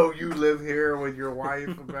 I know you live here with your wife,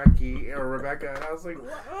 Rebecca. And I was like,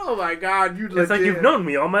 oh my god, you. It's like you've known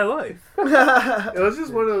me all my life. It was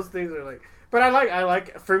just one of those things where like, but I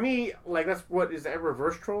like for me, like that's what is that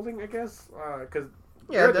reverse trolling, I guess, because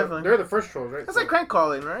Yeah, definitely. they're the first trolls, right? That's like crank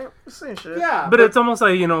calling, right? The same shit. yeah, But it's almost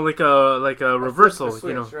like, like a flip reversal, the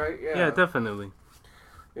switch, right? Yeah, definitely.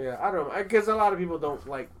 Yeah, I don't know. I guess a lot of people don't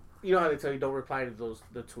like. You know how they tell you don't reply to those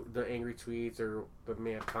the angry tweets or the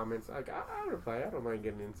mad comments. Like I reply. I don't mind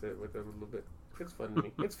getting into it with them a little bit. It's fun to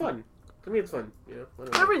me. It's fun. To me, it's fun. You know.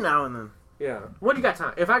 Every now and then. Yeah. When you got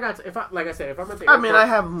time? If I like I said, if I'm at the airport, I mean, I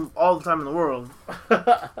have them all the time in the world.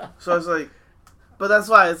 So it's like, but that's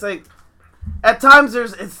why it's like, at times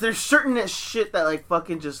there's certain shit that like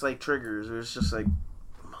fucking just like triggers. Or it's just like,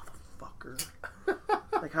 motherfucker.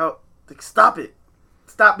 Like how, like stop it.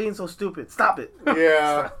 Stop being so stupid. Stop it.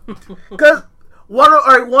 Yeah. Because one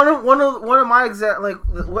of my exact like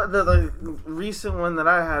the recent one that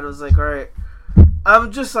I had was like, all right,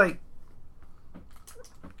 I'm just like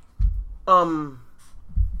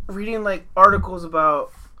reading like articles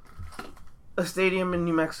about a stadium in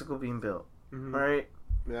New Mexico being built, right?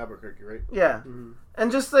 In Albuquerque, right? Yeah,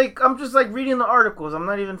 and just like I'm just like reading the articles. I'm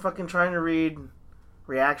not even fucking trying to read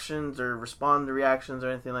reactions or respond to reactions or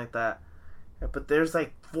anything like that. But there's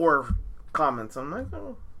like 4 comments. I'm like,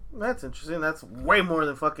 oh, that's interesting. That's way more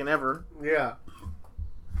than fucking ever. Yeah.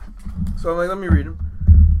 So I'm like, let me read them.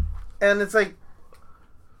 And it's like,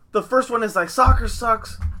 the first one is like, soccer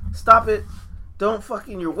sucks. Stop it. Don't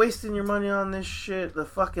fucking, you're wasting your money on this shit.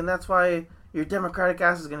 That's why your Democratic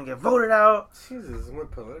ass is going to get voted out. Jesus, we're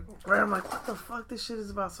political. Right? I'm like, what the fuck? This shit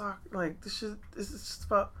is about soccer. Like, this is just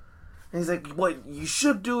about. And he's like, what you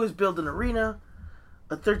should do is build an arena.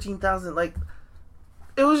 A 13,000, like,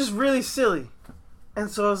 it was just really silly.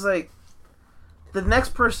 And so I was like, the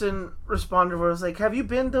next person responded was like, have you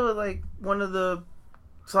been to like one of the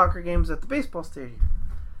soccer games at the baseball stadium?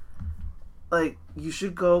 Like, you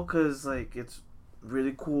should go because like it's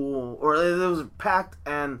really cool. Or it was packed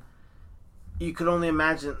and you could only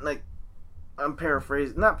imagine, like, I'm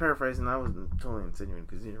paraphrasing, not paraphrasing, I wasn't totally insinuating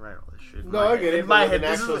because you didn't write all this shit. No, I get it. In my head,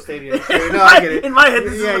 this is stadium. No, I get it. In my head,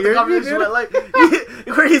 this is what the conversation went like.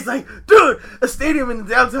 Where he's like, dude, a stadium in the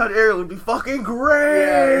downtown area would be fucking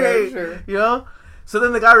great. Yeah, sure. You know? So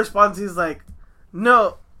then the guy responds, he's like,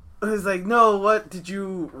 no. He's like, no, what? Did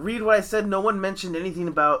you read what I said? No one mentioned anything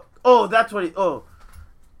about, that's what the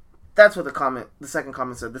second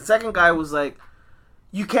comment said. The second guy was like,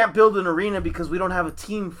 you can't build an arena because we don't have a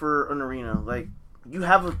team for an arena. Like, you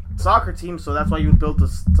have a soccer team, so that's why you would build the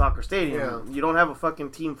soccer stadium. Yeah. You don't have a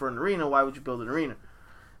fucking team for an arena. Why would you build an arena?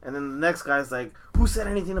 And then the next guy's like, who said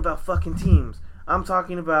anything about fucking teams? I'm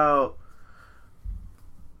talking about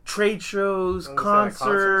trade shows,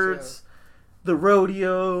 concerts, the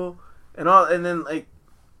rodeo, and all. And then, like,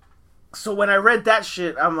 so when I read that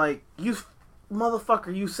shit, I'm like, you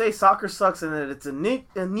motherfucker, you say soccer sucks and that it's a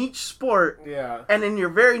niche sport. Yeah. And in your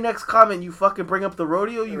very next comment, you fucking bring up the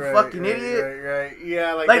rodeo, you fucking idiot. Right.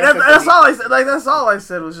 Yeah, like that's all I said. Like, that's all I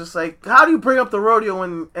said was just like, how do you bring up the rodeo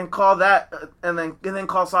and call that and then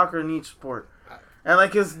call soccer a niche sport? And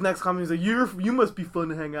like his next comment, he's like, you must be fun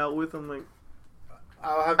to hang out with. I'm like,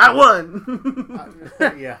 I won.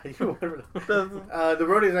 Yeah, you won. The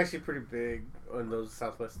rodeo is actually pretty big in those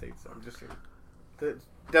Southwest states. I'm just saying. The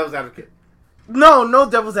devil's advocate. No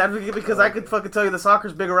devil's advocate because I could fucking tell you the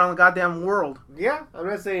soccer's big around the goddamn world. Yeah, I'm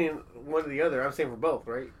not saying one or the other. I'm saying for both,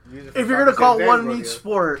 right? If you're gonna call one each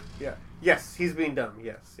sport. Yeah. Yes, he's being dumb.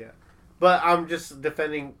 Yes, yeah. But I'm just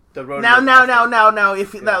defending the rodeo. Now,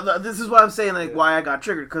 this is what I'm saying, like, why I got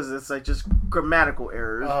triggered, because it's, like, just grammatical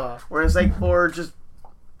errors. Where it's, like, or just,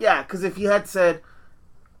 yeah, because if you had said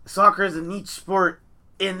soccer is a niche sport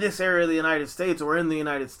in this area of the United States or in the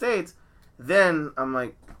United States, then I'm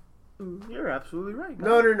like, you're absolutely right.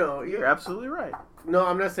 No. You're absolutely right. No,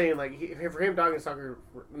 I'm not saying, like, for him dogging soccer,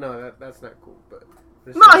 no, that's not cool, but...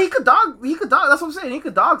 No, he could dog, that's what I'm saying, he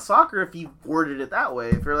could dog soccer if he worded it that way.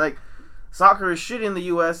 If you're like, soccer is shit in the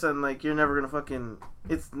U.S. and, like, you're never gonna fucking...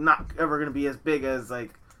 It's not ever gonna be as big as,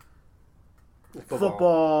 like,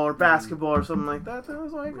 football or basketball or something like that. Then I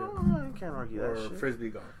was like, you can't argue that shit. Or frisbee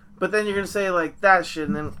golf. But then you're gonna say, like, that shit,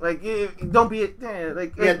 and then, like, don't be...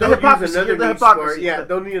 like, yeah, the don't use another the hypocrisy. Yeah,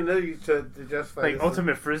 don't need another use to justify like,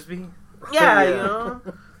 ultimate frisbee? Yeah, you know?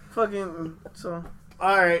 Fucking... So...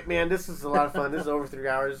 Alright, man, this is a lot of fun. This is over 3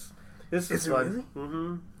 hours. This is fun. Really?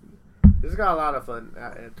 Mm-hmm. This got a lot of fun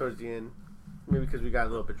towards the end. Maybe because we got a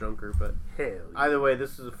little bit drunker, but either way,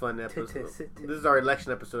 this is a fun episode. This is our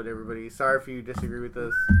election episode, everybody. Sorry if you disagree with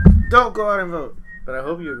us. Don't go out and vote. But I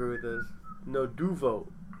hope you agree with us. No, do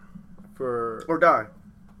vote. For... Or die.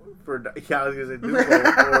 Yeah, I was going to say do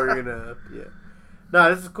vote, or you're going to... Yeah.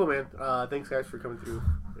 No, this is cool, man. Thanks, guys, for coming through.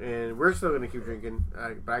 And we're still going to keep drinking.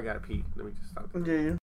 But I got to pee. Let me just stop. Okay.